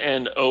one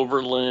and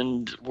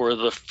Overland were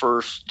the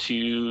first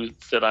two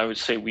that I would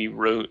say we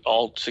wrote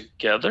all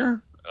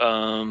together.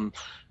 And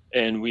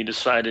we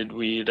decided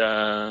we'd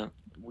go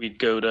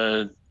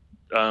to,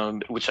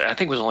 which I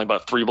think was only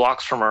about 3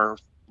 blocks from our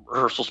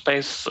rehearsal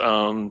space,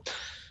 our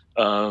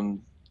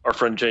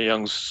friend Jay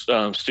Young's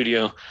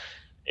studio.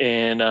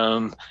 And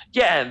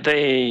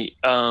they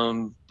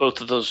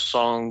both of those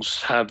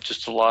songs have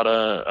just a lot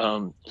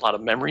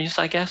of memories,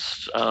 I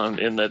guess,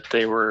 in that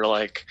they were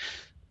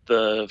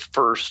the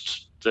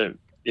first that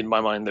in my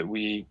mind that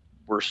we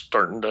were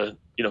starting to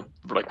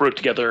wrote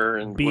together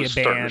and be was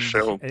a starting band to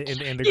show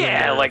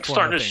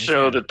starting to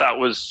show that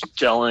was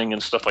gelling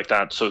and stuff like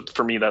that. So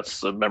for me, that's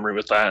the memory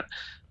with that.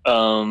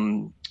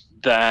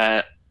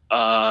 That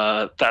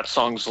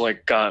song's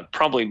got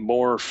probably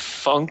more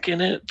funk in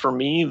it for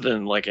me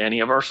than any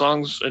of our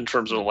songs in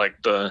terms of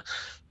the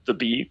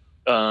beat.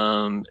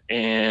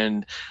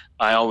 And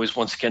I always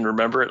once again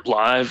remember it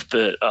live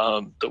that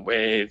the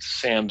way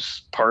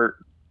Sam's part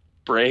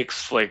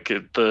breaks,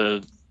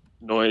 the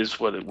noise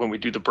when we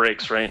do the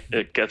breaks, right?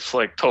 It gets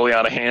totally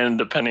out of hand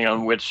depending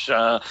on which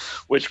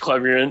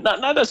club you're in.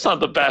 Not that's not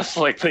the best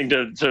thing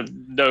to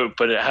note,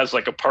 but it has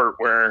a part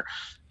where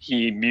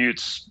he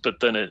mutes,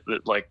 but then it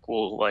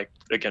will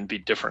again be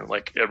different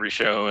every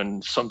show,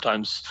 and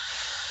sometimes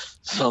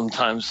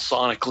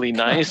sonically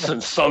nice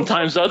and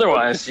sometimes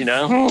otherwise,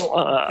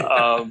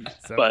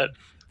 but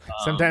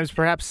sometimes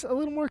perhaps a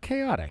little more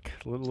chaotic,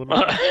 a little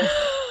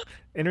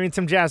entering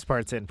some jazz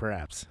parts in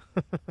perhaps.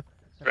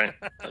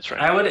 That's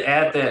right. I would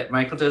add that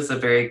Michael does a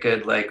very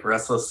good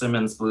Russell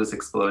Simmons Blues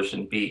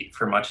Explosion beat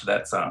for much of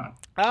that song.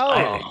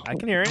 I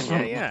can hear it.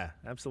 Yeah,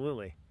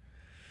 absolutely.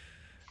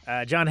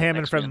 John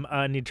Hammond from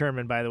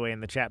Neutron, by the way,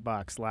 in the chat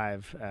box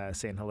live,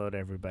 saying hello to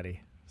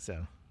everybody.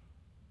 So,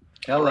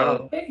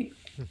 hello. Hey.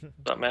 What's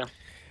up, man?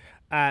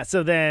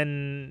 So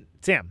then,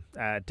 Sam,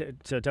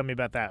 so tell me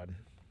about that one.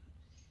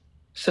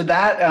 So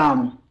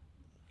that,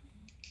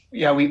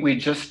 we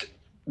just,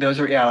 those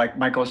are, like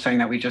Michael was saying,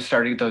 that we just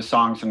started those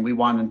songs and we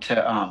wanted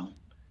to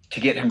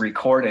get him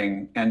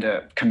recording and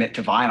to commit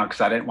to vinyl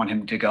because I didn't want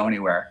him to go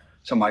anywhere.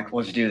 So I'm like,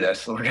 let's do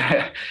this. We're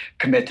gonna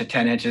commit to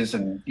 10 inches,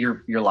 and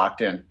you're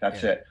locked in.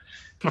 That's it.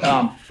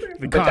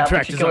 The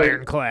contract is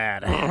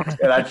ironclad. Yeah,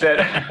 that's it.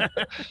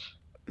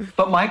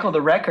 But Michael,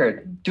 the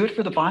record, do it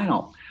for the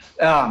vinyl.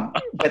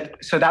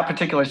 But so that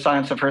particular song,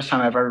 it's the first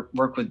time I've ever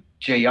worked with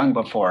Jay Young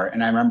before,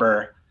 and I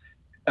remember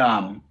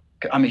I'm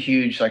a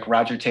huge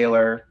Roger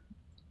Taylor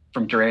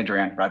from Duran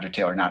Duran, Roger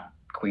Taylor, not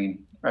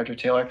Queen, Roger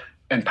Taylor,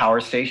 and Power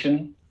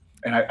Station,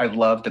 and I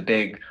love the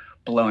big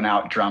blown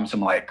out drums. I'm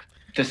like,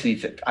 this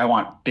needs it. I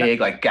want big,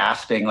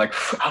 gasping,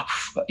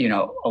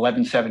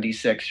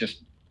 1176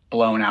 just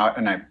blown out.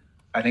 And I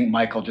think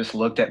Michael just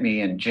looked at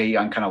me, and Jay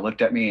Young kind of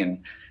looked at me,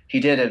 and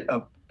he did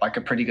a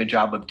pretty good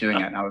job of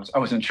doing it. And I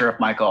wasn't sure if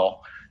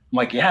Michael, I'm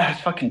like, yeah,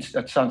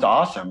 that sounds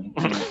awesome.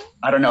 And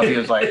I don't know if he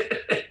was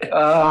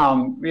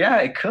yeah,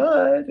 it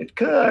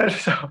could.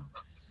 So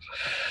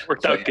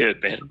worked out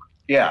good, man.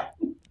 Yeah.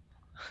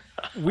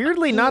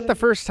 Weirdly, not the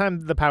first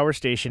time the Power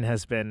Station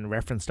has been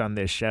referenced on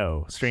this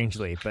show,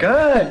 strangely.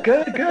 But...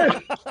 Good.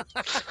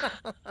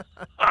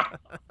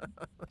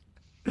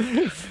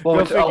 Well,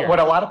 what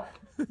a lot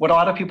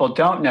of people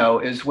don't know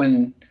is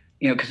when,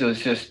 because it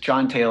was just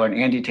John Taylor and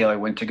Andy Taylor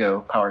went to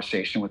go Power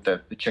Station with the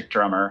chick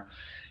drummer,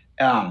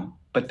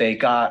 but they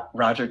got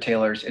Roger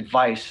Taylor's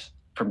advice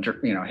from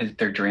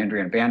their Duran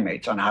Duran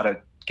bandmates on how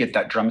to get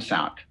that drum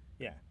sound.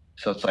 Yeah.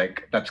 So it's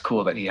that's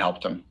cool that he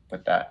helped them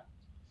with that.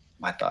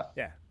 I thought.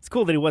 Yeah. It's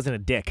cool that he wasn't a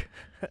dick.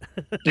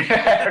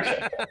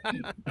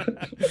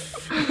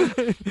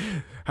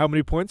 How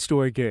many points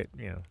do I get?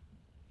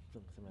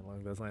 Something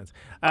along those lines.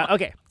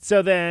 Okay,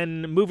 so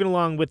then moving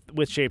along with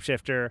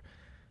Shapeshifter,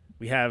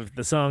 we have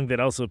the song that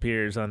also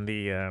appears on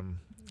the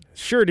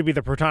sure to be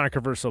the Protonic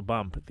reversal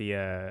bump,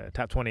 the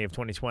top 20 of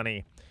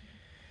 2020,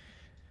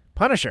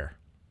 Punisher.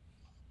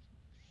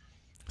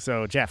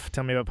 So Jeff,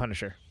 tell me about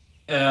Punisher.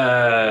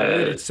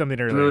 It's something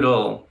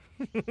earlier.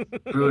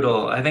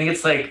 Brutal. I think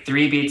it's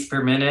 3 beats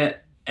per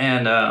minute,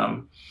 and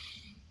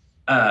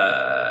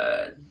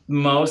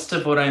most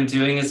of what I'm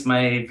doing is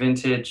my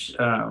vintage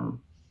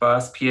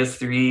Boss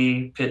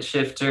PS3 pitch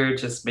shifter,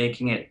 just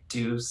making it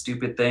do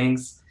stupid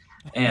things.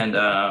 And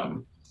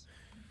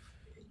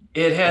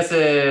it has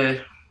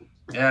a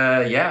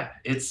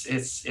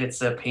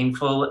it's a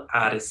painful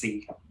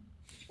odyssey.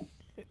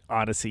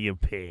 Odyssey of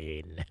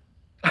pain.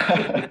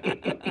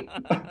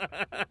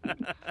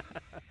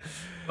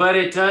 But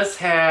it does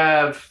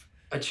have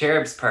a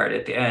cherub's part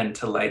at the end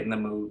to lighten the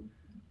mood.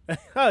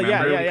 Oh,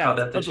 Remember yeah. we called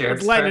that the Let's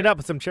cherub's lighten part? it up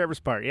with some cherub's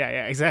part.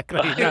 Yeah, exactly.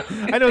 Yeah.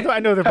 I know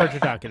the part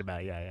you're talking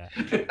about. Yeah.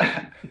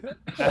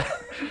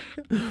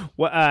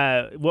 What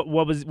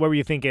were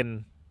you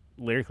thinking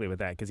lyrically with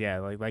that? Because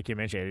like you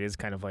mentioned, it is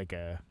kind of like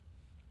I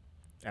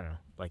don't know,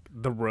 like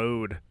The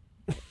Road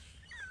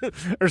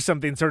or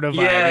something sort of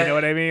vibe. You know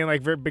what I mean?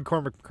 Like very big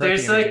Cormac McCarthy.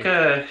 There's like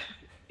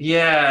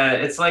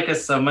it's like a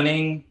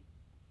summoning,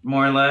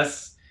 more or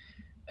less.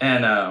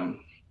 And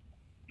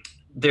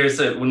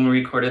when we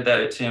recorded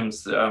that at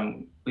Tim's,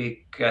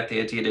 we got the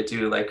idea to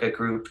do like a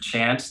group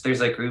chant.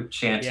 There's a group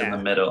chant in the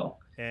middle.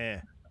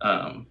 Yeah.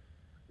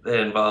 That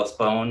involves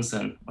bones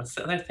and what's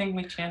the other thing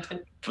we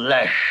chanted?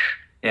 Flesh.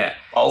 Yeah.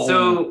 Oh.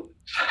 So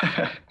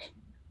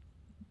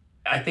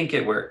I think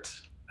it worked.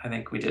 I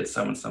think we did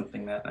summon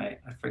something that night.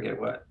 I forget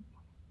what.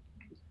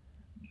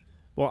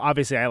 Well,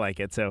 obviously I like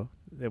it, so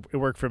it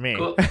worked for me.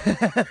 Cool.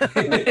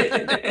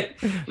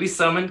 We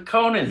summoned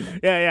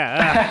Conan.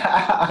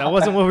 Yeah. That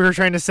wasn't what we were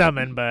trying to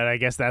summon, but I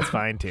guess that's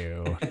fine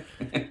too.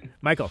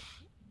 Michael.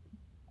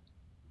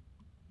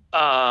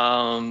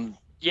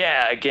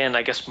 Yeah, again,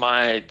 I guess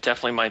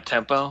definitely my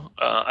tempo.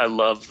 I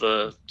love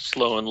the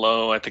slow and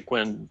low. I think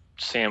when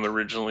Sam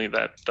originally,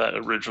 that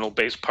original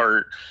bass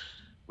part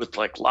with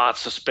like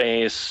lots of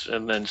space,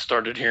 and then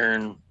started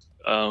hearing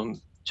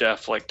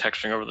Jeff like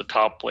texturing over the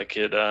top, like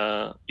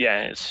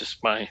it's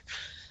just my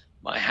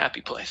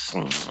happy place.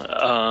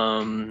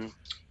 I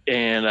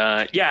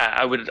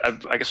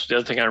guess the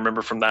other thing I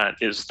remember from that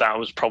is that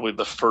was probably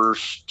the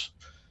first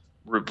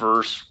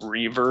reverse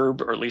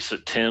reverb, or at least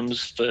at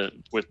Tim's,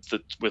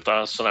 with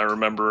us. And I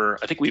remember,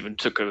 I think we even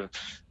took a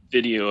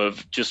video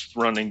of just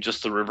running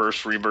just the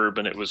reverse reverb,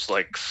 and it was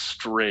like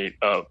straight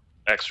up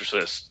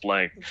Exorcist.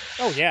 Like,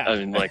 oh yeah, I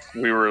mean, like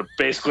we were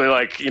basically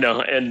like,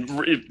 and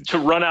to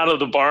run out of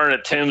the barn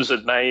at Tim's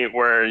at night,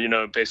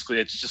 where basically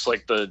it's just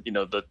like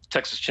the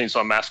Texas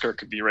Chainsaw Massacre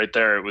could be right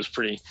there. It was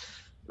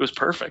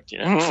perfect.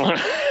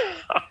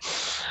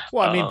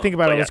 Well, I mean, think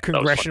about all those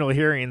congressional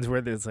hearings where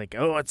there's like,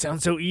 oh, it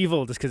sounds so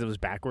evil just because it was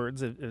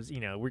backwards. It was,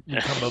 we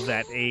come of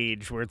that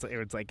age where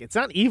it's like it's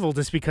not evil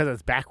just because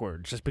it's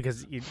backwards, just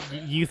because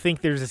you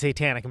think there's a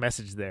satanic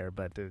message there.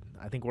 But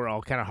I think we're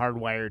all kind of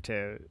hardwired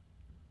to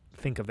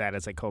think of that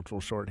as a cultural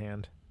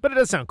shorthand. But it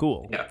does sound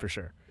cool, for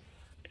sure.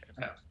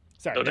 Yeah.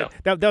 Sorry,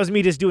 that was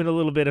me just doing a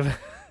little bit of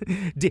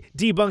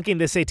debunking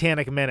the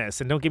satanic menace,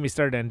 and don't get me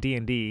started on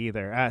D&D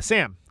either.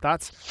 Sam,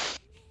 thoughts?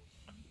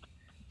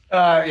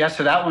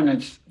 So that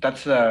one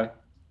that's the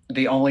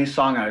only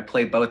song I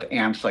play both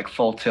amps like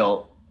full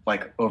tilt,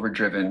 like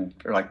overdriven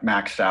or like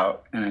maxed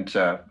out, and it's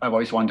I've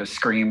always wanted to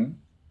scream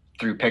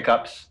through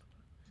pickups,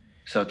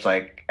 so it's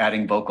like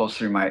adding vocals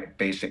through my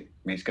basic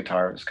bass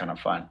guitar is kind of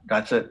fun.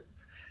 That's it.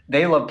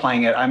 They love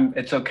playing it.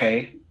 It's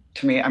okay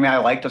to me. I mean, I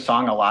like the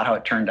song a lot, how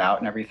it turned out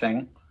and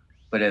everything,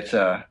 but it's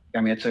a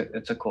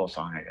cool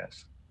song, I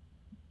guess.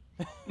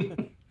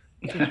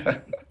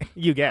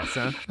 You guess,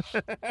 huh?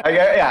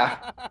 Yeah.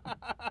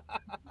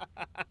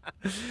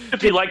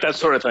 If you like that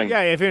sort of thing.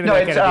 Yeah, if you're into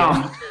that kind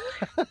of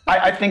deal.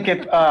 I think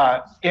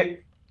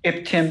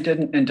if Tim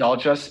didn't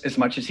indulge us as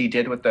much as he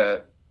did with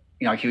the,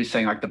 he was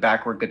saying like the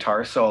backward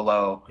guitar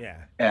solo,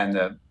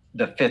 and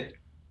the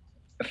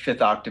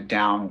fifth octave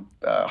down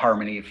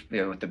harmony,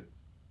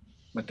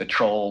 with the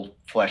troll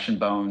flesh and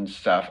bones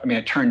stuff. I mean,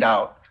 it turned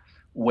out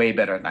way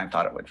better than I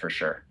thought it would, for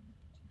sure.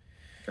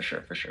 For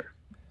sure.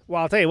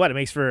 Well, I'll tell you what, it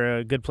makes for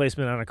a good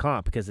placement on a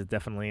comp, because it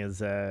definitely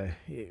is,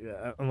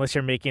 unless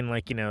you're making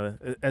like,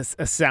 a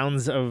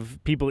sounds of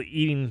people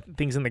eating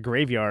things in the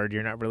graveyard,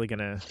 you're not really going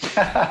to,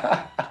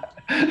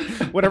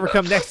 whatever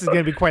comes next is going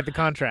to be quite the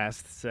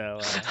contrast. So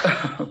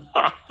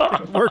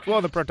it worked well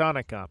in the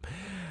Protonic comp.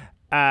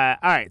 All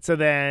right. So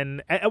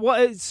then,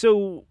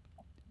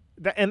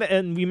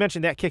 and we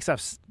mentioned that kicks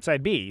off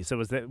side B. So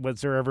was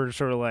there ever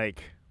sort of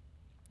like,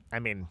 I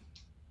mean,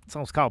 it's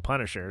almost called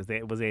Punisher. Was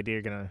the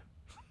idea going to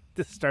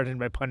started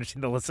by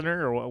punishing the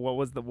listener, or what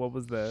was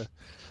the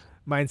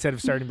mindset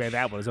of starting by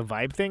that? Was it a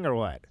vibe thing or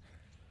what?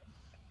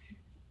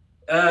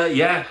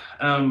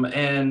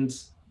 And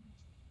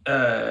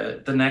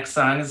the next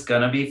song is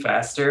gonna be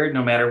faster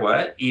no matter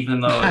what, even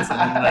though it's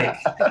only like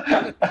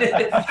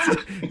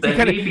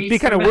be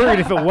kind of worried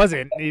if it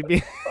wasn't.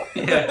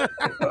 Yeah.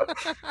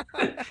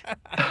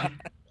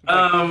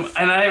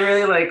 And I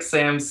really like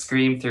Sam's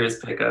scream through his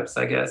pickups.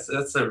 I guess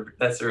that's a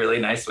really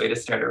nice way to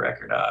start a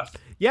record off.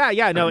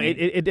 Yeah. No,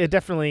 it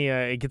definitely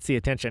it gets the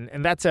attention,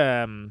 and that's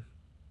I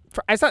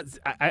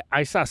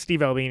saw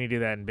Steve Albini do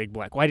that in Big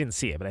Black. Well, I didn't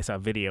see it, but I saw a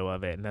video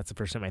of it, and that's the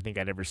first time I think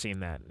I'd ever seen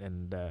that.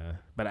 And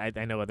but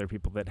I know other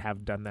people that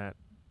have done that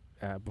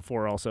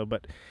before also,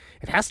 but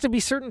it has to be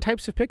certain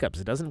types of pickups.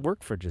 It doesn't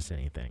work for just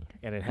anything,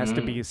 and it has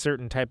to be a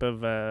certain type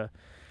of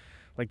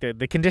like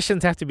the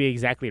conditions have to be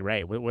exactly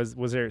right. Was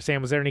there,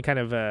 Sam? Was there any kind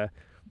of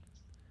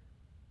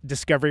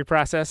discovery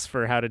process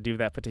for how to do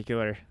that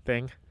particular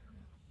thing?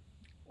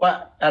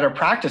 Well, at a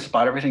practice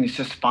spot, everything's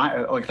just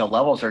fine. Like the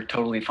levels are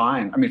totally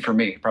fine. I mean, for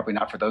me, probably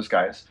not for those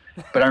guys.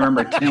 But I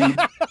remember Tim.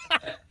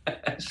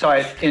 So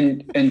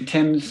in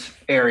Tim's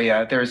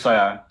area, there's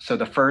so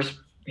the first,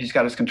 he's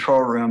got his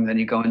control room. Then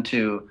you go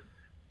into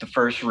the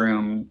first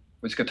room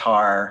with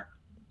guitar,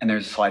 and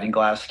there's a sliding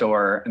glass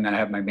door. And then I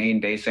have my main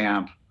bass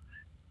amp,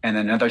 and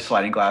then another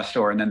sliding glass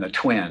door, and then the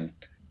twin.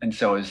 And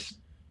so as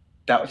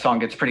that song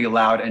gets pretty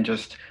loud, and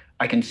just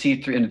I can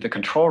see through into the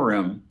control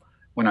room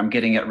when I'm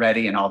getting it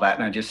ready and all that,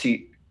 and I just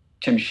see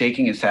Tim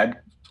shaking his head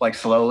like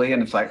slowly,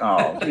 and it's like,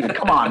 oh, dude,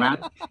 come on,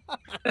 man!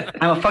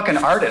 I'm a fucking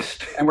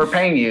artist, and we're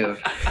paying you.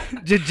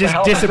 Just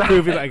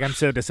disapproving, like I'm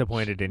so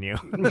disappointed in you.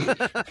 No,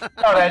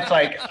 that's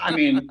like, I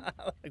mean,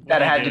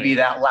 that had to be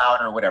that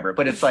loud or whatever,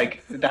 but it's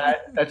like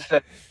that. That's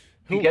the.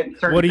 You get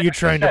certain what are you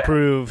trying to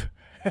prove?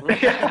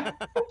 Yeah.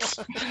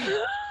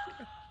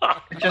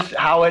 Just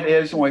how it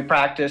is when we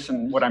practice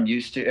and what I'm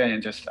used to,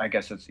 and just I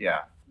guess it's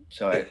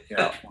So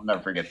I'll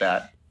never forget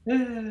that.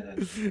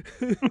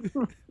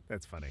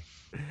 That's funny.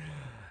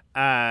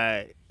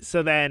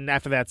 So then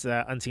after that's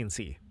Unseen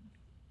Sea.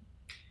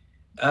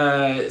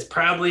 It's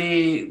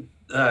probably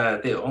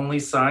the only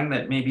song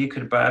that maybe you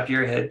could bob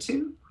your head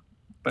to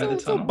by the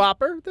tunnel.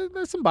 Bopper.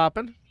 There's some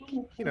bopping.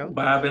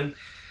 Bobbing.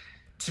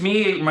 To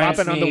me, it reminds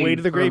bopping on me the way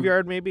to the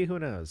graveyard, maybe. Who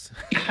knows?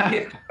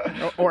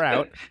 or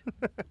out.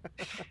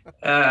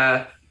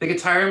 The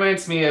guitar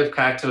reminds me of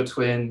Cocteau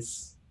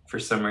Twins for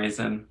some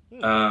reason.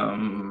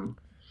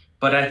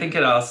 But I think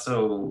it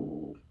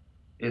also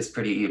is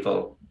pretty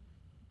evil.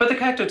 But the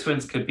Cocteau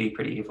Twins could be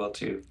pretty evil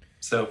too.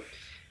 So,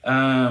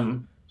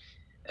 and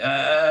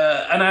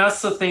I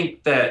also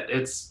think that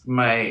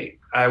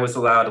I was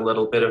allowed a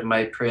little bit of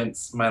my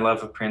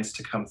love of Prince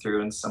to come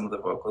through in some of the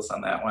vocals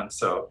on that one.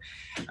 So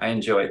I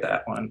enjoyed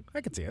that one. I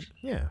could see it.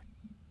 Yeah.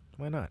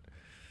 Why not?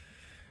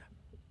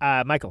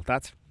 Michael,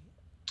 thoughts?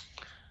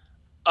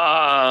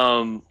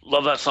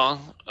 Love that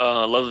song.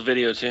 Love the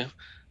video too.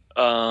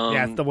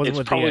 The one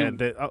with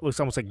the looks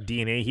almost like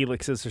DNA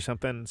helixes or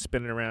something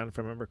spinning around, if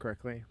I remember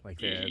correctly.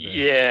 Like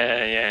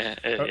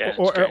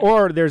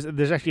or there's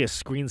actually a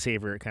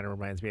screensaver. It kind of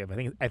reminds me of. I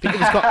think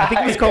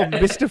it was called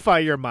Mystify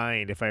Your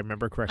Mind, if I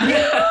remember correctly.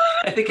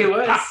 I think it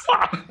was.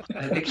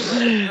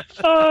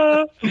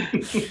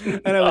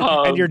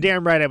 And you're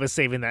damn right. I was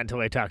saving that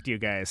until I talked to you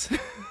guys.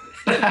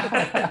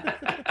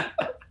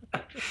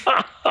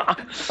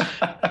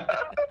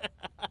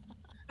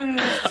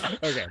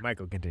 Okay,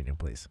 Michael, continue,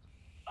 please.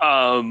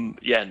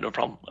 No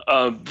problem.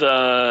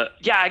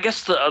 I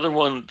guess the other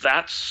one,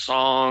 that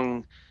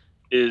song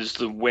is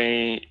the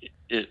way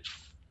it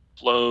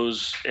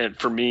flows, and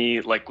for me,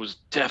 like, was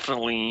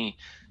definitely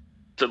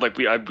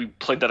we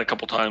played that a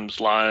couple times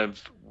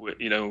live,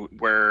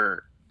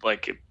 where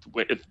like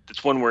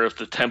it's one where if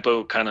the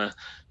tempo kind of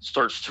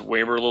starts to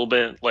waver a little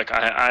bit, like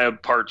I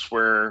have parts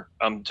where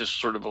I'm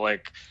just sort of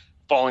like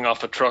falling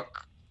off a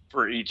truck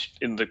for each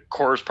in the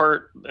chorus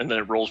part, and then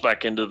it rolls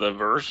back into the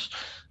verse.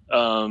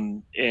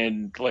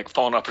 And like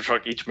falling off a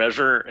truck each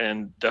measure,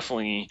 and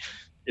definitely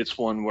it's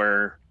one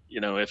where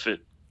if it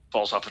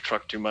falls off a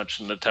truck too much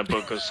and the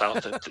tempo goes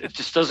south, it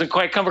just doesn't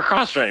quite come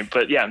across right.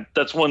 But yeah,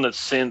 that's one that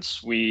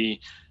since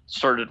we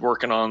started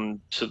working on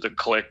to the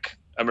click,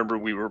 I remember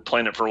we were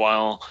playing it for a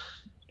while,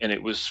 and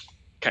it was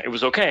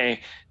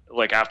okay,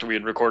 like after we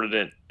had recorded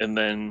it, and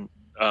then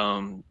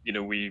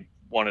we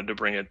wanted to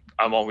bring it.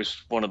 I'm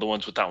always one of the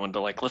ones with that one to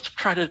like, let's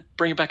try to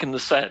bring it back in the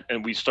set.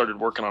 And we started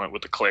working on it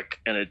with the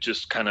click, and it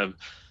just kind of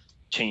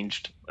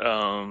changed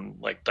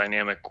like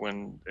dynamic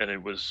and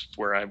it was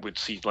where I would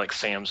see like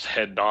Sam's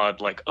head nod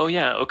like, oh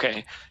yeah,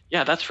 okay.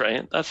 Yeah, that's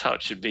right. That's how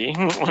it should be.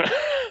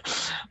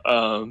 It's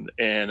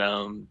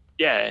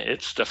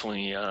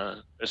definitely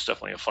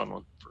a fun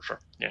one for sure.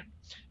 Yeah.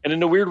 And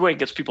in a weird way, it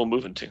gets people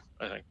moving too,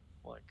 I think,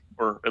 like,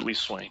 or at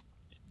least swaying.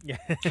 Yeah,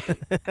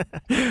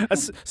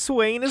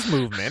 swaying is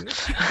movement.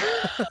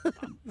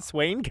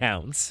 Swaying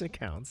counts. It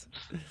counts.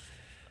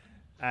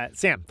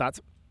 Sam, thoughts?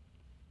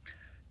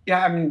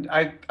 Yeah, I mean,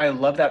 I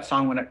love that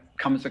song when it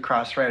comes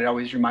across right. It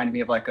always reminded me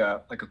of like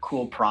a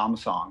cool prom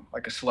song,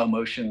 like a slow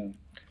motion,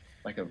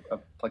 like a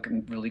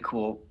really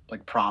cool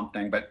like prom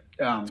thing. But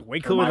it's way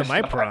cooler than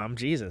my prom.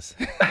 Jesus.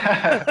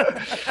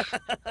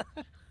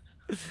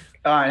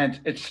 And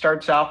it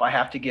starts off. I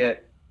have to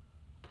get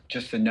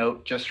just the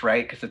note just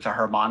right because it's a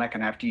harmonic,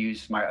 and I have to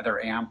use my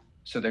other amp.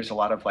 So there's a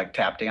lot of like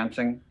tap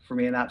dancing for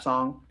me in that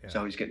song. Yeah. So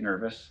I always get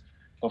nervous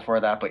before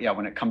that. But yeah,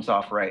 when it comes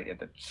off right,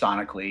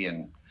 sonically,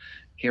 and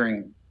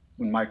hearing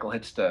when Michael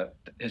hits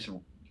his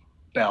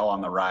bell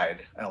on the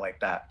ride, I like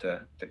that.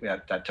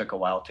 That took a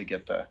while to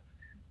get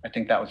I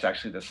think that was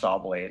actually the saw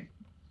blade,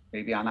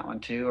 maybe on that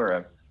one too, or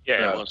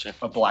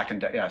a black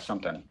and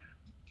something.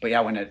 But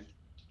yeah, when it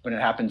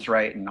happens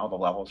right and all the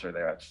levels are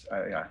there, it's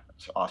an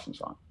awesome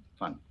song,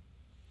 fun.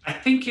 I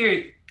think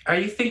are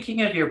you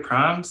thinking of your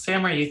prom,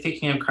 Sam, or are you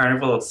thinking of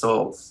Carnival of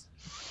Souls?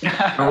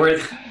 Or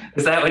is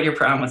that what your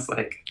prom was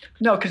like?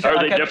 No, because Are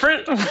they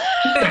different?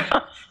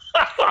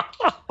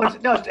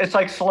 No, it's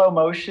like slow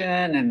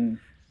motion, and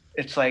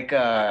it's like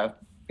I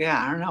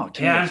don't know.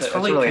 To me, it's a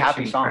really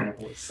happy song.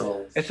 It's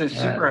a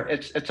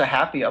it's a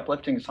happy,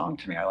 uplifting song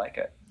to me. I like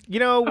it. You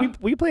know,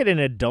 we played an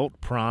adult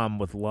prom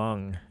with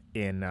Lung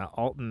in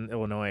Alton,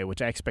 Illinois,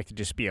 which I expect to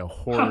just be a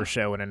horror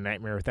show and a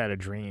nightmare without a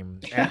dream.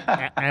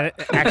 And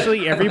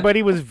actually,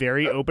 everybody was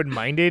very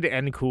open-minded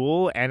and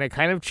cool, and it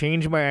kind of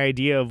changed my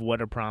idea of what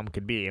a prom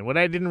could be. And what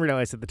I didn't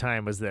realize at the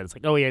time was that it's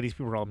like, oh yeah, these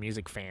people are all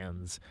music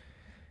fans,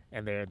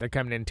 and they're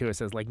coming into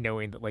us as like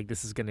knowing that like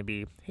this is going to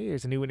be, hey,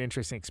 there's a new and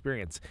interesting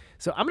experience.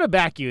 So I'm going to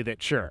back you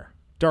that sure,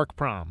 dark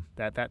prom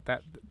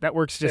that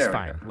works just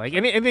fine. Like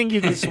anything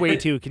you can sway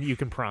to, you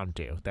can prom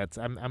to. That's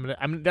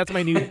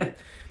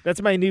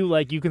my new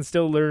like you can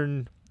still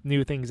learn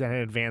new things at an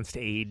advanced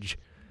age.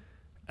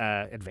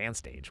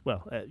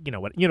 Well, you know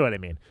what I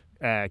mean.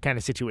 Kind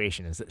of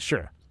situation is that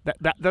sure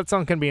that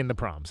song can be in the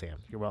prom, Sam.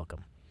 You're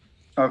welcome.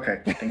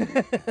 Okay. Thank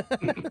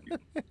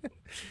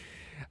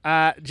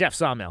you. Jeff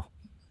Sawmill.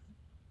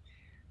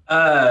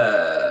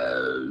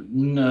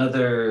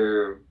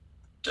 Another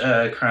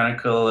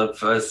chronicle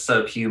of a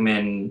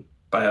subhuman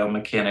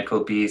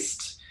biomechanical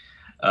beast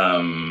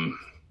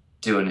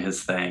doing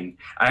his thing.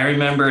 I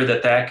remember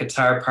that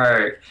guitar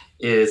part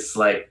is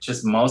like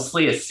just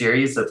mostly a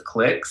series of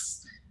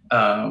clicks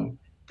that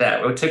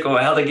took a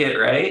while to get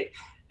right.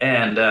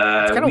 And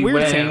it's kind of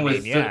weird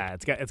sounding. Yeah,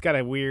 it's got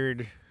a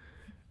weird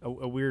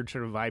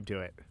sort of vibe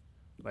to it.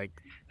 Like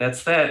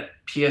that's that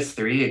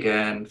PS3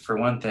 again for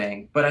one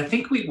thing. But I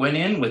think we went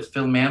in with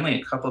Phil Manley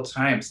a couple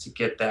times to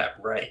get that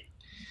right.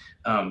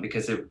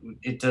 Because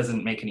it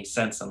doesn't make any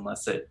sense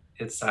unless it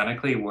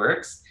sonically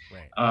works.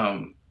 Right.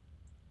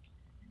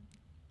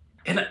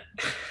 And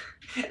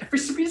for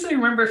some reason, I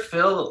remember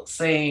Phil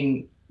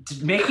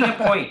making a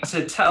point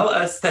to tell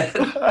us that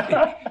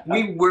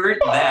we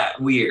weren't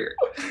that weird.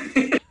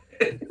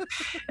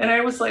 And I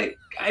was like,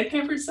 I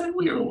never said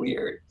we were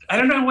weird. I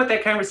don't know what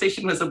that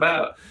conversation was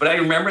about, but I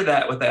remember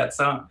that with that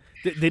song.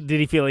 Did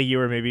he feel like you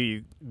were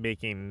maybe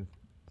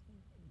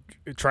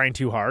trying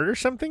too hard or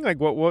something? Like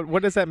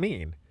what does that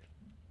mean?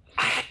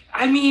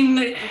 I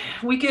mean,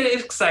 we get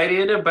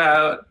excited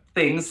about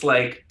things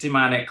like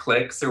demonic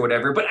clicks or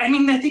whatever, but I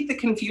mean, I think the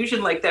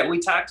confusion like that we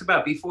talked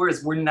about before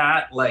is we're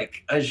not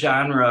like a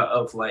genre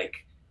of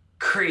like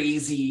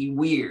crazy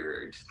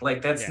weird.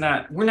 Like that's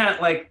we're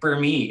not like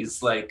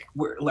Burmese. Like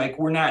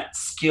we're not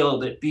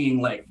skilled at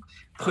being like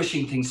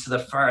pushing things to the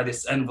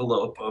farthest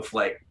envelope of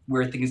like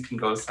where things can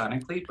go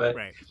sonically, but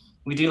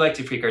we do like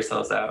to freak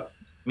ourselves out.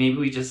 Maybe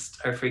we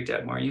just are freaked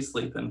out more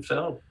easily than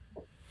Phil.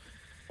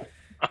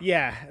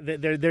 Yeah,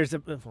 there's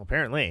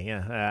apparently,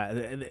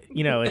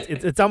 you know,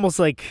 it's almost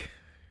like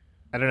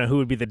I don't know who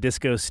would be the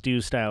Disco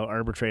Stew style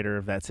arbitrator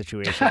of that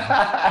situation.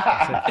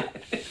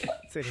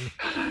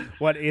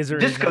 What is or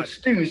is Disco not.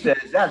 Stew says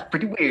that's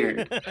pretty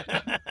weird.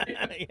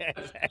 Yeah,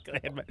 exactly.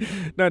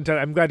 No,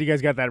 I'm glad you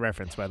guys got that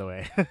reference, by the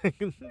way.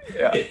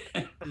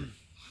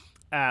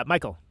 Yeah.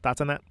 Michael,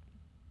 thoughts on that?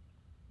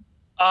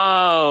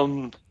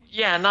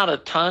 Yeah, not a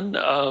ton.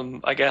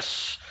 I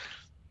guess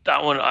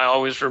that one I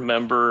always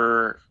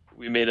remember.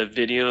 We made a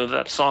video of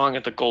that song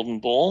at the Golden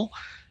Bowl,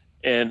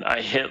 and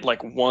I hit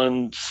like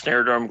one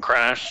snare drum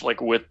crash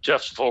like with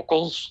Jeff's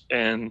vocals,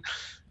 and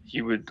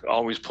he would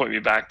always point me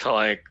back to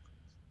like,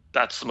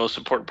 that's the most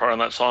important part on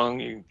that song.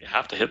 You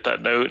have to hit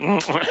that note. You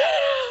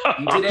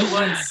did it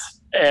once.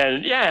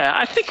 And yeah,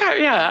 I think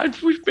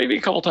we've maybe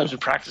a couple times in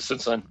practice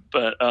since then,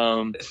 but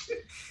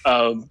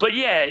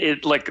yeah,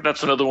 it like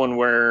that's another one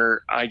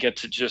where I get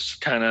to just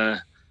kind of,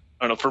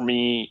 I don't know, for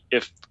me,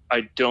 if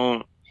I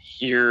don't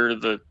hear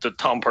the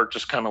tom part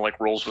just kind of like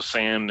rolls with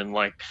Sam, and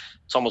like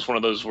it's almost one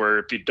of those where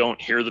if you don't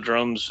hear the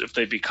drums, if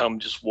they become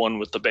just one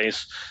with the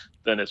bass,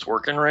 then it's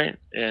working right.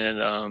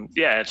 And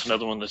it's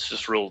another one that's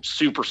just real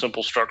super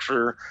simple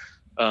structure,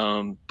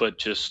 but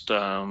just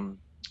you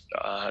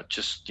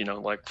know,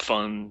 like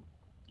fun,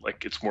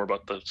 like it's more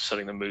about the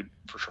setting the mood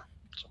for sure.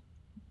 So.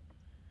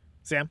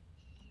 Sam?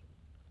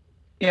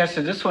 Yeah,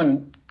 so this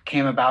one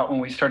came about when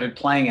we started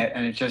playing it,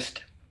 and it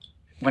just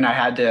when I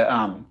had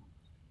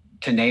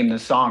to name the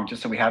song,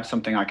 just so we have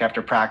something like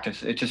after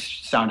practice, it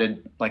just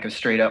sounded like a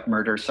straight up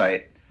murder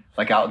site,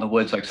 like out in the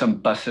woods, like some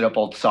busted up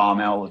old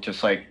sawmill with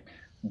just like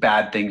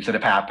bad things that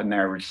have happened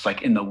there were just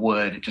like in the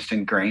wood, just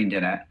ingrained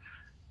in it.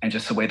 And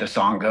just the way the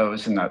song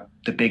goes and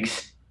the big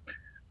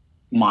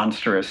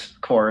monstrous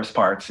chorus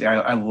parts.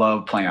 I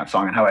love playing that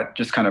song and how it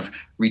just kind of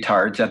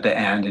retards at the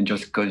end and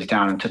just goes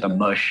down into the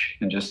mush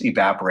and just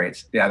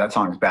evaporates. Yeah, that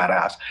song's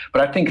badass.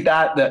 But I think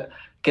that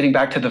getting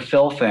back to the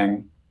Phil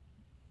thing,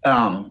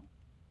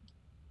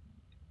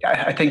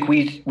 I think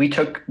we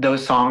took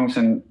those songs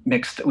and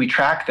we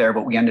tracked there,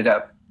 but we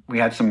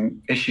had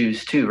some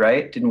issues too,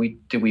 right? Did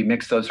we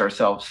mix those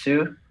ourselves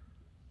too?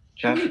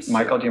 Jeff,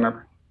 Michael, do you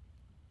remember?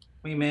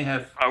 We may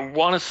have. I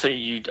want to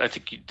say I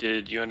think you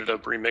did. You ended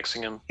up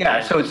remixing them.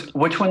 Yeah. So it's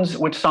which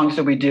songs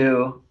did we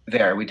do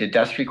there? We did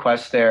Death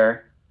Request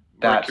there.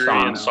 That Mercury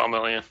song. and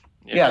Sawmill,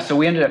 Yeah. So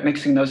we ended up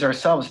mixing those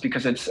ourselves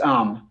because it's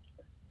kind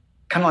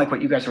of like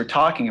what you guys were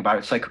talking about.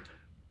 It's like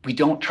we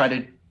don't try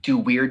to do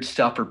weird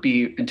stuff or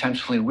be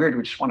intentionally weird.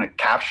 We just want to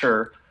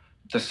capture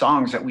the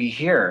songs that we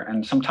hear.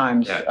 And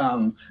sometimes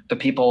the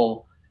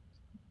people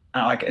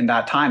like in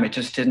that time, it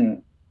just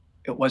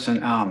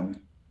wasn't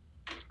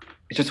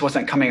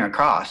coming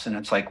across. And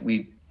it's like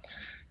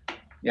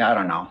I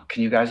don't know.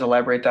 Can you guys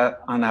elaborate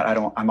on that?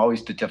 I'm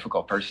always the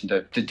difficult person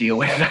to deal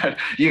with that.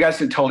 You guys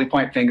can totally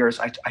point fingers.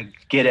 I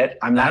get it.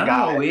 I'm that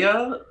guy. We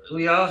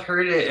all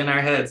heard it in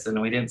our heads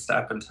and we didn't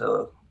stop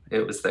until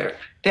it was there.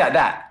 Yeah.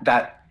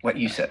 That what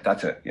you said.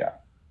 That's it. Yeah.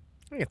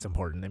 I think it's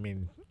important. I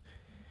mean,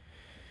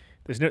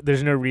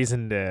 there's no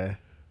reason to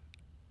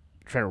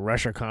try to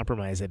rush or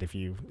compromise it if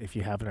you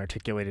have an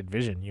articulated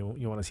vision. You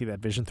want to see that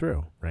vision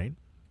through, right?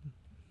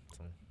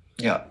 So.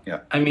 Yeah.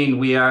 I mean,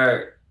 we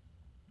are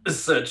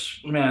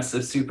such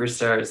massive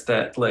superstars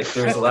that like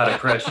there's a lot of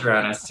pressure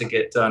on us to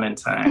get done in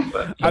time.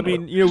 But I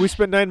mean, we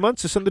spent 9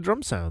 months to send the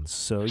drum sounds,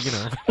 so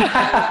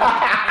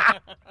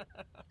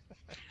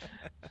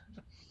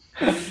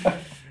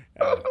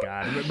Oh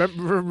God!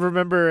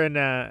 Remember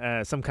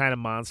in Some Kind of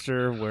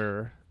Monster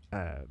where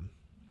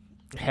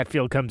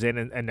Hetfield comes in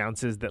and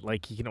announces that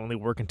like he can only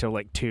work until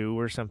like 2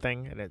 or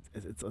something, and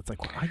it's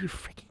like, wow, you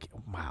freaking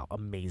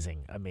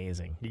amazing!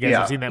 You guys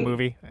have seen that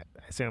movie? I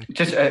assume.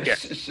 Just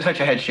such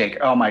a head shake.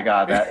 Oh my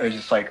God, that was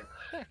just like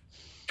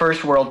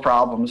first world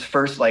problems,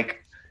 first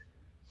like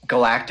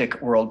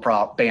galactic world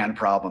band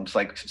problems,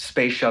 like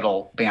space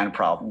shuttle band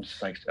problems.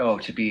 Like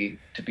to be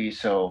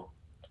so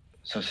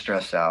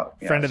stressed out.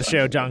 Friend of the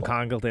show, John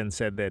Congleton,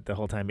 said that the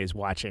whole time he's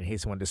watching,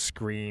 he's wanted to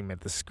scream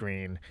at the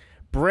screen,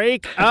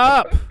 "Break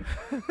up!"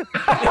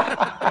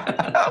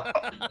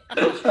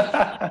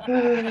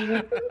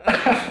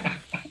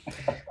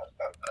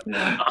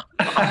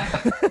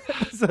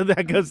 So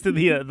that goes to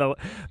the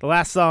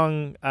last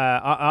song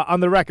on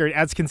the record,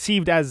 as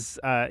conceived as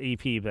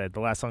EP, but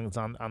the last song that's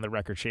on the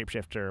record,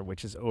 Shapeshifter,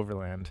 which is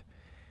Overland.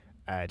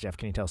 Jeff,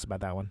 can you tell us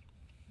about that one?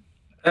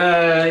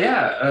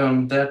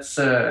 That's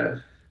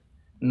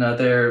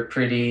another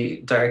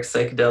pretty dark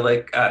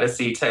psychedelic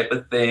Odyssey type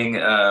of thing.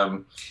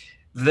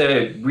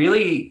 The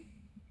really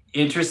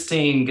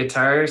interesting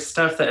guitar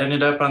stuff that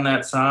ended up on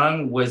that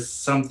song was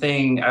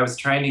something I was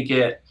trying to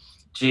get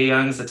Jay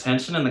Young's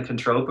attention in the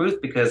control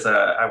booth because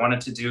I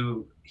wanted to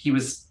do, he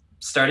was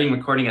starting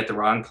recording at the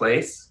wrong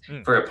place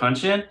for a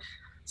punch in.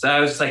 So I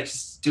was like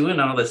just doing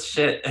all this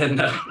shit and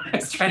I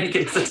was trying to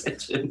get his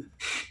attention.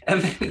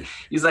 And then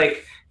he's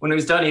like, when it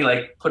was done, he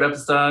like put up a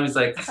song. He's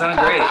like, "Sound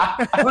great."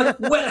 I'm like,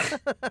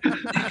 what?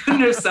 It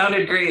couldn't have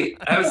sounded great.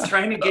 I was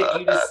trying to get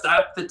you to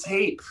stop the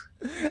tape,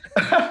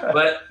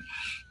 but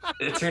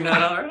it turned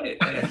out all right.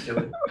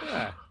 Actually,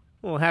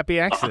 well, happy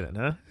accident,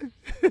 huh?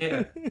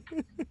 Yeah.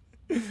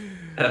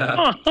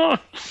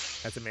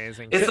 That's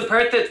amazing. It's the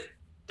part that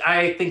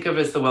I think of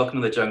as the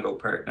Welcome to the Jungle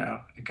part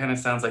now. It kind of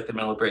sounds like the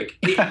middle break.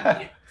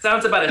 It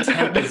sounds about a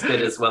tenth as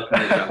good as Welcome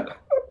to the Jungle.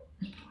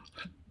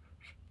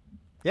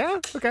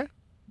 Yeah. Okay.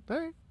 All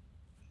right.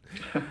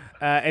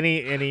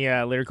 Any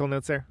lyrical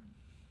notes there?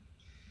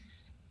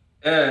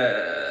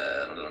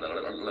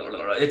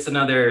 It's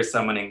another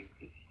summoning.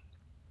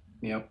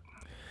 Yep.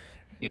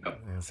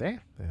 Let's see.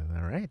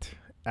 All right.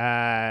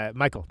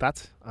 Michael,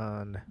 thoughts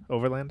on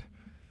Overland?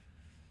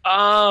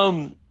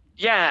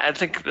 Yeah, I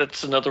think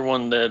that's another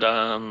one that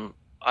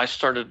I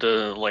started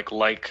to like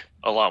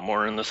a lot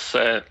more in the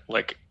set.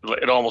 Like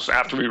it almost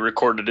after we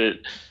recorded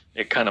it,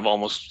 it kind of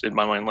almost in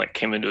my mind like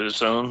came into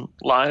its own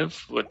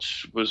live,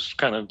 which was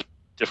kind of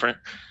different.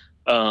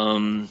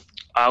 I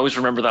always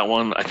remember that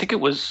one. I think it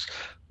was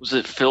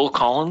it Phil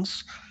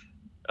Collins,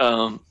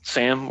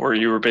 Sam, where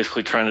you were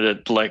basically trying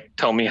to like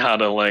tell me how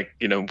to like,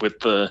 with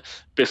the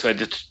basically I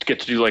just get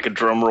to do like a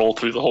drum roll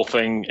through the whole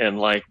thing and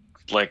like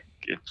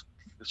it's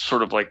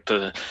sort of like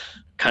the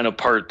kind of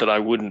part that I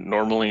wouldn't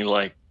normally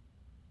like.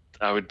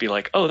 I would be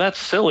like, oh, that's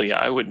silly.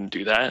 I wouldn't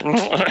do that.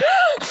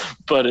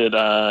 But it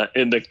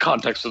in the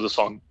context of the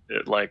song,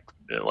 it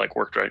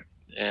worked right.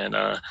 And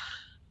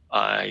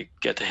I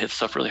get to hit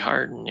stuff really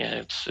hard, and yeah,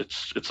 it's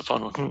a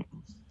fun one.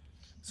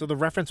 So the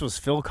reference was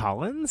Phil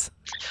Collins?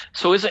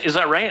 So is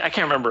that right? I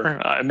can't remember.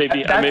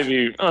 Maybe.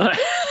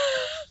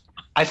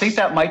 I think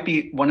that might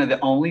be one of the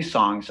only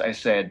songs I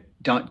said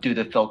don't do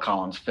the Phil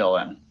Collins fill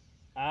in.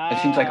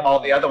 It seems like all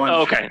the other ones.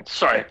 Oh, okay,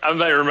 sorry, I'm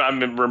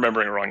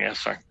remembering it wrong. Yeah,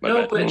 sorry.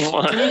 No, but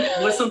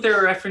wasn't there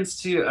a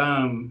reference to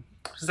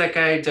who's that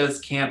guy who does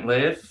Can't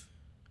Live?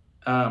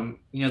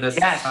 That's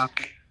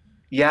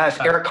Yes,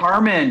 Eric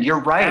Carmen. You're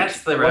right.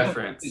 That's the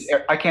reference.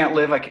 I can't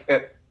live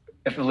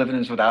if living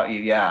is without you.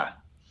 Yeah.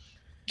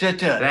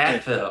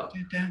 That Phil.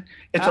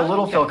 It's a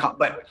little Phil,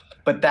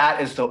 but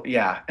that is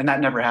and that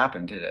never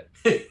happened, did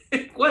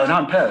it? What?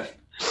 Not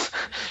pissed.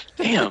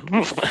 Damn.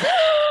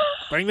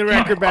 Bring the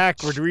record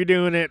back. We're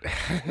redoing it.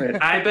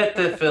 I bet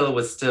the fill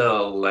was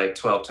still like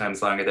 12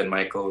 times longer than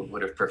Michael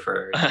would have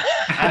preferred.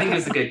 I think it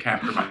was a good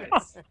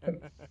compromise.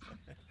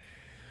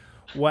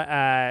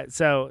 What?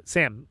 So,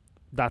 Sam,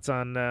 thoughts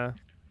on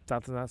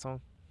that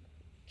song?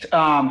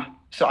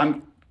 So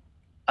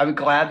I'm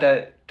glad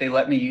that they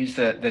let me use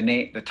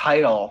the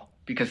title,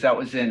 because that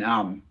was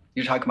in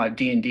you're talking about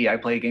D&D. I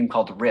play a game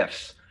called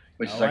Rifts,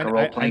 which is like a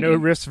role playing. I know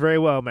game. Rifts very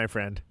well, my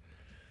friend.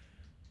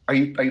 Are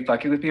you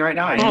fucking with me right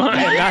now?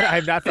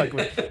 I'm not fucking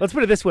with. Let's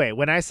put it this way: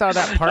 when I saw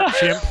that part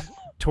chimp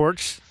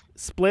torch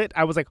split,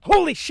 I was like,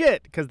 "Holy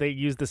shit!" Because they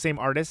used the same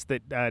artist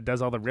that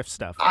does all the riff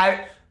stuff.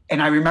 I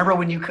remember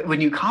when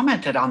you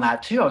commented on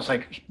that too. I was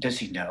like, "Does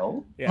he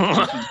know? Yeah.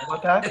 Does he know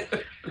about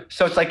that?"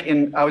 So it's like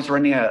I was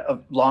running a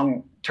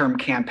long-term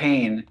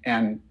campaign,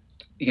 and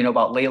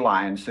about ley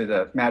lines. They're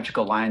the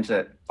magical lines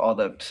that all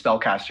the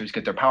spellcasters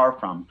get their power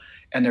from.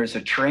 And there's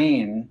a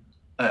train,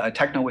 a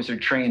techno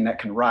wizard train that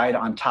can ride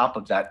on top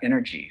of that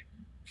energy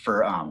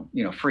for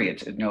free.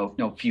 It's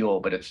no fuel,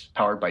 but it's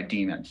powered by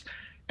demons.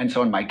 And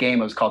so in my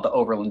game, it was called the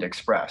Overland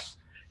Express.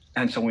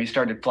 And so when we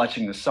started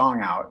fleshing the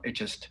song out, it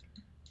just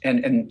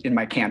and in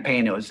my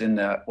campaign, it was in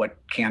what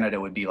Canada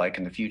would be like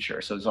in the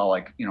future. So it was all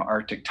like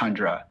Arctic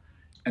tundra.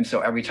 And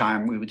so every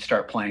time we would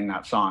start playing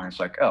that song, it's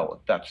like,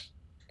 oh, that's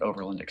the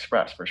Overland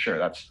Express for sure.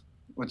 That's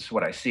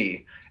what I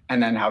see.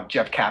 And then how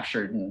Jeff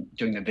captured and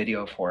doing the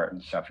video for it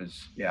and stuff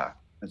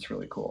that's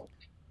really cool.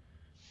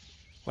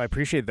 Well, I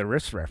appreciate the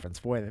Riffs reference.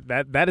 Boy,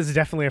 that is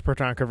definitely a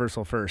Protonic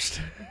reversal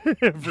first,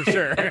 for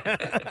sure.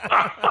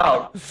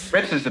 Oh,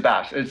 Riffs is the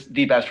best. It's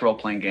the best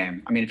role-playing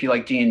game. I mean, if you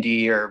like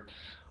D&D or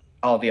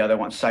all the other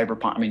ones,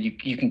 Cyberpunk, I mean,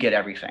 you can get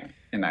everything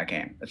in that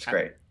game. It's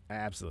great. I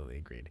absolutely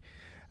agreed.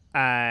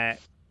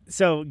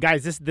 So,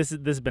 guys, this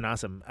has been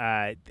awesome.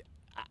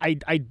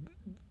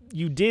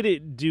 You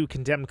did do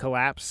Condemned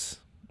Collapse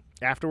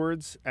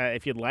afterwards.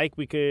 If you'd like,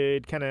 we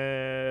could kind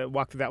of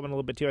walk through that one a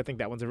little bit too. I think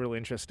that one's a really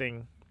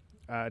interesting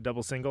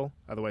double single.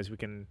 Otherwise, we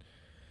can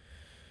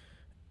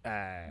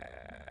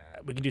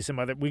do some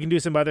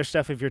other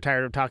stuff if you're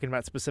tired of talking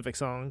about specific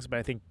songs. But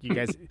I think you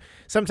guys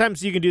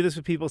sometimes you can do this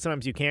with people,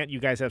 sometimes you can't. You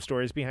guys have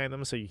stories behind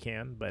them, so you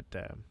can. But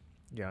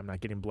I'm not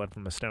getting blood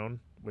from a stone,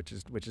 which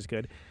is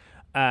good.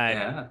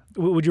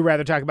 Would you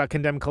rather talk about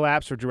Condemned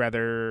Collapse, or would you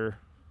rather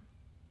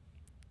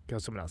go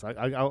someone else?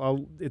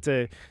 It's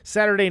a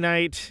Saturday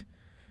night.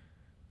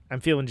 I'm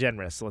feeling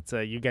generous. So let's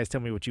you guys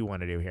tell me what you want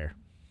to do here.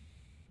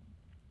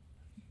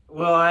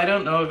 Well, I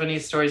don't know of any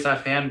stories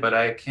offhand, but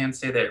I can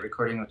say that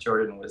recording with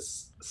Jordan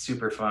was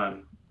super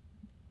fun.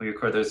 We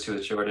record those two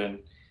with Jordan,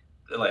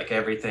 like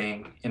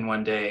everything in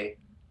one day,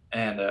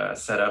 and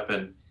set up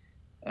and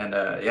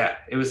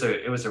it was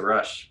a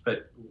rush,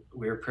 but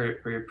we were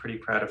pretty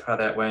proud of how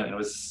that went. It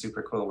was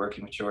super cool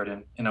working with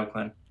Jordan in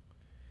Oakland.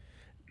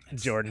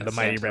 Jordan, the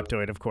mighty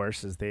Reptoid, of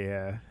course, as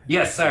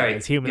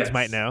as humans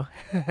might know.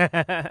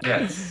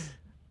 Yes.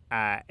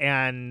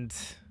 And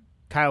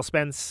Kyle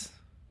Spence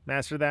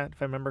mastered that,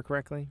 if I remember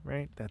correctly,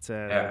 right? That's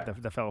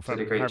the fellow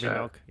from Harvey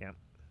Milk. Yeah.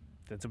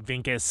 That's some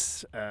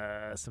Vinkus,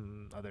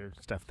 some other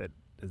stuff that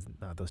is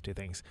not those two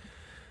things.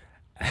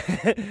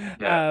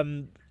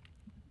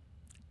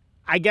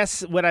 I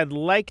guess what I'd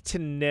like to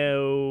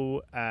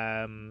know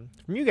from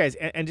you guys,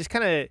 and just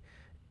kind of,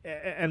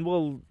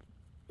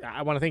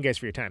 I want to thank you guys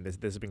for your time. This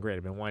has been great.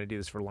 I've been wanting to do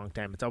this for a long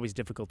time. It's always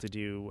difficult to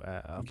do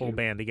a full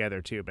band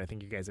together too, but I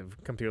think you guys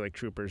have come through like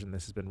troopers, and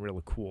this has been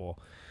really cool.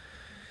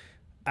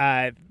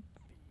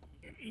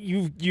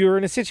 You're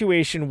in a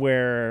situation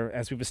where,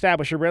 as we've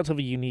established, you're a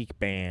relatively unique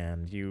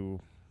band. Your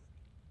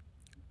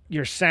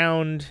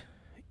sound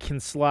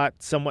can slot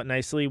somewhat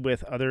nicely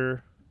with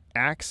other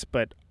acts,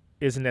 but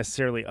isn't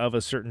necessarily of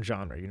a certain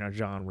genre. You're not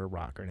genre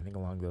rock or anything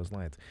along those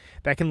lines.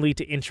 That can lead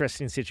to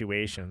interesting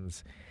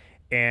situations.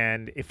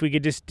 And if we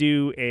could just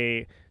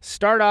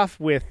start off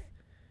with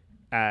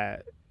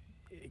kind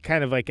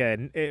of like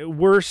a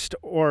worst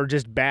or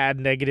just bad,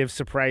 negative,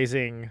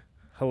 surprising,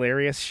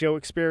 hilarious show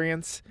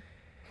experience.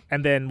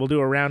 And then we'll do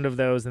a round of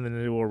those, and then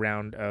we'll do a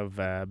round of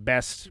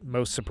best,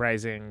 most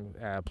surprising,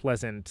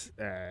 pleasant,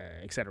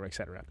 et cetera, et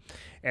cetera.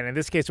 And in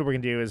this case, what we're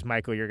going to do is,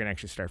 Michael, you're going to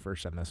actually start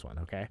first on this one,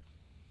 okay?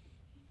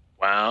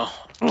 Wow.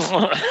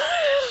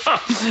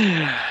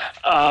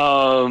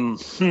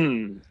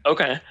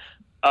 Okay.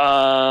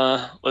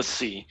 Let's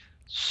see.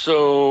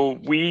 So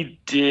we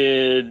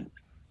did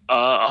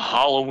a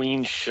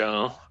Halloween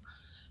show.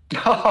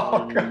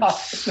 Oh, God.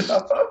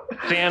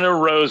 Santa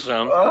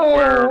Rosa,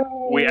 where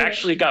we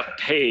actually got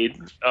paid.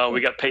 We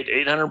got paid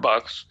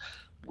 $800,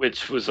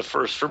 which was a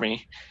first for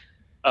me.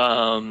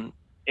 And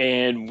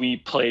we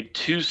played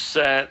 2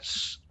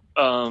 sets.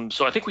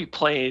 So I think we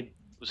played,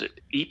 was it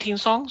 18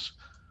 songs?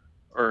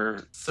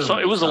 So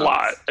it was a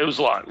lot. It was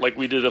a lot. Like,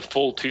 we did a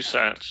full 2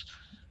 sets.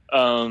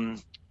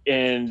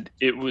 And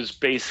it was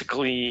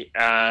basically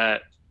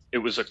it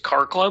was a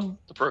car club,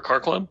 for a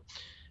car club.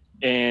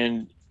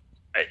 And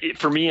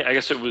for me, I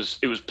guess it was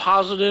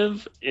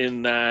positive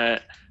in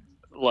that,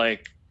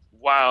 like,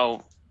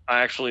 wow,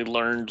 I actually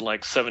learned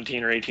like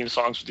 17 or 18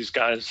 songs with these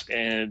guys,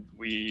 and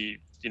we,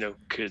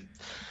 could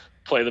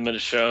play them at a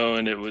show,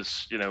 and it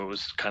was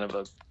kind of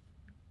a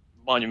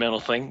monumental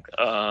thing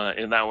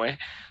in that way.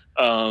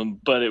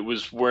 But it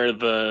was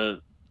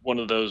one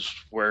of those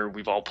where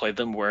we've all played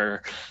them,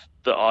 where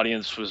the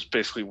audience was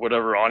basically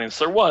whatever audience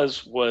there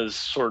was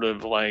sort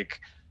of like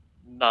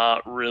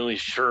not really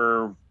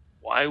sure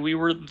why we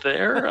were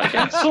there, I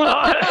guess.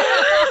 Like,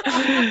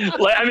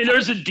 I mean, there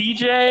was a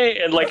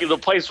DJ, and like the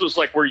place was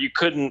like where you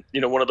couldn't,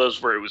 one of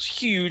those where it was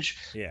huge,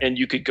 and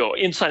you could go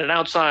inside and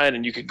outside,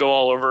 and you could go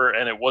all over,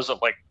 and it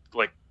wasn't like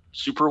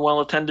super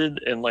well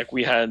attended. And like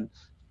we had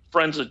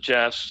friends of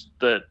Jeff's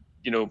that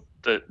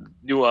that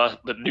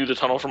knew the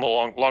tunnel from a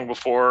long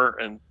before,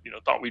 and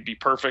thought we'd be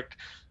perfect,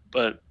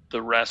 but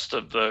the rest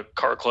of the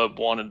car club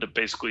wanted to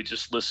basically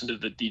just listen to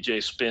the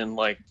DJ spin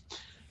like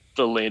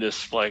the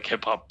latest like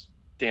hip hop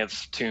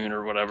dance tune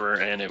or whatever,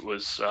 and it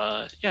was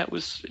it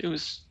was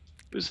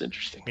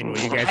interesting.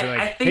 Meanwhile, you guys are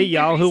like, hey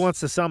y'all, who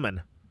wants to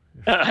summon?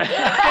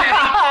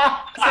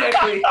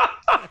 Exactly.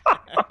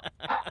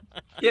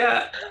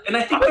 Yeah, and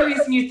I think the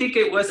reason you think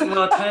it wasn't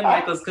well attended,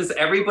 Michael, is because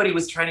everybody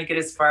was trying to get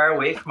as far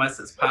away from us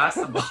as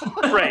possible.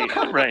 Right.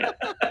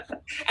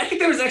 I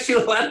think there was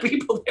actually a lot of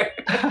people there.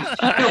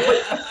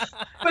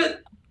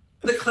 But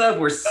the club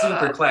were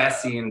super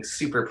classy and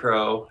super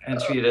pro and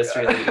treated us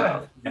really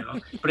well.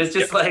 But it's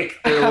just like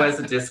there was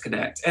a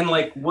disconnect. And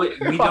like we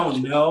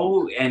don't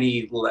know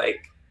any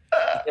like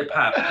hip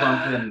hop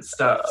bumping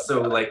stuff,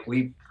 so like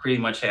we pretty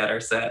much had our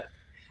set.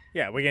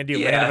 Yeah, we're gonna do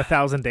Land of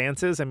 1,000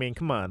 Dances. I mean,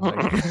 come on,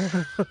 like,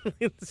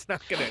 it's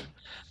not gonna.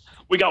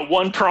 We got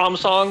one prom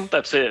song.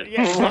 That's it.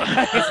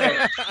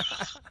 Yeah.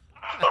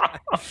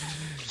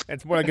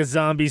 It's more like a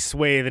zombie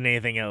sway than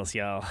anything else,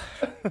 y'all.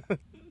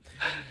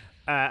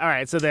 All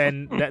right, so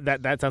then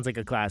that sounds like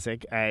a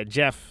classic.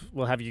 Jeff,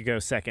 we'll have you go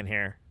second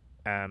here.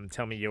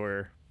 Tell me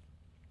your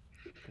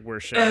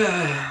worst show.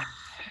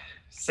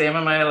 Sam,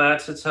 am I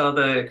allowed to tell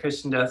the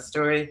Christian death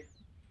story?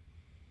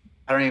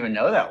 I don't even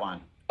know that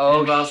one.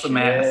 Oh, involves a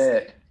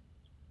mask.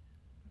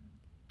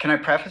 Can I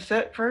preface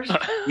it first?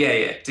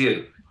 Yeah,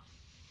 do.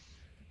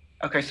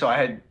 Okay, so I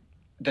had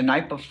the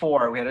night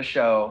before we had a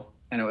show,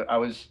 and it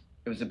was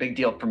a big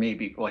deal for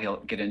me. Well, he'll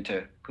get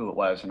into who it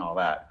was and all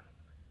that.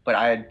 But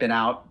I had been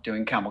out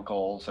doing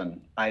chemicals,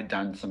 and I had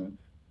done some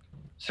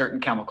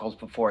certain chemicals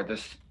before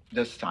this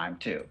time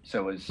too. So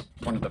it was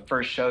one of the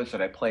first shows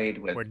that I played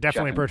with. We're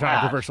definitely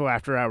Protonic Reversal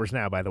After Hours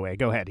now, by the way.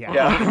 Go ahead.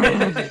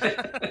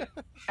 Yeah.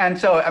 And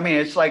so, I mean,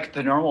 it's like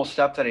the normal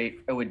stuff that I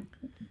would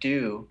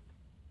do,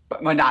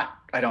 but I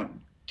don't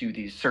do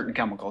these certain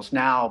chemicals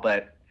now,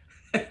 but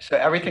so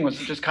everything was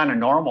just kind of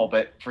normal,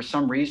 but for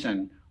some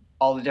reason,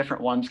 all the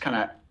different ones kind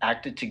of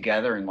acted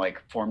together and like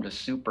formed a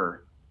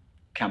super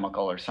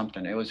chemical or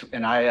something. It was,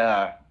 and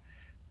I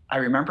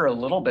remember a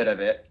little bit of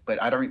it, but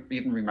I don't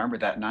even remember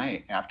that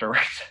night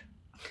afterwards.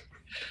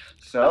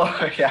 So,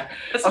 yeah.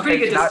 That's a pretty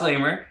good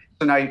disclaimer.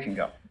 So now you can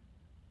go.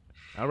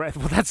 All right.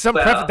 Well, that's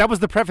that was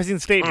the prefacing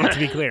statement, to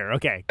be clear.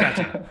 Okay,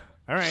 gotcha.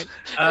 All right.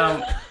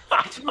 I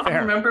don't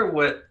remember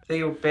what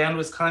the band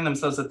was calling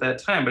themselves at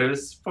that time, but it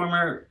was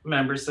former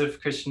members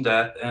of Christian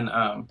Death, and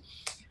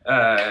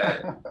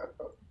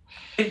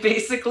it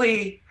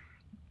basically.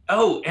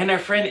 Oh, and our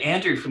friend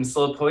Andrew from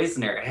Slow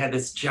Poisoner had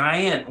this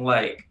giant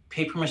like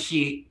paper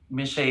mache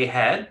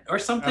head or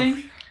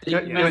something.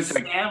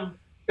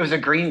 It was a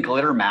green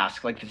glitter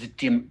mask, like this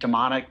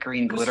demonic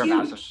green glitter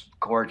mask. It was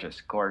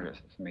gorgeous.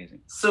 It's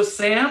amazing. So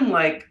Sam,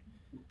 like,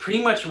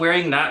 pretty much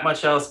wearing not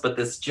much else but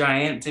this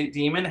giant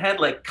demon head,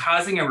 like,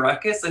 causing a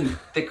ruckus, and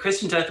the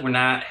Christian Death were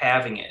not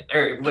having it,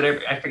 or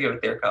whatever. I forget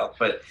what they're called,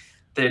 but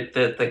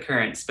the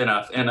current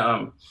spinoff, and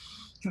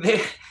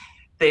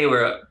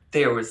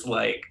there was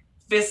like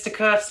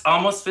fisticuffs,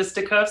 almost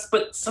fisticuffs,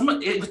 but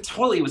it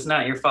totally was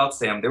not your fault,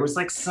 Sam. There was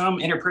like some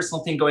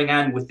interpersonal thing going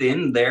on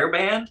within their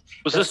band.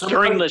 Was this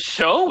during the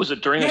show? Was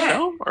it during the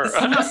show? Or?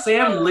 Somehow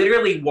Sam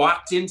literally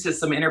walked into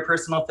some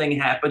interpersonal thing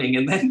happening,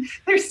 and then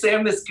there's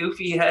Sam, this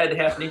goofy head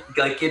happening,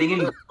 like getting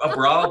in a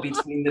brawl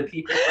between the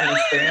people from his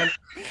band.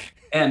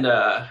 And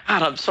God,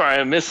 I'm sorry,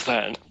 I missed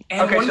that.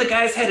 And one of the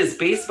guys had his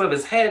bass above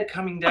his head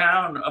coming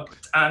down up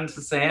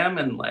onto Sam,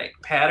 and like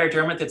Pat, our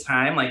drummer at the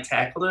time, like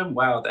tackled him.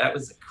 Wow, that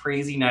was a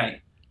crazy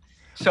night.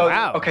 So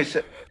wow. Okay,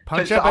 so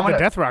punch up at the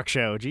Death Rock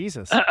show,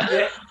 Jesus.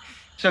 Yeah.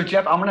 So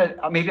Jeff, I'm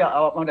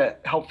gonna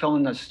help fill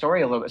in the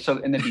story a little bit. So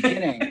in the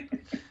beginning,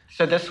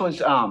 so this was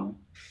so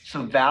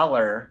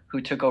Valor, who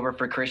took over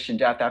for Christian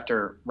Death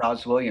after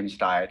Roz Williams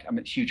died. I'm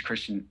a huge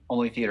Christian,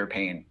 only Theater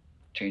Pain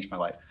changed my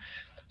life.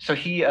 So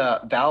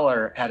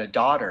Valor had a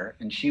daughter,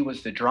 and she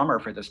was the drummer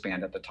for this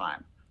band at the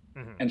time.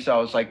 Mm-hmm. And so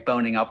I was like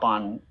boning up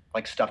on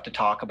like stuff to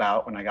talk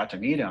about when I got to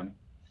meet him.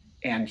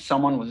 And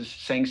someone was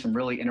saying some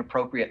really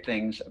inappropriate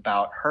things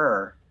about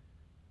her.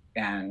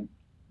 And,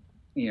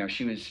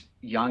 she was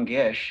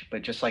youngish,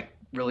 but just like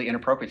really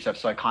inappropriate stuff.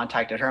 So I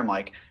contacted her. I'm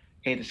like,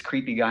 hey, this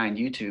creepy guy on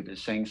YouTube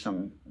is saying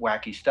some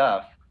wacky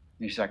stuff.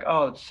 And she's like,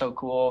 oh, it's so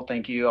cool.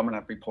 Thank you. I'm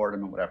going to report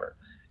him and whatever.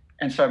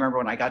 And so I remember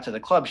when I got to the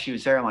club, she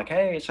was there. I'm like,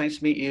 hey, it's nice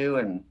to meet you.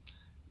 And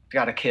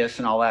got a kiss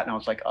and all that. And I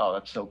was like, oh,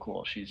 that's so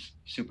cool. She's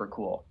super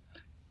cool.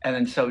 And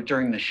then so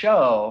during the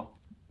show,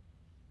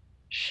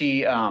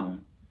 they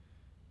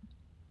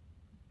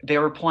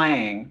were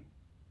playing,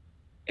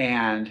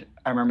 and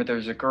I remember there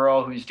was a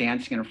girl who's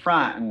dancing in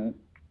front, and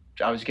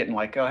I was getting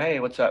like, oh, hey,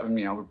 what's up? And,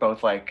 we're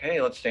both like,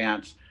 hey, let's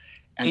dance.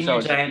 And in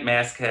your giant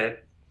mask head.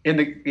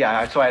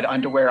 So I had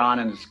underwear on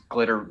and this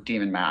glitter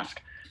demon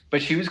mask.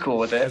 But she was cool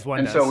with it.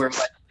 So we were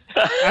like...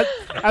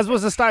 as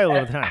was the style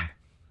of the time.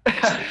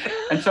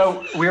 And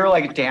so we were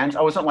like dance.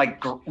 I wasn't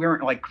like, we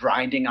weren't like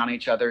grinding on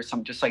each other. So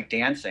I'm just like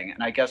dancing.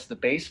 And I guess the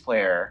bass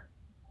player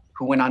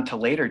who went on to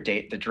later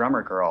date the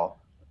drummer girl,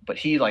 but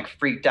he like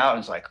freaked out and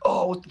was like,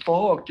 oh, what the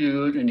fuck,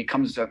 dude? And he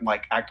comes up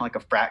like acting like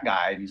a frat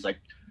guy. And he's like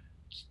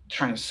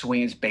trying to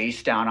swing his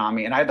bass down on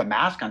me. And I had the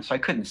mask on, so I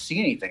couldn't see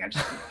anything. I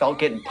just felt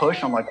getting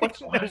pushed. I'm like,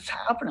 what is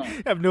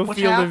happening? I have no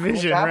field of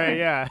vision, right?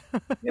 Yeah.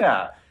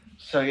 Yeah.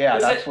 So yeah,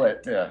 that's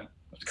what, yeah.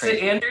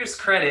 To Andrew's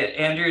credit,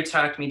 Andrew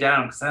talked me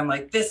down because I'm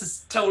like, this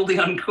is totally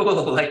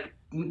uncool. Like,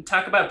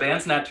 talk about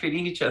bands not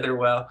treating each other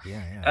well.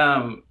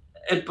 Yeah.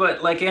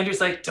 But like Andrew's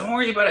like, don't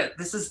worry about it.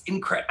 This is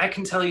I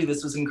can tell you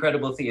this was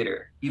incredible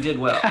theater. You did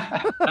well.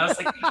 And I was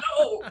like,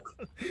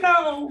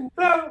 no.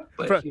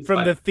 But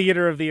from the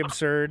theater of the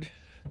absurd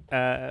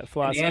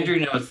philosophy. And Andrew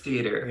knows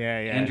theater.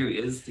 Yeah. Andrew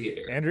is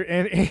theater.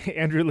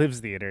 Andrew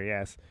lives theater.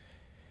 Yes.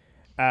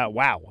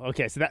 Wow.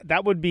 Okay, so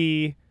that'd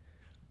be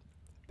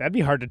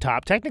hard to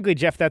top. Technically,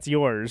 Jeff, that's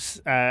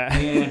yours.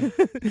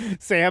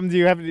 Sam, do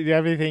you have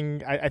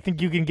anything? I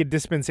think you can get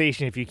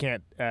dispensation if you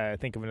can't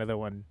think of another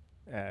one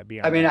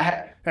beyond. I mean,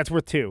 that's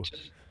worth 2.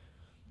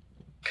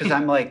 Because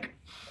I'm like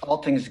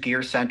all things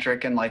gear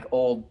centric and like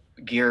old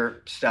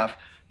gear stuff.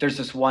 There's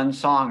this one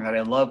song that I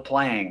love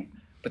playing,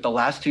 but the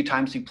last 2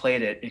 times he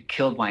played it, it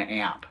killed my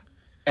amp,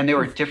 and they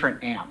were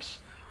different amps.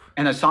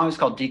 And the song is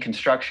called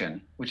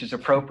Deconstruction, which is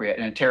appropriate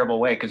in a terrible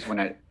way because when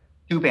a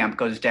tube amp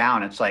goes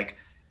down, it's like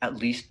at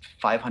least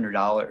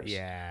 $500.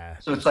 Yeah.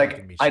 So it's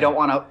like I don't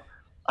want to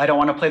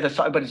play the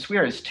song, but it's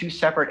weird. It's 2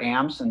 separate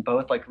amps and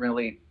both like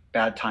really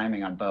bad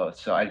timing on both.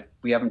 So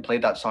we haven't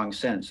played that song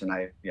since, and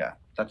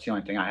that's the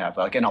only thing I have.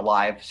 Like in a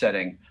live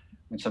setting,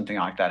 when something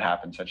like that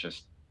happens, it's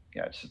just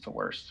the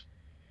worst.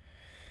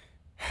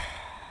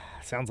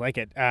 Sounds like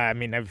it. I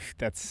mean,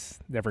 that's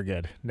never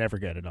good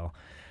at all.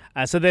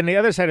 So then the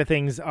other side of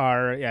things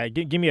are,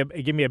 give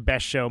me a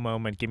best show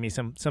moment. Give me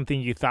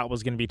something you thought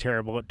was going to be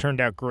terrible. It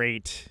turned out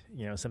great.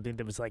 Something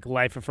that was like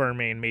life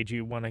affirming, made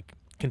you want to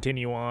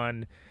continue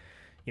on.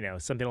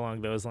 Something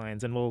along those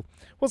lines. And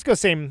let's go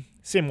same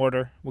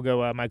order. We'll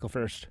go Michael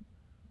first.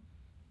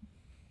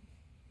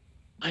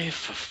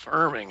 Life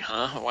affirming,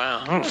 huh?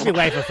 Wow. It could be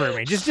life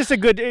affirming. Just a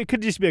good. It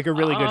could just be like a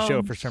really good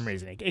show for some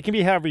reason. It can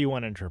be however you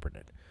want to interpret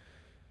it.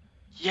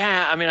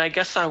 Yeah, I mean, I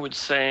guess I would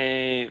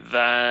say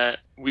that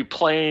we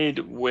played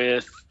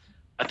with,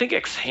 I think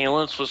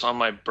Exhalants was on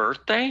my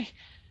birthday,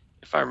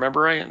 if I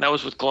remember right. And that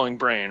was with Glowing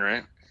Brain,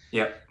 right?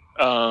 Yep.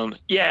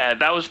 Yeah,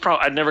 that was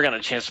probably, I'd never gotten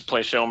a chance to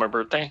play a show on my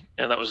birthday.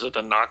 And that was at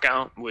the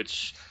Knockout,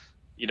 which,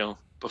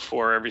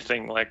 before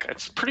everything, like,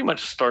 it's pretty much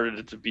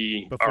started to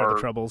be before the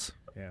troubles.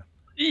 Yeah.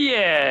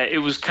 Yeah, it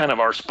was kind of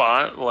our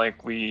spot.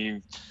 Like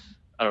I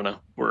don't know,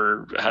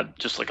 had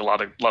just like a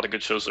lot of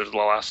good shows there the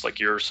last like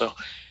year or so.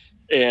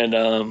 And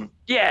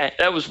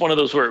that was one of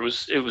those where it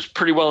was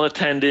pretty well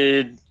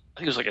attended. I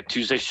think it was like a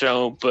Tuesday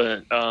show,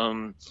 but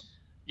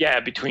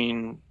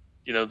between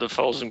the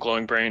fellows in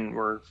Glowing Brain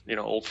were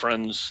old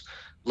friends,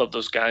 love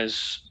those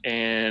guys,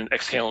 and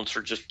Exhalants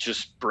are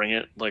just bring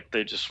it. Like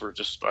they just were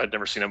I'd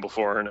never seen them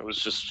before, and it was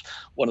just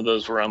one of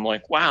those where I'm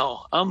like,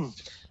 wow, I'm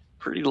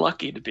pretty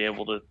lucky to be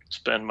able to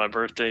spend my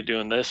birthday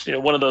doing this.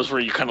 One of those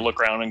where you kind of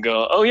look around and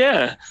go, oh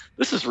yeah,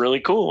 this is really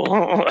cool.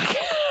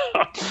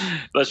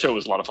 That show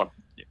was a lot of fun.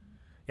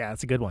 Yeah,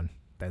 that's a good one.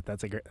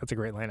 That's a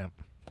great lineup.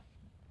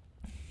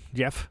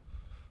 Jeff?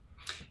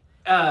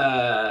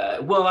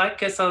 Well, I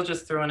guess I'll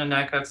just throw in a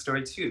knockout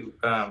story too.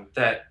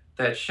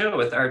 That show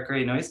with Art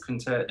Gray Noise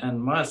Quintet and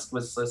Musk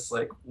was just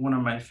like one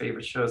of my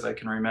favorite shows I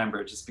can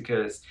remember, just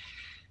because,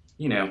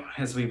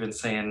 as we've been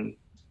saying,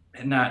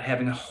 not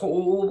having a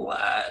whole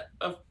lot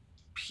of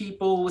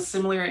people with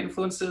similar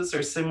influences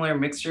or similar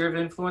mixture of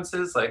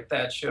influences. Like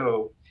that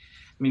show,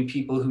 I mean,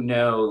 people who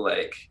know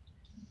like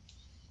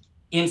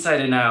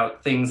inside and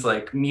out things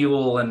like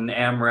Mule and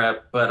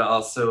AMREP, but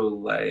also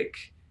like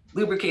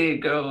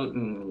Lubricated Goat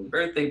and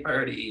Birthday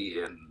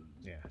Party and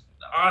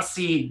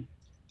Aussie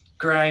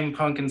grime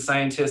punk and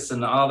scientists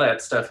and all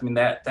that stuff. I mean,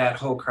 that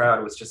whole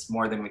crowd was just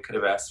more than we could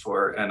have asked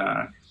for. And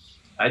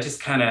I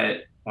just kind of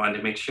wanted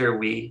to make sure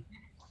we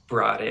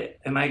brought it,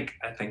 and I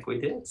think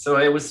we did. So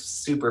it was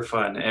super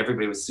fun.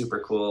 Everybody was super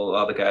cool.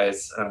 All the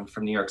guys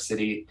from New York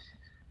City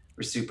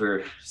were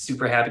super,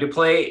 super happy to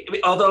play.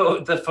 Although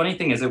the funny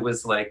thing is, it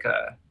was like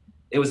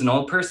it was an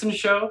old person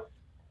show,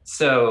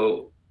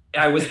 so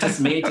I was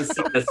dismayed to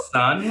see the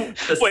sun.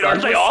 Wait,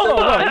 aren't they all?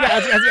 I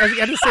was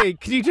going to say,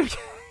 can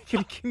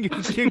Can you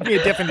give me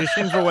a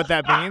definition for what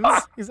that means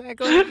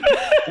exactly?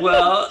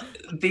 Well,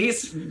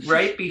 these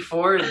right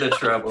before the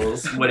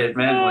Troubles, what it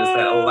meant was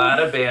that a lot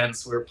of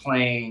bands were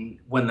playing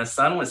when the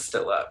sun was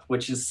still up,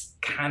 which is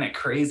kind of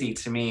crazy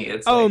to me.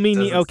 It's doesn't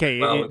sit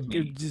well with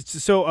me.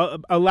 So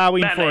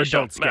allowing for Matinee show,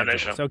 adult matinee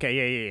schedules. show.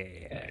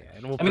 Okay, yeah.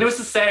 And we'll I mean, it was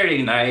a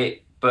Saturday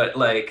night, but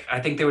like I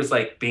think there was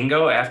like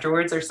bingo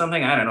afterwards or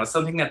something. I don't know,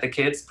 something that the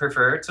kids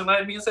prefer to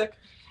live music,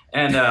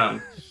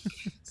 and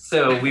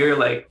so we were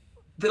like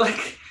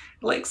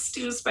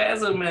Stu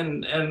Spasm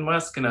and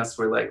Musk and us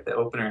were like the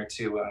opener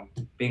to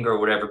bingo or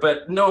whatever.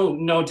 But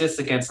no diss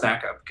against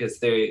Knockup because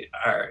they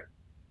are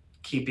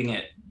keeping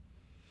it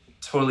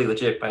totally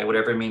legit by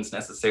whatever means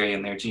necessary,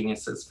 and they're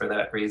geniuses for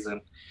that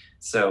reason.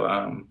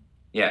 So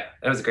yeah,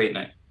 that was a great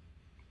night.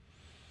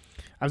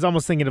 I was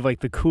almost thinking of like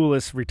the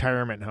coolest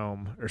retirement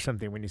home or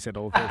something when you said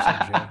old person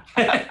show.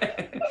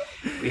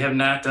 We have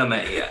not done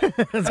that yet.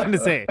 I was going to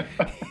say,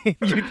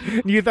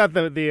 you thought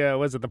the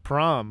was it the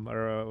prom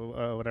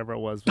or whatever it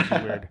was would be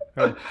weird.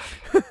 I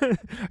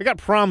got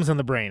proms on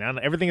the brain.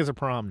 Everything is a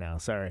prom now.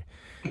 Sorry,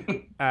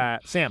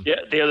 Sam.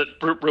 Yeah, the other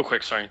real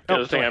quick. Sorry, the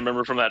other thing I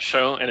remember from that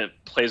show, and it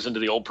plays into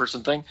the old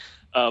person thing.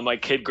 My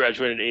kid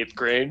graduated 8th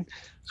grade.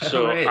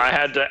 So right. I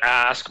had to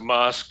ask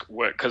Musk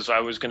because I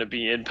was going to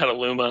be in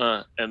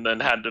Petaluma and then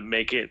had to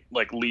make it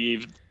like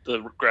leave the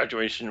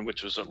graduation,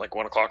 which was at like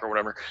 1:00 or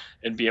whatever,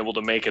 and be able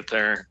to make it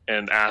there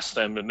and ask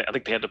them. And I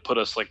think they had to put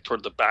us like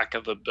toward the back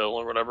of the bill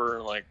or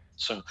whatever. Like,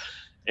 so,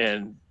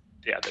 and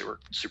yeah, they were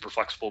super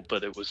flexible,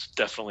 but it was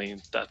definitely,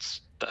 that's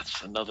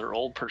another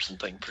old person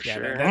thing for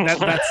sure.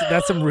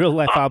 That's some real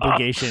life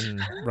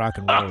obligation rock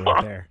and roll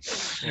right there.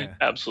 Yeah.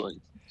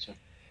 Absolutely.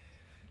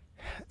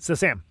 So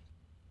Sam.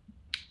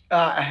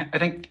 I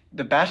think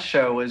the best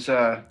show was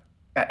at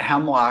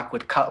Hemlock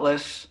with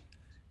Cutlass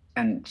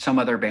and some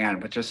other band,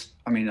 but just,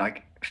 I mean,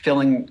 like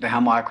filling the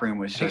Hemlock room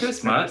was just. I think it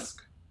was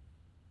Musk.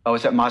 Oh,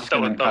 was it Musk?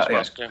 That was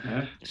Musk,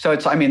 yeah. So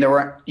it's, I mean,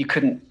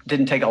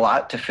 didn't take a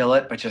lot to fill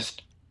it, but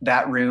just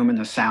that room and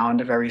the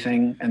sound of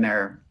everything and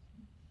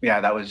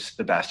that was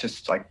the best.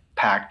 Just like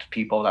packed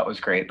people. That was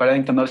great. But I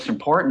think the most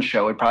important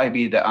show would probably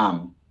be the,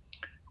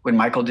 when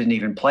Michael didn't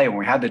even play, when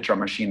we had the drum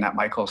machine that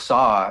Michael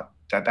saw,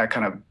 that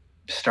kind of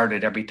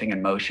started everything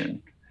in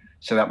motion.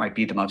 So that might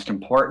be the most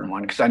important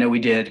one, because I know we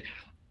did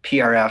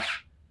PRF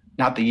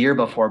not the year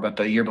before, but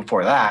the year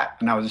before that,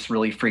 and I was just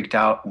really freaked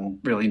out and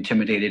really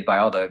intimidated by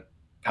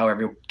how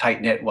every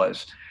tight knit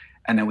was.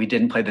 And then we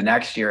didn't play the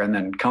next year, and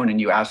then Conan,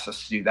 you asked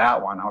us to do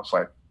that one. I was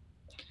like,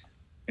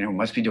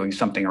 must be doing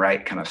something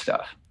right, kind of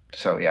stuff.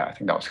 So yeah, I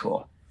think that was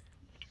cool.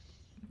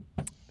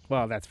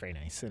 Well, that's very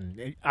nice,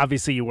 and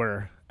obviously you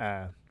were,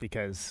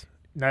 because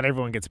not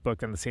everyone gets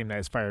booked on the same night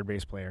as Fired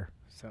Bass Player.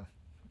 So.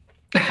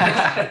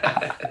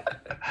 I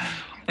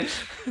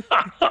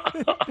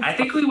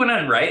think we went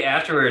on right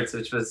afterwards,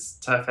 which was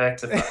tough act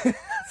to follow. I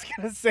was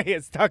gonna say,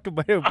 it's talking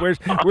about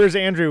where's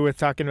Andrew with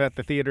talking about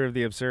the theater of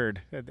the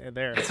absurd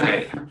there. That's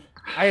right.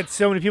 I had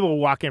so many people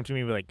walking up to me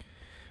and be like,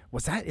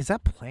 is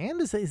that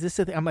planned? Is this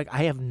a thing? I'm like,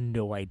 I have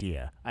no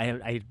idea. I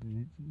have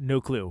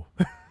no clue.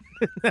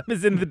 I'm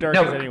as in the dark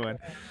as anyone.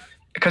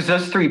 Because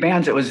those three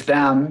bands, it was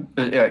them,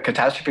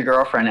 Catastrophe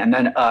Girlfriend, and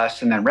then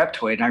us, and then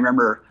Reptoid. And I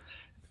remember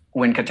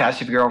when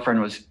Catastrophe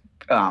Girlfriend was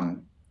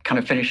kind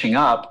of finishing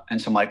up,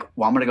 and so I'm like,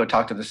 well, I'm going to go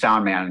talk to the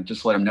sound man and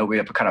just let him know we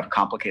have a kind of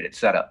complicated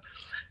setup.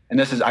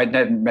 And I'd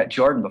never met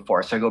Jordan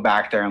before, so I go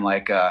back there and I'm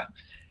like,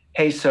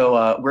 hey,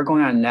 so we're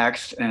going on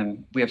next,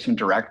 and we have some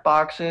direct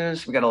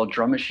boxes. We got a little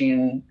drum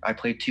machine. I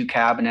played 2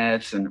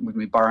 cabinets, and we'll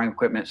be borrowing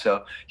equipment.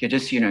 So you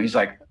just, he's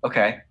like,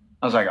 okay.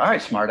 I was like, all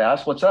right, smart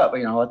ass, what's up?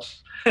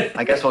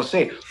 I guess we'll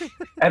see.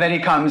 And then he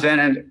comes in,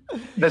 and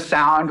the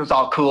sound was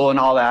all cool and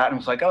all that. And I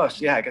was like, oh,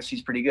 so yeah, I guess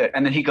he's pretty good.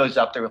 And then he goes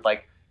up there with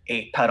like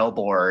 8 pedal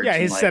boards. Yeah,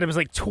 his setup was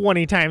like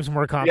 20 times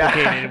more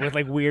complicated with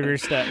like weirder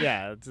stuff.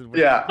 Yeah.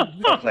 Yeah.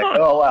 I was like,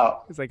 oh,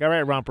 wow. It's like, all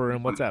right, Romper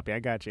Room, what's up? Yeah, I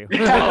got you.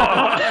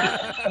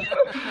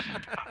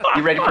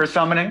 You ready for a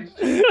summoning?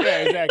 Yeah,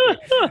 exactly.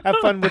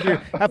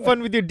 Have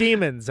fun with your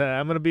demons.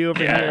 I'm going to be over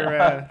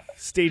here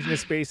staging a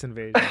space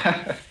invasion.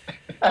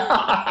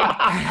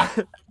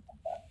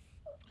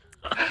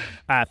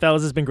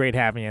 Fellas, it's been great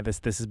having you. This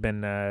has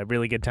been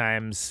really good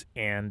times,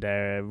 and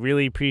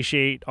really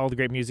appreciate all the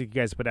great music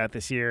you guys put out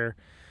this year.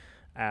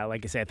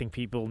 Like I said, I think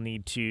people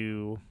need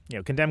to,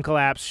 Condemn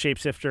Collapse,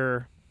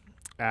 Shapeshifter.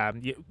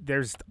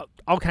 There's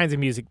all kinds of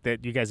music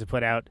that you guys have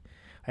put out.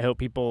 I hope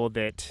people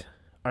that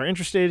are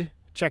interested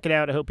check it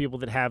out. I hope people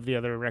that have the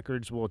other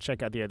records will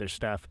check out the other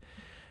stuff.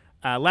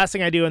 Last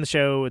thing I do on the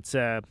show, it's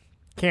a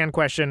can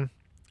question.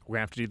 We're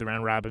gonna have to do the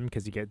round robin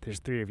because there's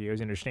 3 of you, as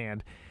you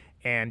understand,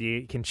 and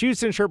you can choose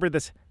to interpret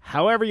this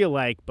however you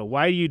like. But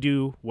why do you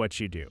do what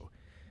you do?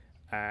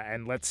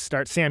 And let's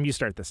start. Sam, you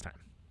start this time.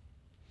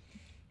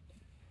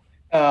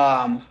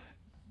 I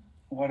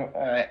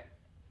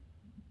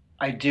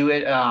do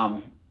it.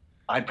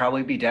 I'd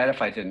probably be dead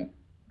if I didn't.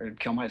 I'd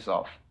kill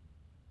myself.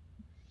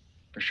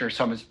 For sure,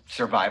 some is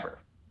survivor.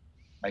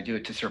 I do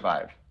it to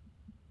survive.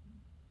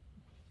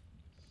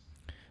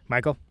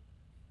 Michael?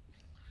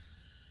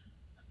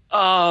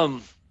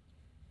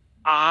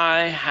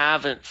 I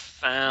haven't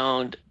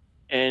found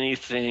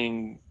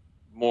anything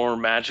more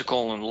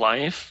magical in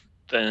life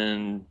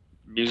than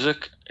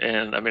music.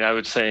 And I mean, I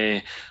would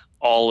say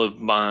all of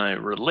my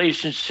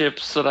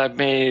relationships that I've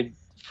made,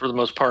 for the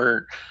most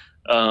part,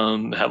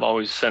 have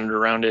always centered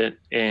around it.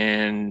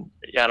 And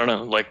yeah, I don't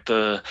know, like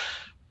the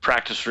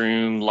practice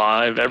room,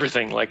 live,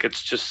 everything. Like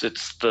it's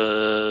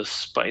the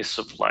spice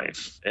of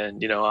life.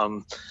 And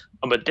I'm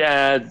a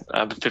dad. I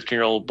have a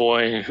 15-year-old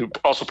boy who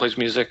also plays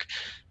music.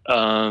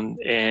 And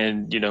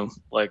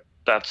like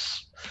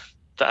that's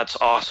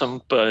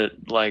awesome. But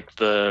like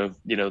the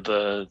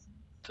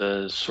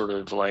sort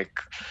of like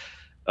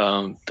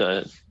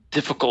the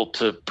difficult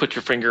to put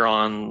your finger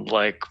on,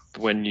 like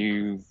when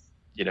your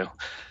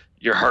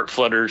heart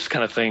flutters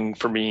kind of thing,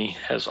 for me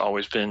has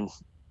always been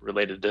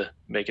related to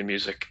making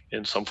music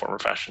in some form or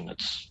fashion.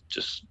 It's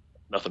just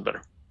nothing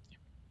better.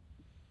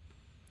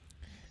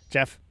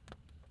 Jeff?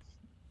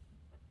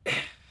 I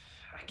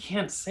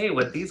can't say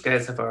what these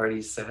guys have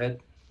already said,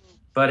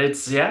 but it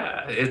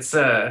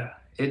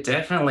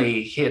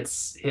definitely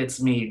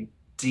hits me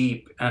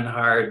deep and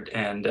hard,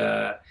 and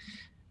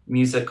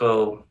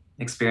musical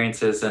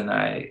experiences, and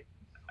I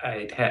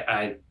need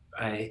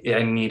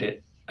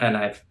it, and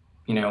I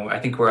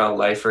think we're all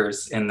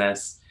lifers in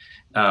this,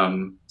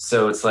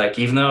 so it's like,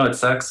 even though it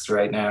sucks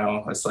right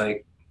now, it's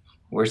like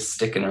we're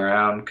sticking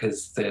around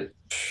because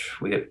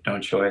we have no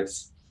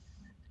choice.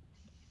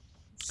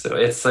 So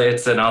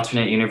it's an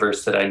alternate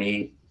universe that I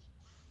need.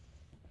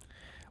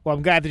 Well,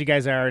 I'm glad that you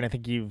guys are, and I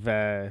think you've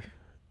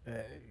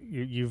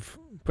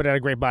put out a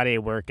great body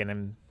of work, and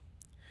I'm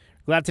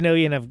glad to know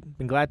you, and I've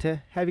been glad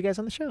to have you guys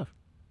on the show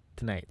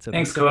tonight. So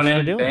thanks,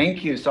 Conan.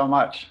 Thank you so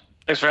much.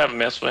 Thanks for having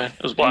me, man.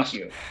 It was a blast.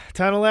 Thank you.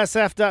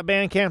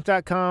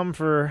 TunnelSF.bandcamp.com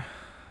for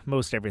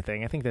most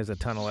everything. I think there's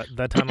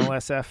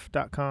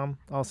TunnelSF.com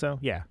also.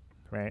 Yeah,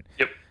 right.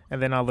 Yep.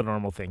 And then all the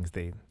normal things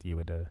you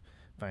would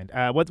find.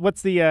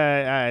 What's the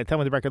tell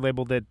me the record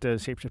label that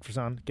Shapeshifter's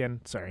on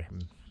again? Sorry.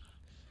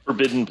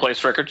 Forbidden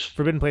Place Records.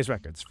 Forbidden Place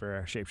Records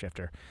for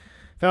Shapeshifter.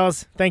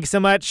 Fellas, thank you so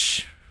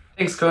much.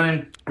 Thanks,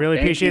 Conan. Really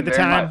Thank appreciate you the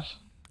very time. much.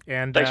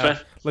 And thanks, man.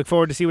 Look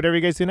forward to see whatever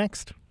you guys do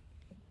next.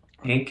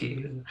 Thank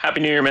you. Happy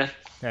New Year, man.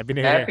 Happy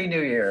New Year. Happy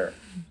New Year.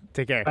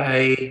 Take care.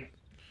 Bye.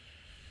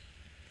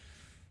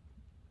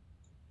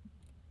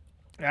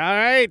 All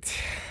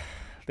right.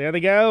 There they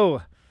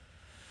go.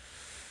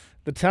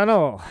 The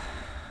Tunnel.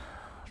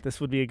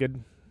 This would be a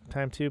good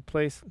time to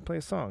play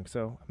a song,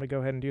 so I'm going to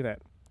go ahead and do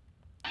that.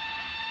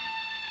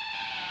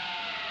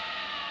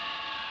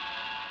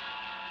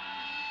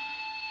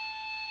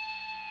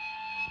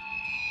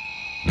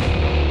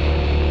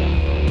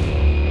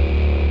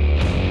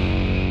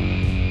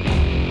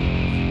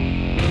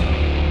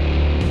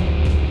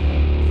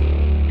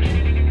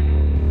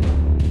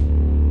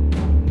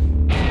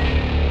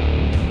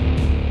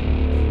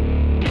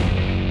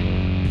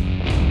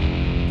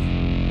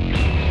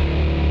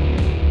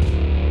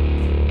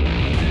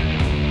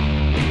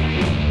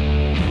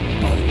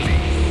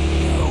 Unleash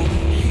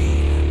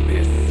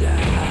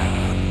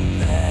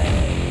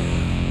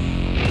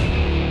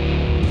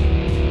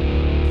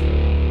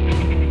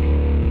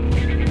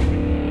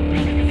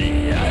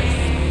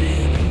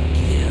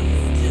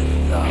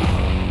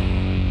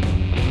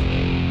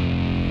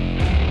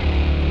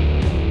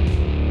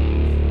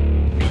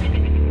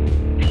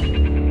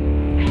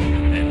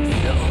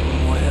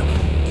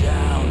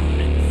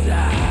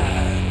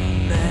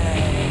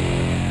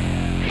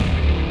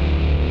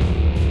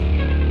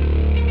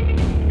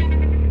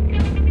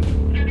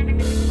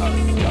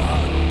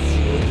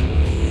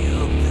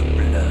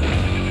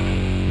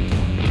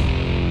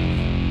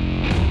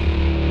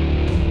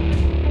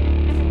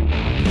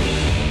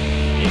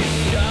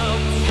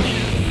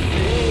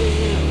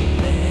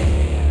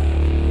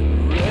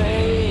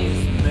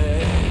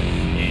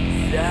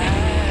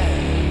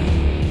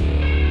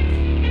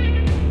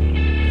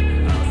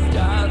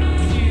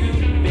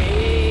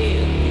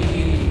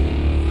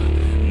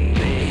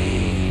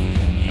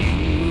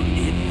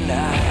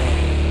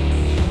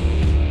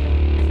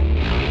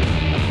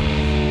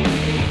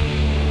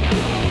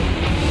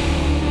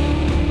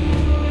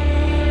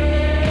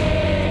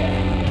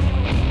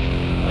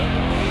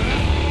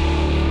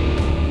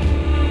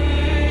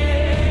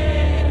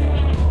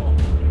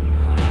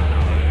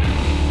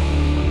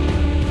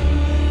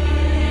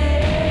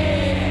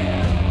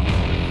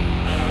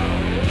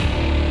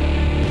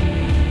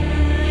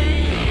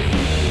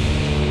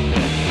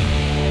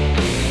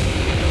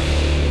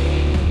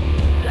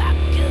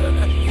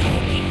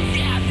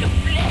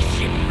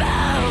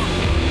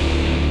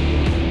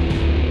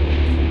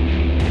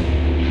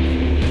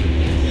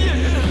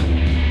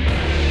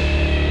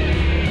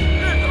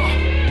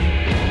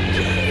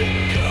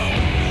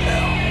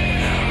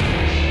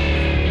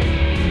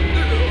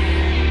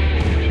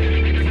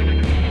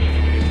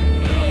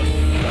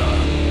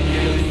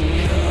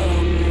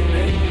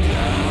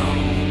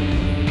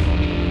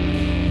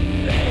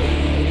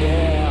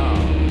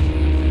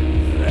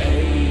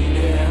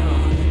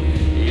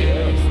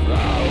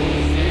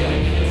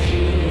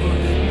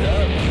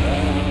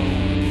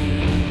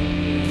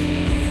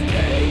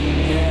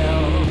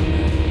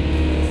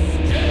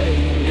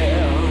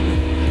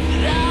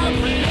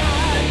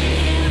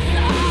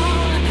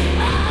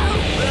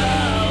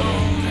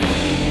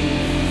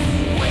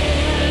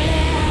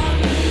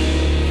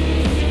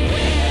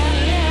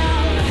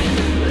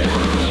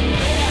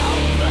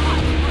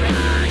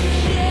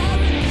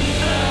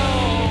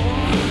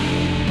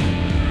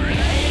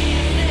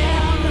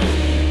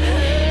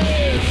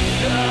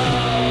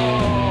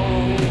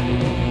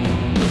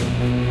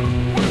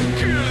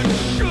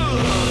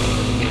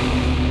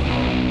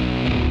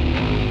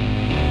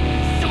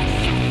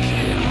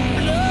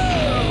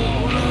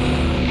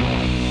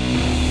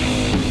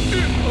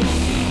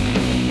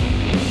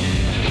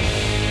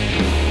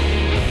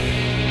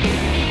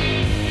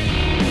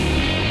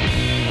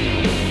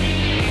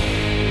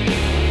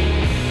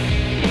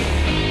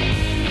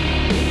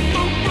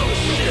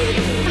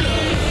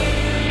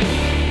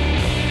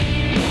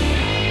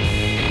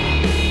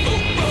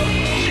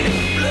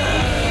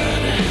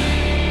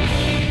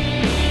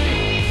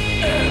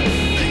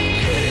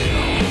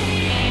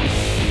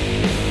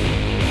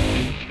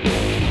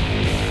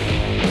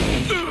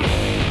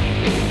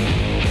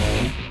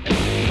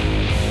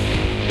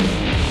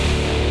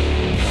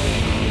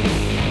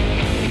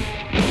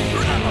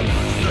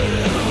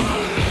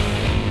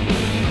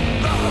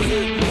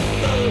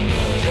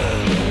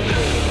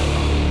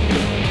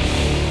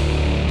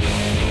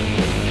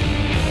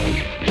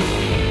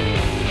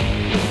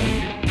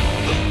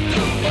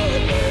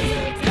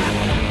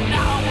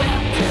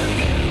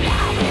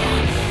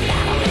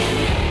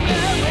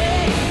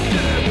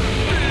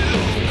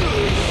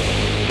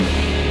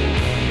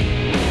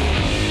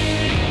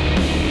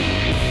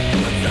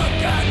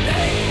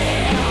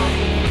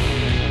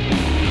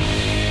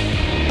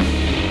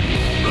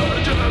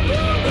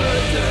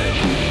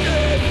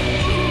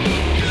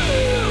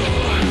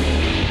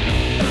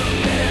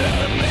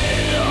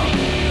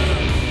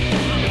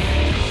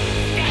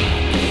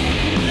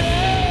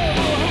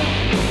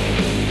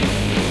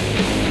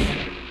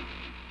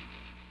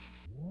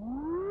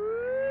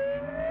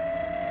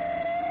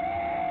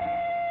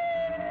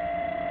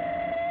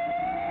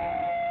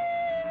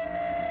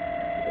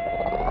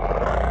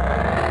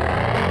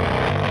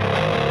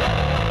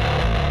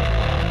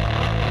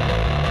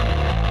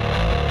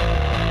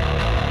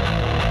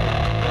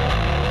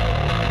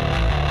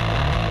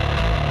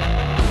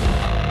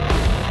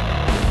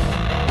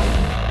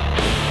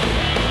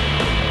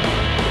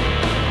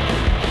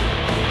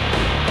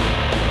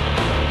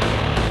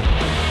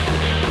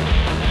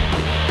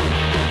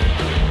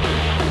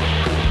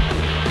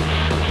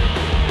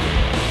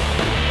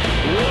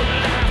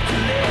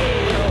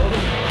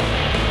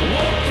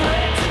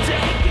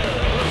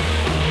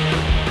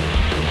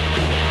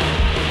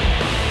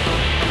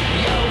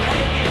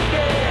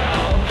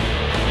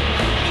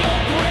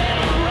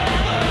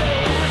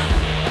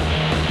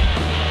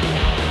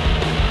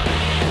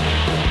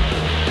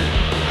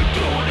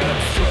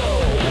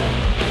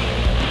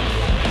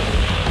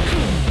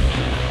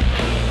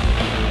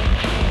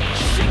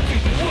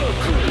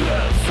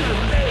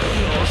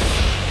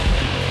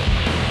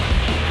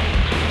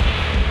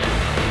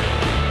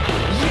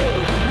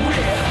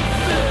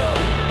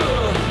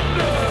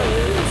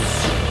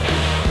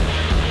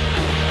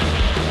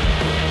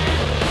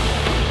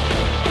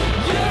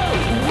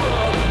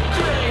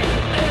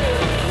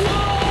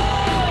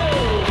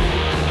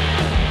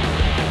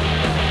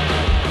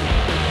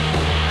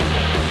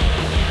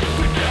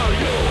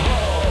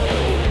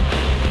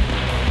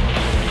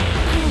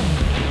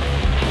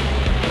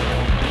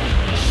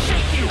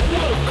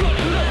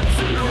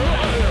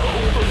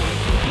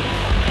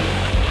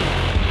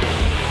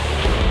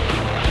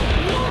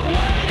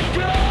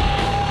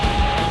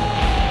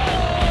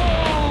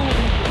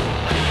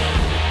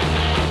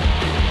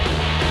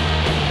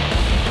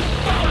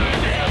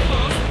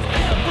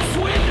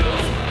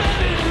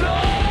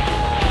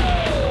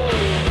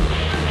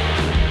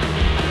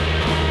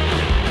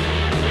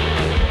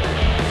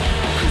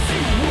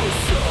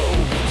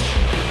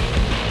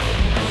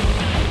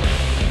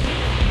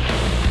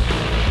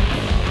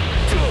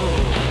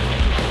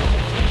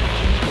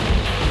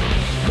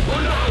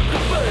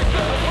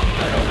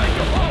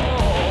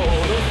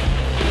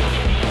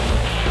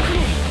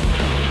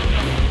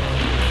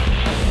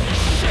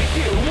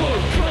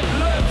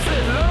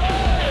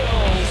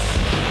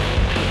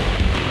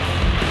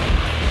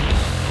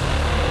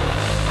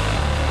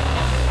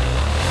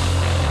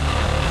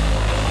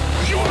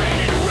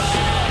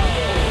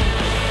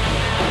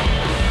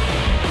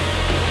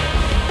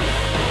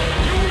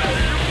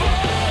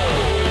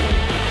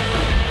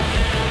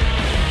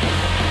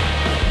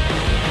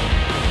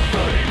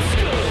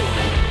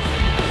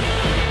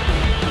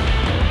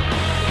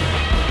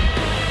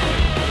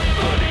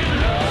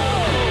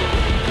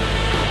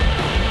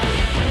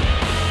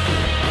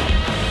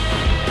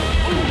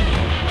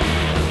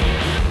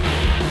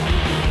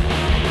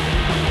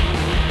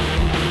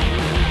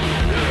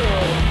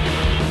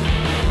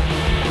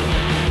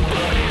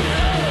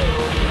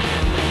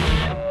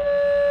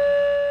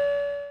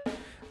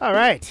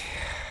right.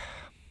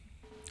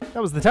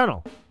 That was The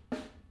Tunnel.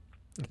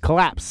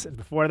 Collapse. And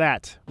before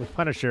that, with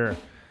Punisher,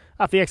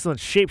 off the excellent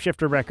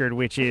Shapeshifter record,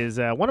 which is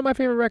one of my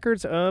favorite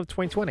records of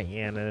 2020,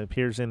 and it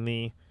appears in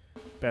the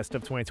Best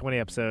of 2020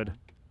 episode.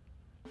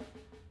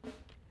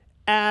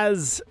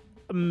 As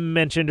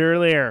mentioned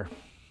earlier,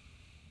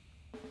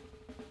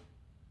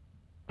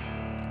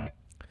 that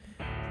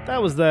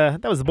was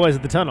the boys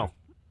at The Tunnel.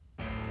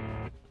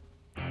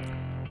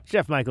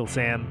 Jeff Michael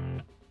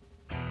Sam.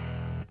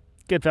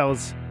 Good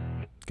fellas.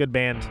 Good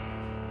band.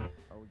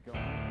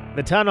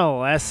 The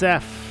Tunnel,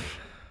 SF.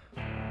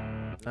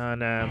 On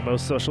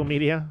most social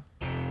media.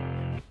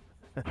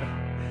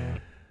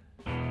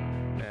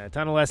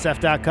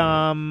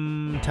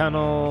 TunnelSF.com.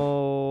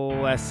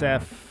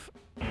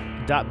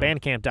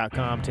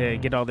 TunnelSF.bandcamp.com to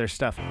get all their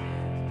stuff.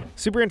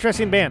 Super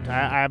interesting band.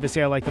 I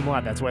obviously like them a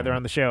lot. That's why they're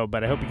on the show.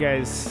 But I hope you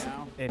guys,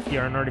 if you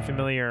aren't already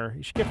familiar,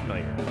 you should get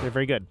familiar. They're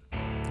very good.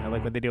 I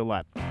like what they do a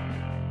lot.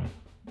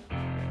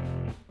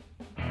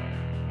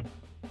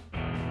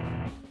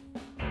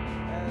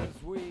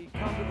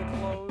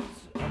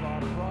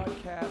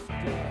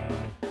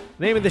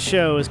 The name of the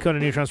show is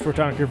Conan Neutron's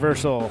Protonic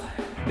Reversal.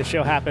 The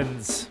show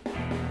happens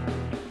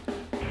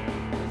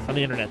on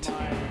the internet.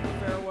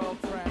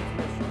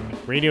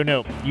 Radio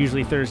Nope,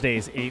 usually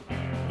Thursdays, 8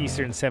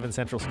 Eastern, 7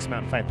 Central, 6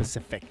 Mountain, 5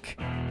 Pacific.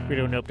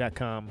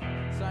 RadioNope.com.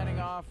 Signing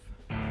off,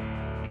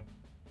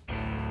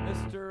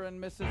 Mr.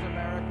 and Mrs.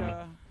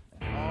 America,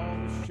 and all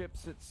the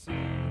ships at sea.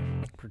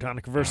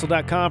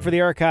 ProtonicReversal.com for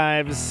the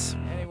archives.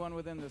 Anyone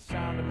within the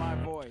sound of my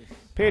voice.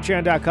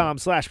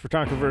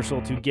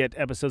 Patreon.com/ProtonicReversal to get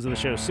episodes of the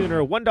show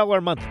sooner. $1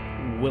 a month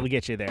will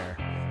get you there.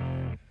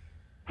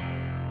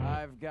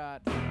 I've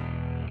got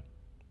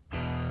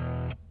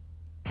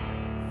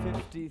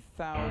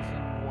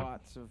 50,000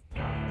 watts of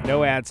power.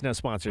 No ads, no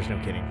sponsors, no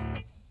kidding.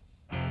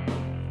 I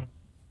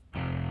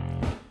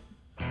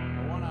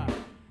want to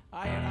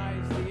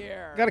ionize the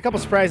air. Got a couple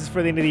surprises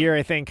for the end of the year,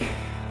 I think.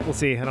 We'll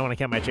see. I don't want to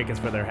count my chickens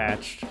for they're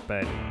hatched,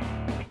 but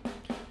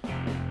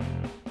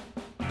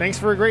thanks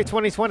for a great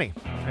 2020.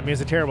 I mean, it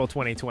was a terrible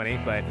 2020,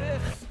 but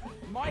this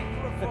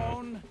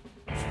microphone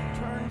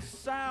turns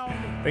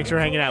sound. Thanks for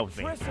hanging out with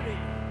me. Electricity.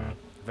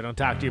 If I don't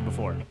talk to you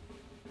before.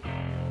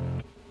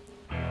 Can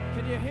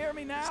you hear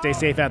me now? Stay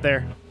safe out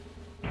there.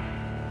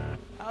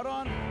 Out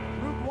on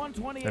Route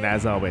 128. And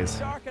as always,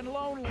 dark and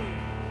lonely.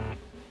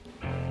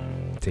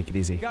 Take it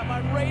easy. Got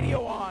my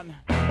radio on.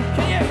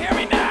 Can you hear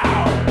me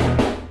now?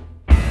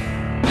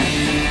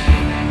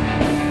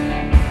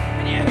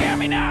 Can you hear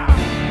me now?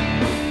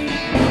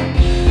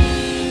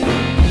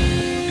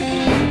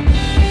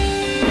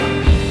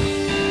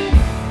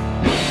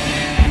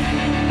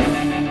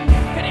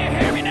 Can you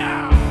hear me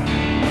now?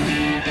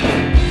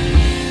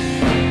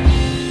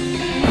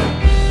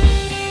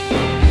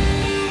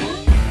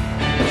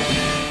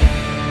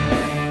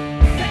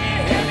 Can you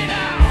hear me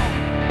now?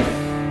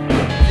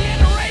 The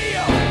end of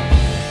radio.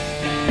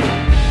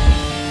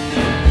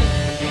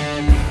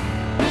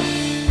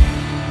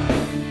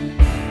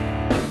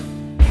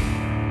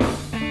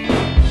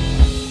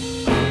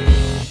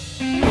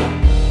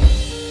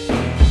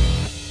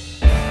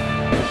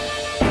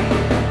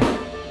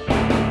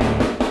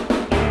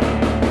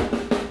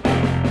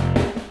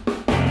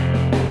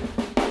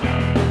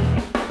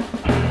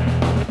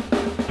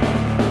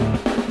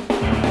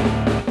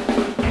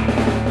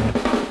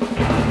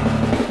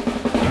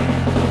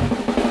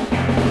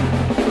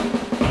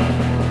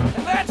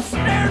 And that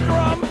snare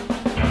drum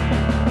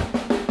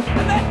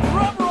and that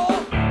drum roll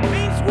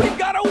means we've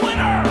got a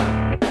winner.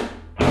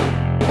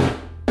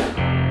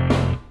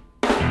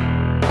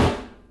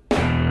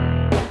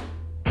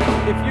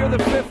 If you're the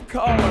fifth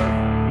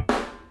caller,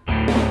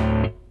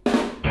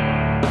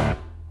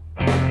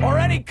 or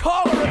any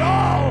caller at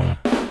all,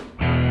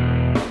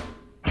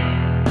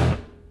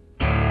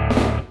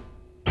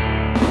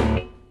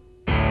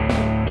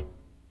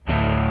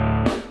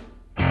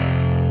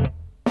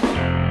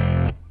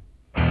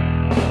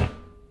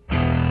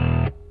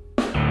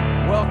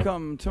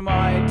 welcome to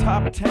my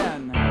top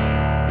 10.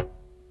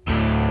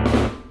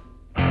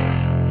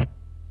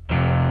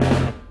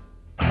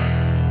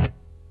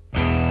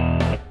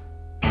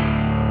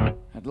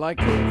 I'd like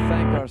to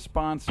thank our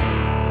sponsor.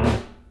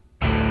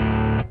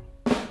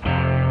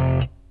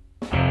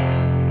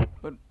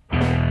 But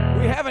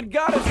we haven't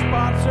got a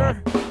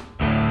sponsor.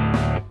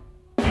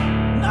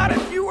 Not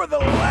if you were the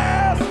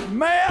last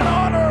man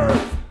on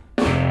earth.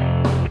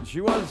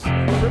 She was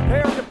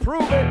prepared to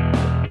prove it.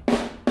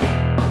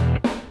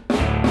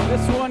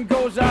 This one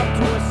goes out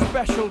to a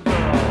special girl.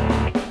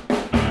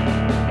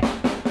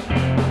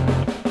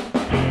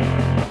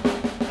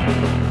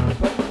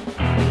 But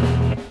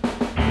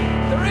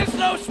there is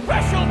no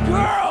special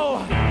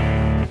girl.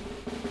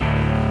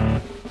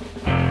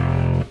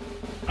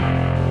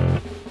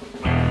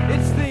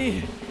 It's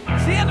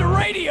the end of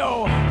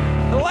radio.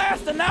 The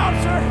last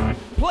announcer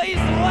plays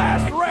the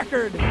last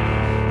record.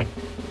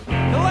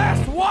 The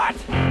last what?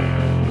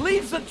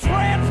 Leaves the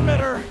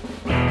transmitter.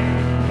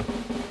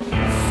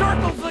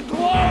 Circles the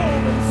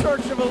globe in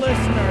search of a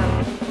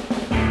listener.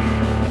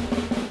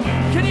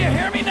 Can you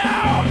hear me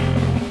now?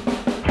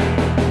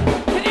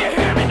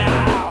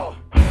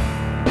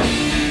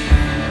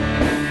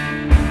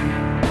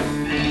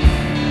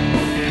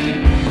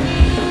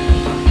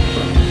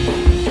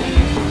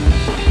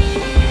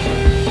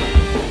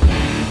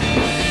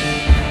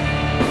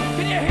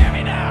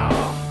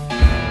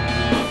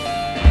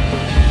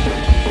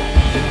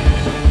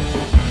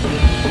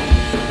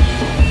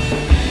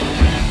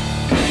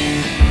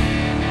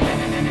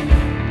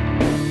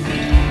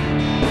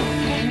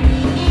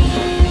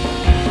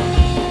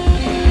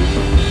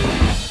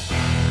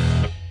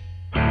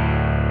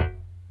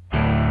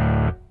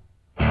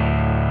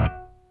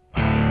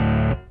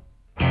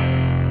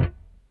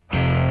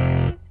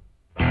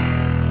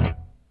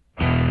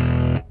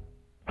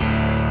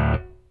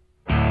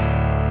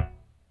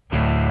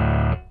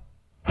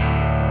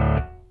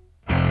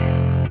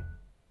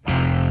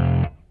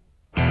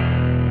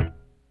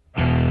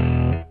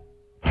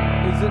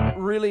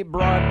 really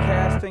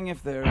broadcasting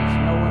if there's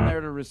no one there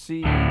to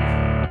receive.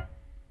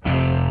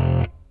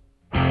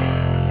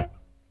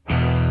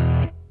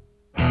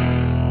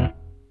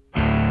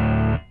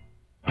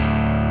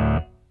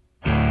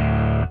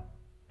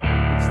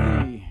 It's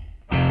the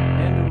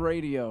end of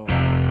radio.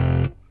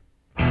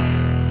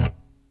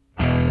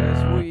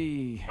 As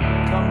we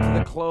come to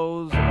the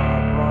close of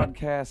our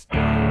broadcast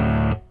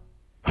day,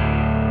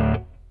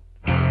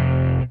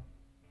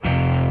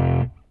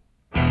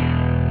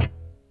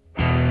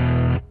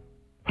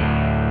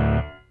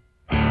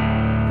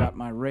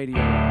 my radio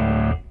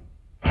on.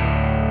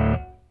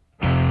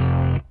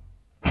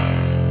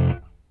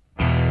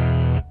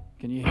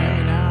 Can you hear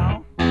me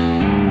now?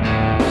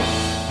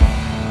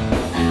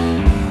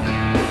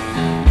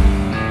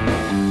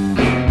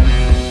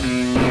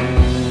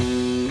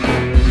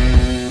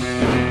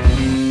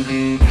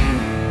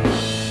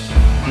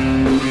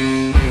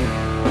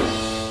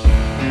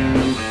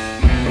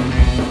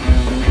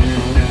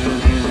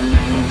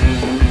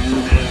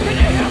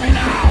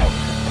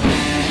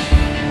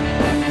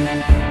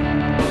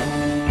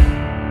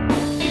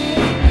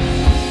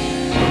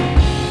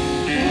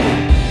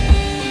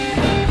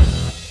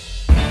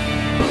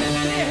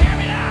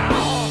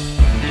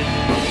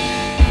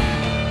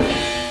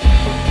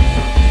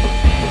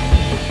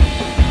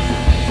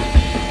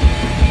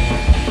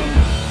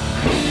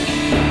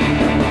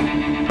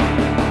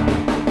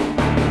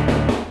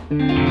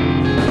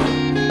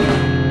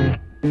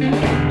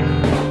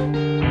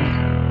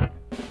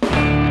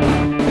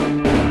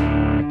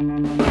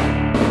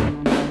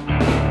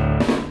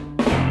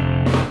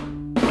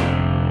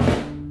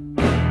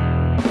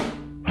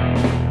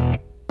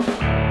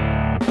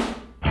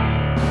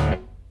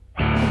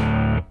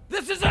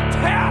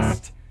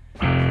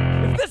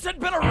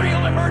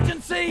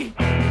 Emergency!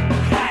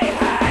 Hey!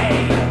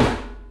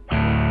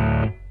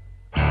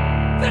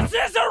 This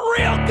is a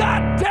real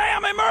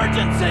goddamn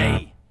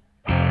emergency!